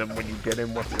mauling them when you get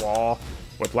in with Law.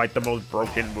 With like the most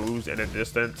broken moves in a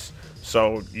distance.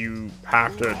 So you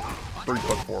have to 3 +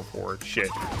 4-4 shit.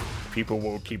 People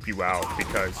will keep you out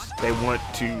because they want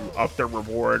to up their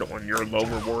reward on your low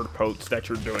reward posts that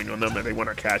you're doing on them and they want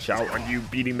to cash out on you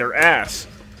beating their ass.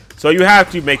 So you have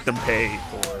to make them pay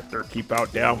for their keep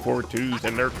out down 4-2s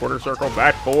and their quarter circle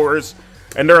back 4s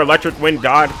and their electric wind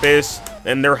god fist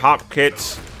and their hop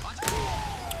kits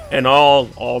and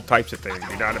all types of things.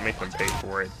 You gotta make them pay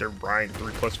for it. Their Brian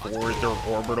 3 + 4s, their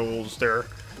orbitals, their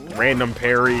random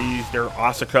parries, their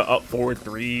Asuka up forward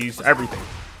 3s, everything.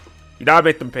 You gotta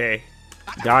make them pay.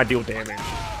 You gotta deal damage.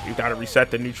 You gotta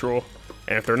reset the neutral.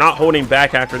 And if they're not holding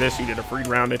back after this, you did a free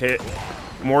grounded hit,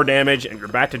 more damage, and you're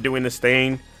back to doing this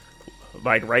thing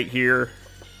like right here,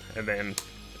 and then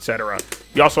etc.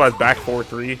 He also has back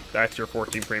 4-3. That's your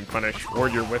 14 frame punish, or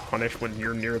your whip punish when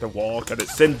you're near the wall, because it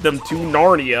sends them to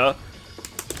Narnia.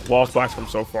 Wall splash from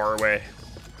so far away.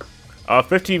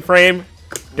 15 frame,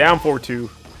 down 4-2,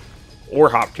 or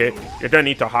hop kick. You're gonna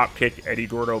need to hop kick Eddie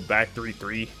Gordo back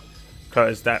 3-3,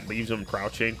 because that leaves him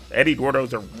crouching. Eddie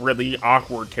Gordo's a really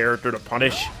awkward character to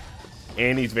punish,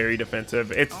 and he's very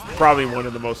defensive. It's probably one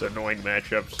of the most annoying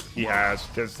matchups he has,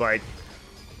 because like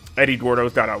Eddie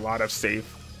Gordo's got a lot of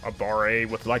safe Abare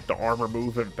with like the armor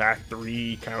move and back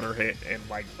 3 counter hit and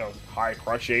like the high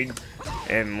crushing,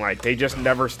 and like they just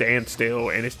never stand still,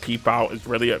 and his keep out is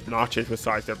really obnoxious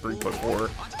besides that 3 + 4.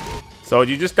 So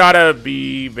you just gotta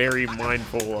be very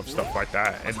mindful of stuff like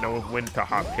that and know when to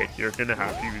hop kick. You're gonna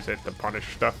have to use it to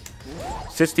punish stuff.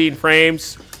 16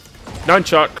 frames,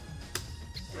 nunchuck,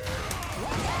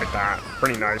 like that,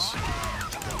 pretty nice.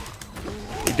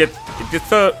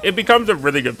 It becomes a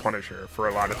really good punisher for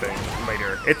a lot of things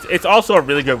later. It's also a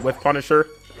really good whip punisher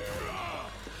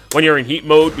when you're in heat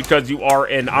mode, because you are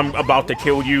in I'm about to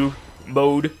kill you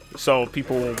mode. So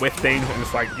people will whiff things and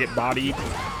it's like get bodied.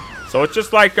 So it's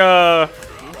just like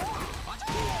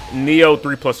Neo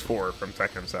 3 + 4 from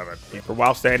Tekken 7. For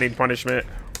while standing punishment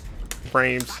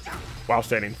frames, while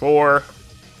standing 4.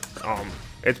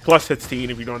 It's plus 16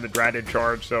 if you go on the dreaded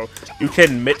charge, so you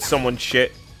can mitt someone's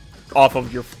shit off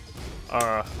of your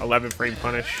 11 frame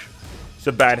punish. It's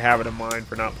a bad habit of mine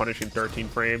for not punishing 13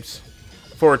 frames.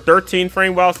 For 13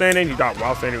 frame while standing, you got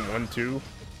while standing 1-2.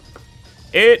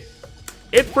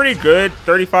 It's pretty good.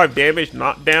 35 damage,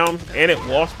 knockdown, and it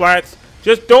wall splats.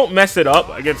 Just don't mess it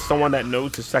up against someone that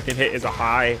knows the second hit is a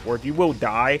high, or you will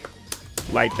die.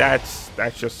 Like that's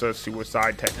just a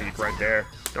suicide technique right there.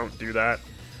 Don't do that.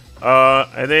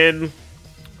 And then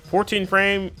 14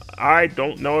 frame, I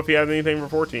don't know if he has anything for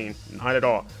 14. Not at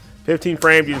all. 15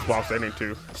 frame, you just while standing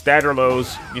 2. Stagger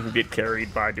lows, you can get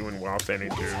carried by doing while standing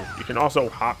 2. You can also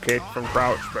hop kick from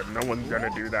crouch, but no one's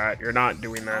gonna do that. You're not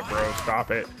doing that, bro.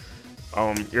 Stop it.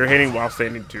 You're hitting while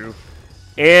standing 2.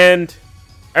 And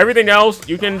everything else,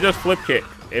 you can just flip kick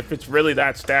if it's really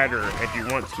that stagger and you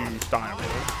want to style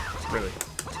it. Really.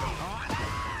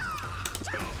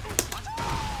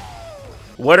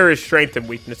 What are his strengths and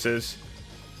weaknesses?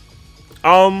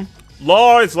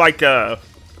 Law is like a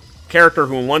character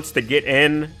who wants to get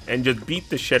in and just beat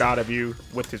the shit out of you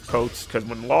with his coats, because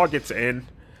when Law gets in,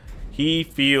 he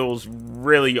feels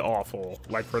really awful,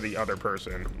 like for the other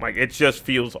person. Like it just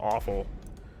feels awful.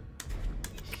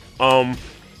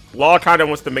 Law kind of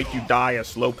wants to make you die a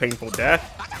slow, painful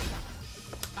death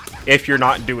if you're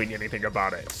not doing anything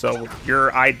about it. So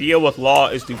your idea with Law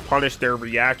is to punish their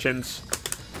reactions.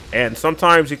 And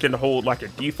sometimes you can hold like a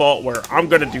default where I'm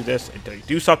going to do this until you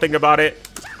do something about it.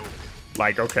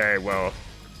 Like, okay, well,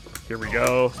 here we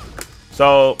go.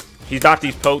 So he's got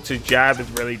these potes. His jab is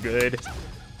really good.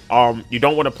 You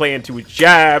don't want to play into his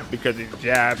jab because his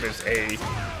jab is a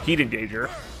heat engager,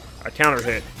 a counter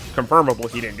hit, confirmable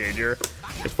heat engager.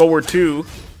 His forward 2,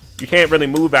 you can't really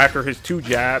move after his 2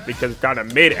 jab because it's got a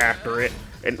mid after it.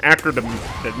 And after the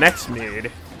next mid,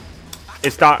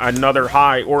 it's got another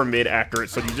high or mid after it,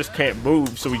 so you just can't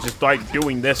move. So he's just like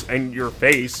doing this in your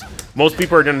face. Most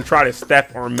people are going to try to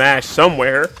step or mash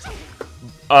somewhere.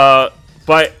 But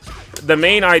the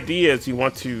main idea is you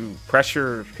want to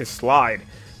pressure his slide,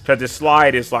 because his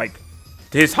slide is like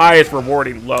his highest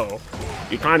rewarding low.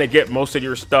 You kind of get most of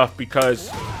your stuff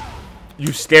because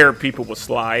you scare people with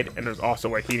slide, and there's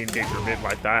also a heat engager mid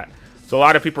like that. So a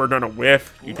lot of people are going to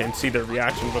whiff. You can see their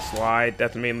reaction with slide.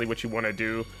 That's mainly what you want to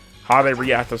do. How they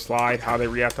react to slide, how they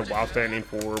react to while standing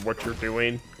for what you're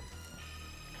doing.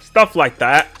 Stuff like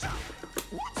that.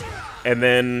 And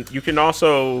then you can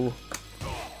also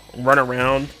run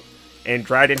around and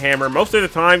Dragon Hammer. Most of the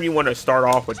time you want to start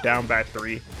off with down back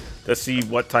 3 to see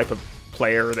what type of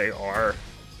player they are.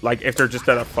 Like if they're just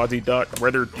at a fuzzy duck,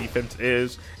 where their defense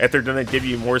is, if they're going to give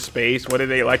you more space, what do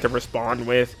they like to respond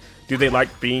with? Do they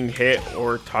like being hit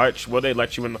or touch? Will they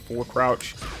let you in the full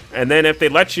crouch? And then if they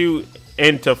let you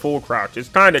into full crouch, it's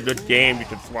kind of a good game. You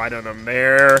can slide on them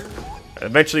there.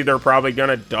 Eventually they're probably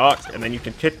gonna duck, and then you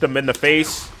can kick them in the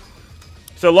face.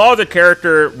 So Law is a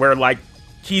character where like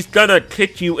he's gonna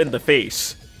kick you in the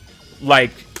face,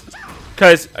 like,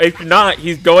 because if not,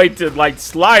 he's going to like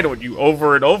slide on you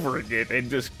over and over again and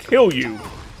just kill you.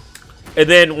 And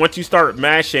then once you start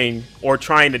mashing or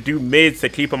trying to do mids to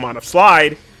keep him on a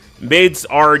slide, mids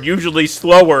are usually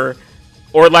slower.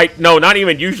 Or like, no, not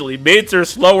even usually. Mids are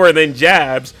slower than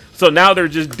jabs. So now they're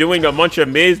just doing a bunch of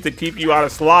mids to keep you out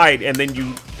of slide. And then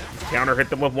you counter hit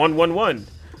them with 1-1-1.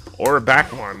 Or a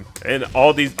back 1. And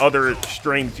all these other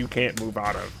strings you can't move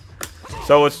out of.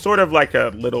 So it's sort of like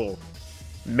a little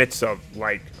midst of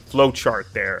like flow chart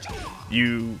there.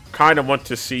 You kind of want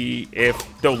to see if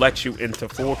they'll let you into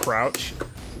full crouch.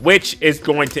 Which is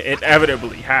going to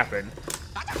inevitably happen.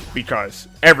 Because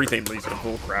everything leads to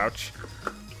full crouch.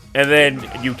 And then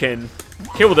you can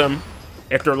kill them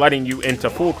if they're letting you into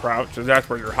full crouch, so that's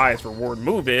where your highest reward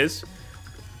move is.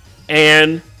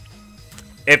 And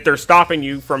if they're stopping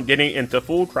you from getting into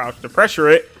full crouch to pressure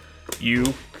it,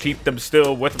 you keep them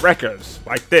still with Rekkas,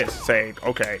 like this, saying,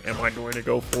 okay, am I going to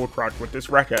go full crouch with this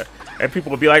Rekka? And people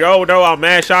will be like, oh no, I'll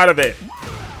mash out of it.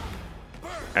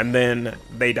 And then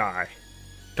they die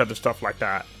because of stuff like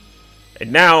that.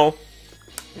 And now,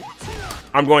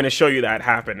 I'm going to show you that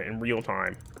happen in real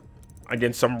time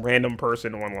against some random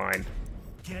person online.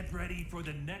 Get ready for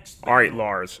the next. All right,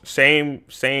 Lars. Same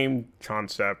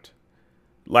concept.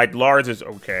 Like, Lars is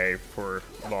okay for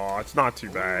Law. It's not too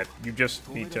bad. You just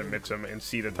need to mix him and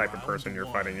see the type of person you're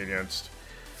fighting against.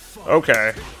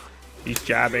 Okay. He's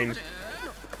jabbing.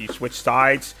 He switched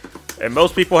sides. And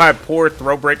most people have poor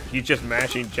throw break. He's just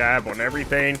mashing jab on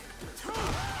everything.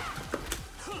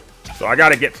 So I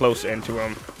gotta get close into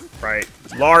him, right?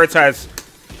 Lars has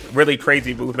really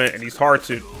crazy movement, and he's hard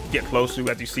to get close to,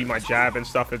 as you see my jab and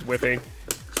stuff is whipping.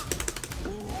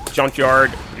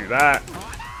 Junkyard, dude, that.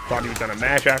 Thought he was gonna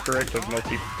mash after it, because most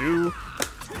people do.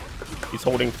 He's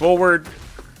holding forward.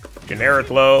 Generic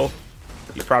low.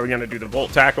 He's probably gonna do the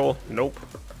volt tackle. Nope.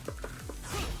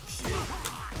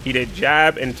 He did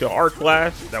jab into arc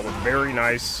blast. That was very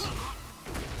nice.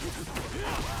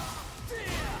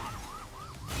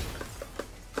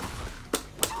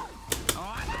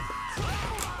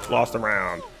 Lost a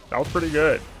round. That was pretty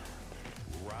good.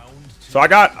 So I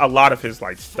got a lot of his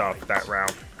like stuff that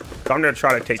round. So I'm gonna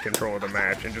try to take control of the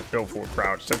match and just go forward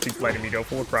crouch since he's letting me go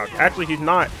forward crouch. Actually, he's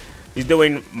not. He's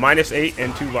doing -8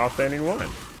 and 2 while standing 1.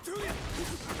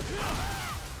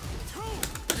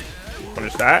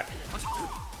 Punish that.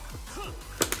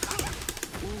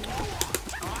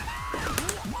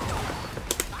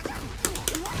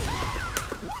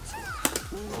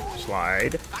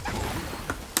 Slide.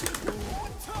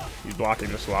 He's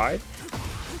blocking the slide.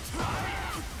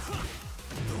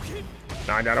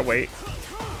 9 gotta wait.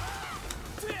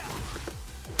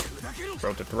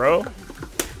 Throw to throw.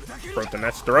 Throw to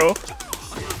next throw.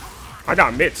 I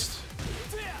got mitts.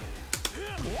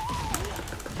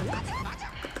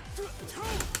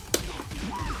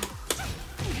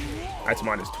 That's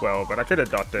 -12, but I could have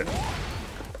ducked it.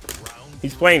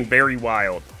 He's playing very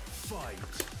wild.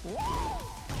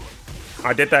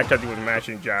 I did that because he was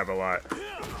mashing jab a lot.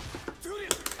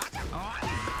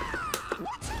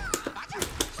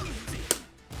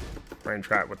 Rain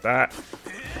trap with that.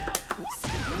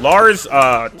 Lars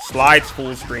slides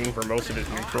full screen for most of his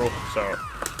neutral, so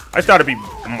I just gotta be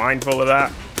mindful of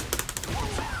that.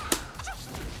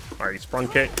 Alright, sprung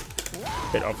kick.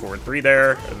 Hit up forward 3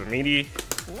 there as a meaty.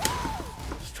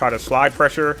 Let's try to slide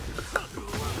pressure.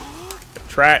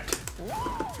 Trapped.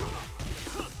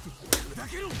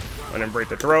 And then break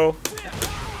the throw.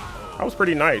 That was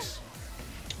pretty nice.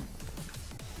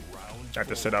 I have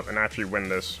to sit up and actually win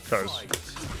this because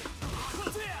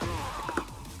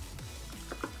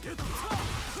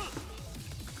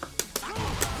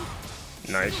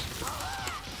nice.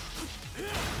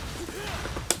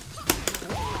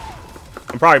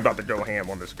 I'm probably about to go ham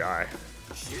on this guy.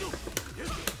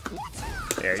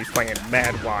 Yeah, he's playing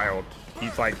mad wild.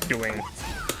 He's like doing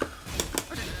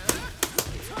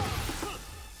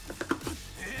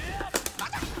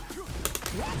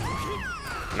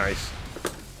nice.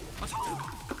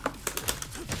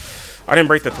 I didn't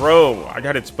break the throw. I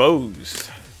got exposed.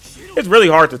 It's really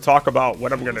hard to talk about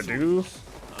what I'm gonna do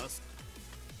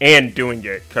and doing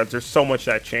it because there's so much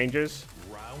that changes.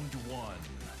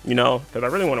 You know, because I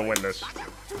really want to win this.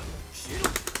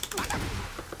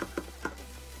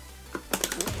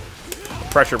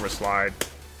 Pressure with slide.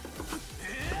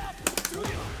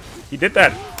 He did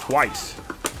that twice.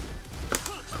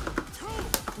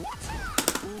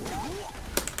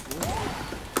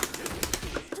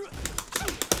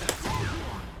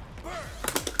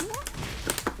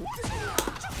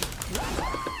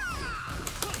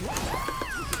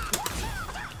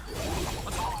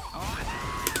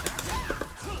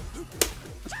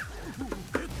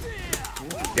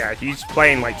 Yeah, he's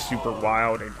playing like super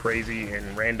wild and crazy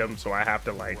and random, so I have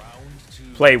to like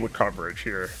play with coverage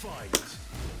here.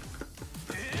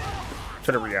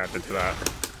 Should have reacted to that.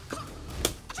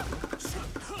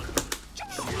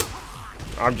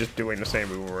 I'm just doing the same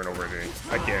move over and over again.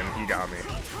 Again, he got me.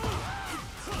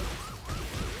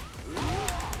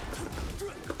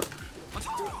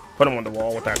 Put him on the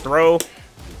wall with that throw.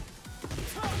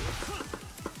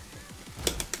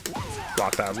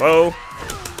 Block that low.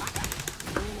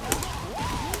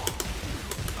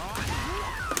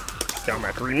 Down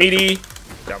my 3 meaty.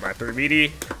 Down my 3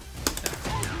 meaty.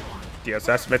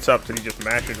 DSS mitts up till he just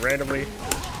mashes randomly.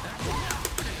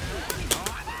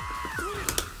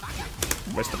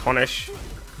 Missed the punish.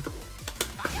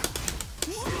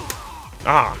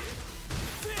 Ah.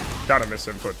 Got a miss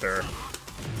input there.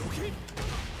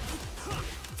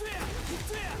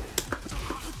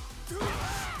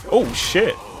 Oh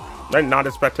shit. I did not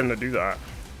expect him to do that.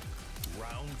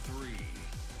 Round 3.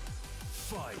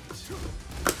 Fight.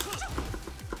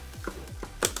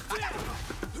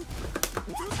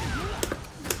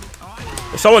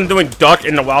 If someone doing duck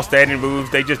in the while standing moves,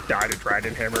 they just died to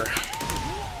Dragon Hammer.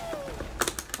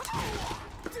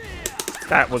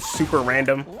 That was super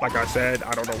random. Like I said,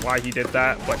 I don't know why he did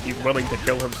that, but he's willing to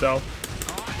kill himself.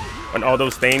 On all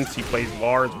those things, he plays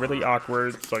Lars really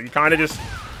awkward, so you kind of just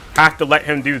have to let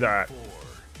him do that.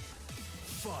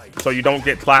 So you don't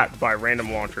get clapped by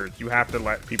random launchers. You have to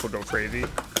let people go crazy.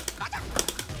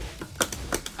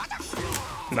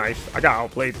 Nice. I got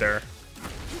outplayed there.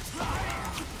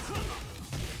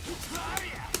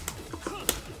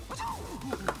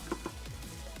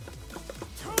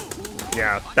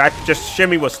 Yeah, that just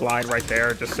shimmy with slide right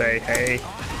there. Just say, hey,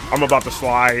 I'm about to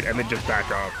slide and then just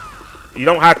back up. You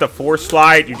don't have to force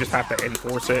slide, you just have to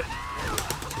enforce it.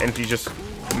 And he's just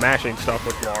mashing stuff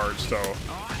with large, so.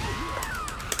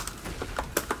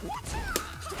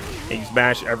 And he's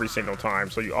mashed every single time,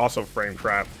 so you also frame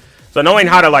trap. So knowing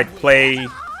how to like play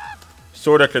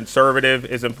sort of conservative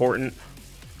is important.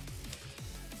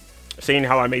 Seeing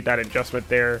how I made that adjustment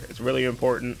there is really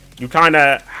important. You kind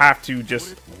of have to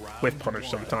just whiff punish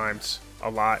sometimes, a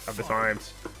lot of the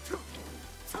times.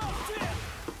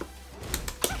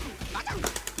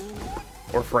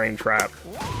 Or frame trap.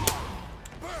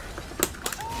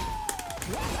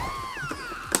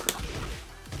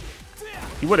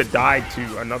 He would have died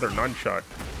to another nunchuck.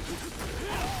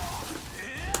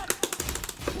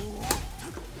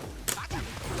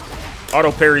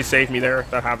 Auto parry saved me there.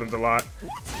 That happens a lot.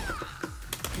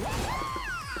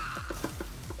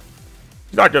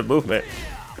 He's not good movement.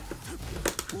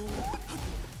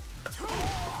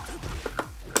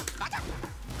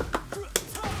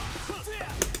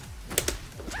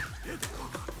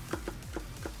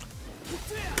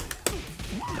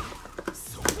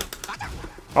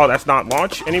 Oh, that's not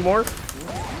launch anymore?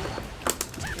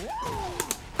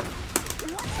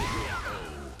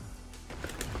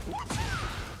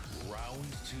 Round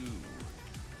 2.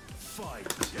 Fight.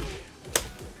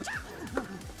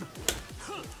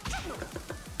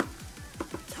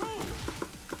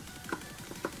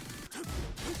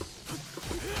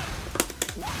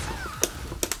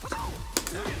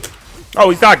 Oh,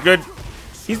 he's not good.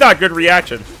 He's not good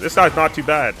reaction. This guy's not too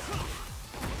bad.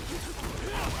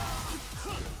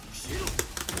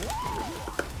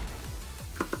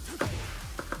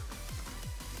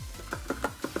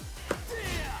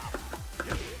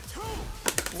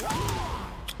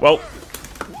 Well,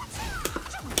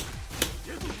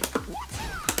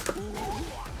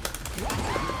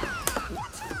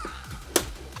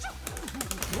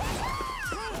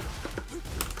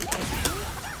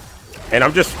 and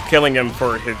I'm just killing him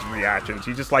for his reactions.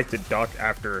 He just likes to duck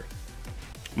after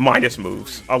minus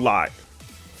moves a lot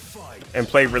and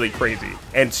play really crazy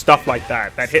and stuff like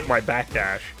that. That hit my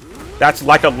backdash. That's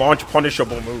like a launch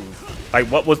punishable move. Like,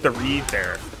 what was the read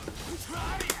there?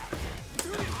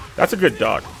 That's a good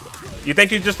duck. You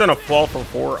think he's just gonna fall from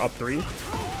 4 up 3?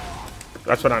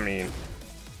 That's what I mean.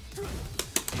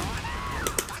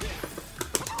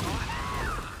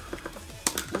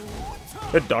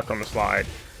 Good duck on the slide.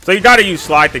 So you gotta use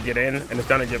slide to get in, and it's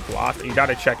gonna get blocked. You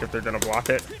gotta check if they're gonna block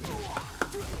it.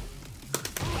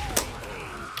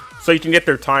 So you can get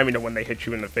their timing to when they hit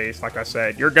you in the face. Like I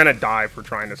said, you're gonna die for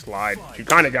trying to slide. You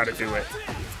kinda gotta do it.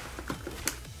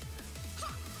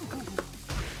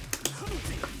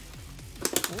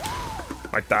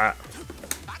 Like that.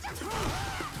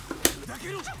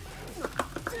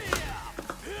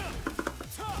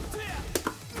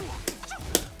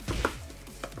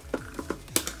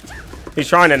 He's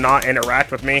trying to not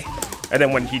interact with me. And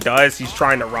then when he does, he's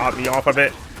trying to rob me off of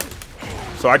it.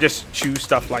 So I just choose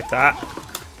stuff like that.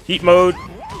 Heat mode.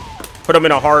 Put him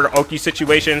in a hard Oki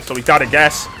situation. So he's got to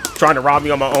guess. Trying to rob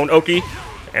me on my own Oki.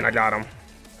 And I got him.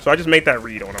 So I just made that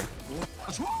read on him.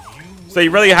 So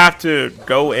you really have to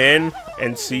go in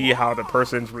and see how the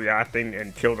person's reacting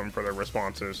and kill them for their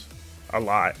responses a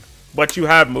lot. But you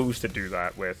have moves to do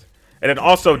that with. And it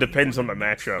also depends on the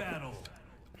matchup.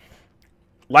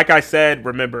 Like I said,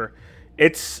 remember,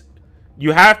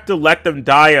 you have to let them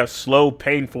die a slow,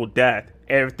 painful death.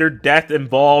 And if their death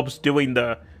involves doing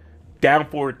the down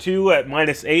forward 2 at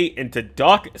 -8 into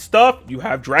duck stuff, you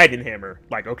have Dragon Hammer.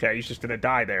 Like, okay, he's just going to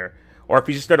die there. Or if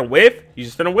he's just going to whiff, he's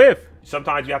just going to whiff.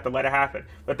 Sometimes you have to let it happen.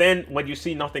 But then when you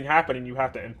see nothing happening, you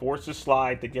have to enforce the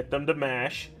slide to get them to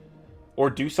mash. Or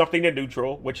do something to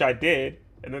neutral, which I did.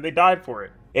 And then they died for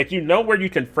it. If you know where you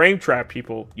can frame trap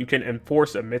people, you can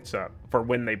enforce a mix-up for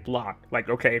when they block. Like,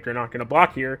 okay, if you're not going to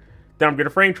block here, then I'm going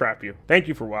to frame trap you. Thank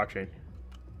you for watching.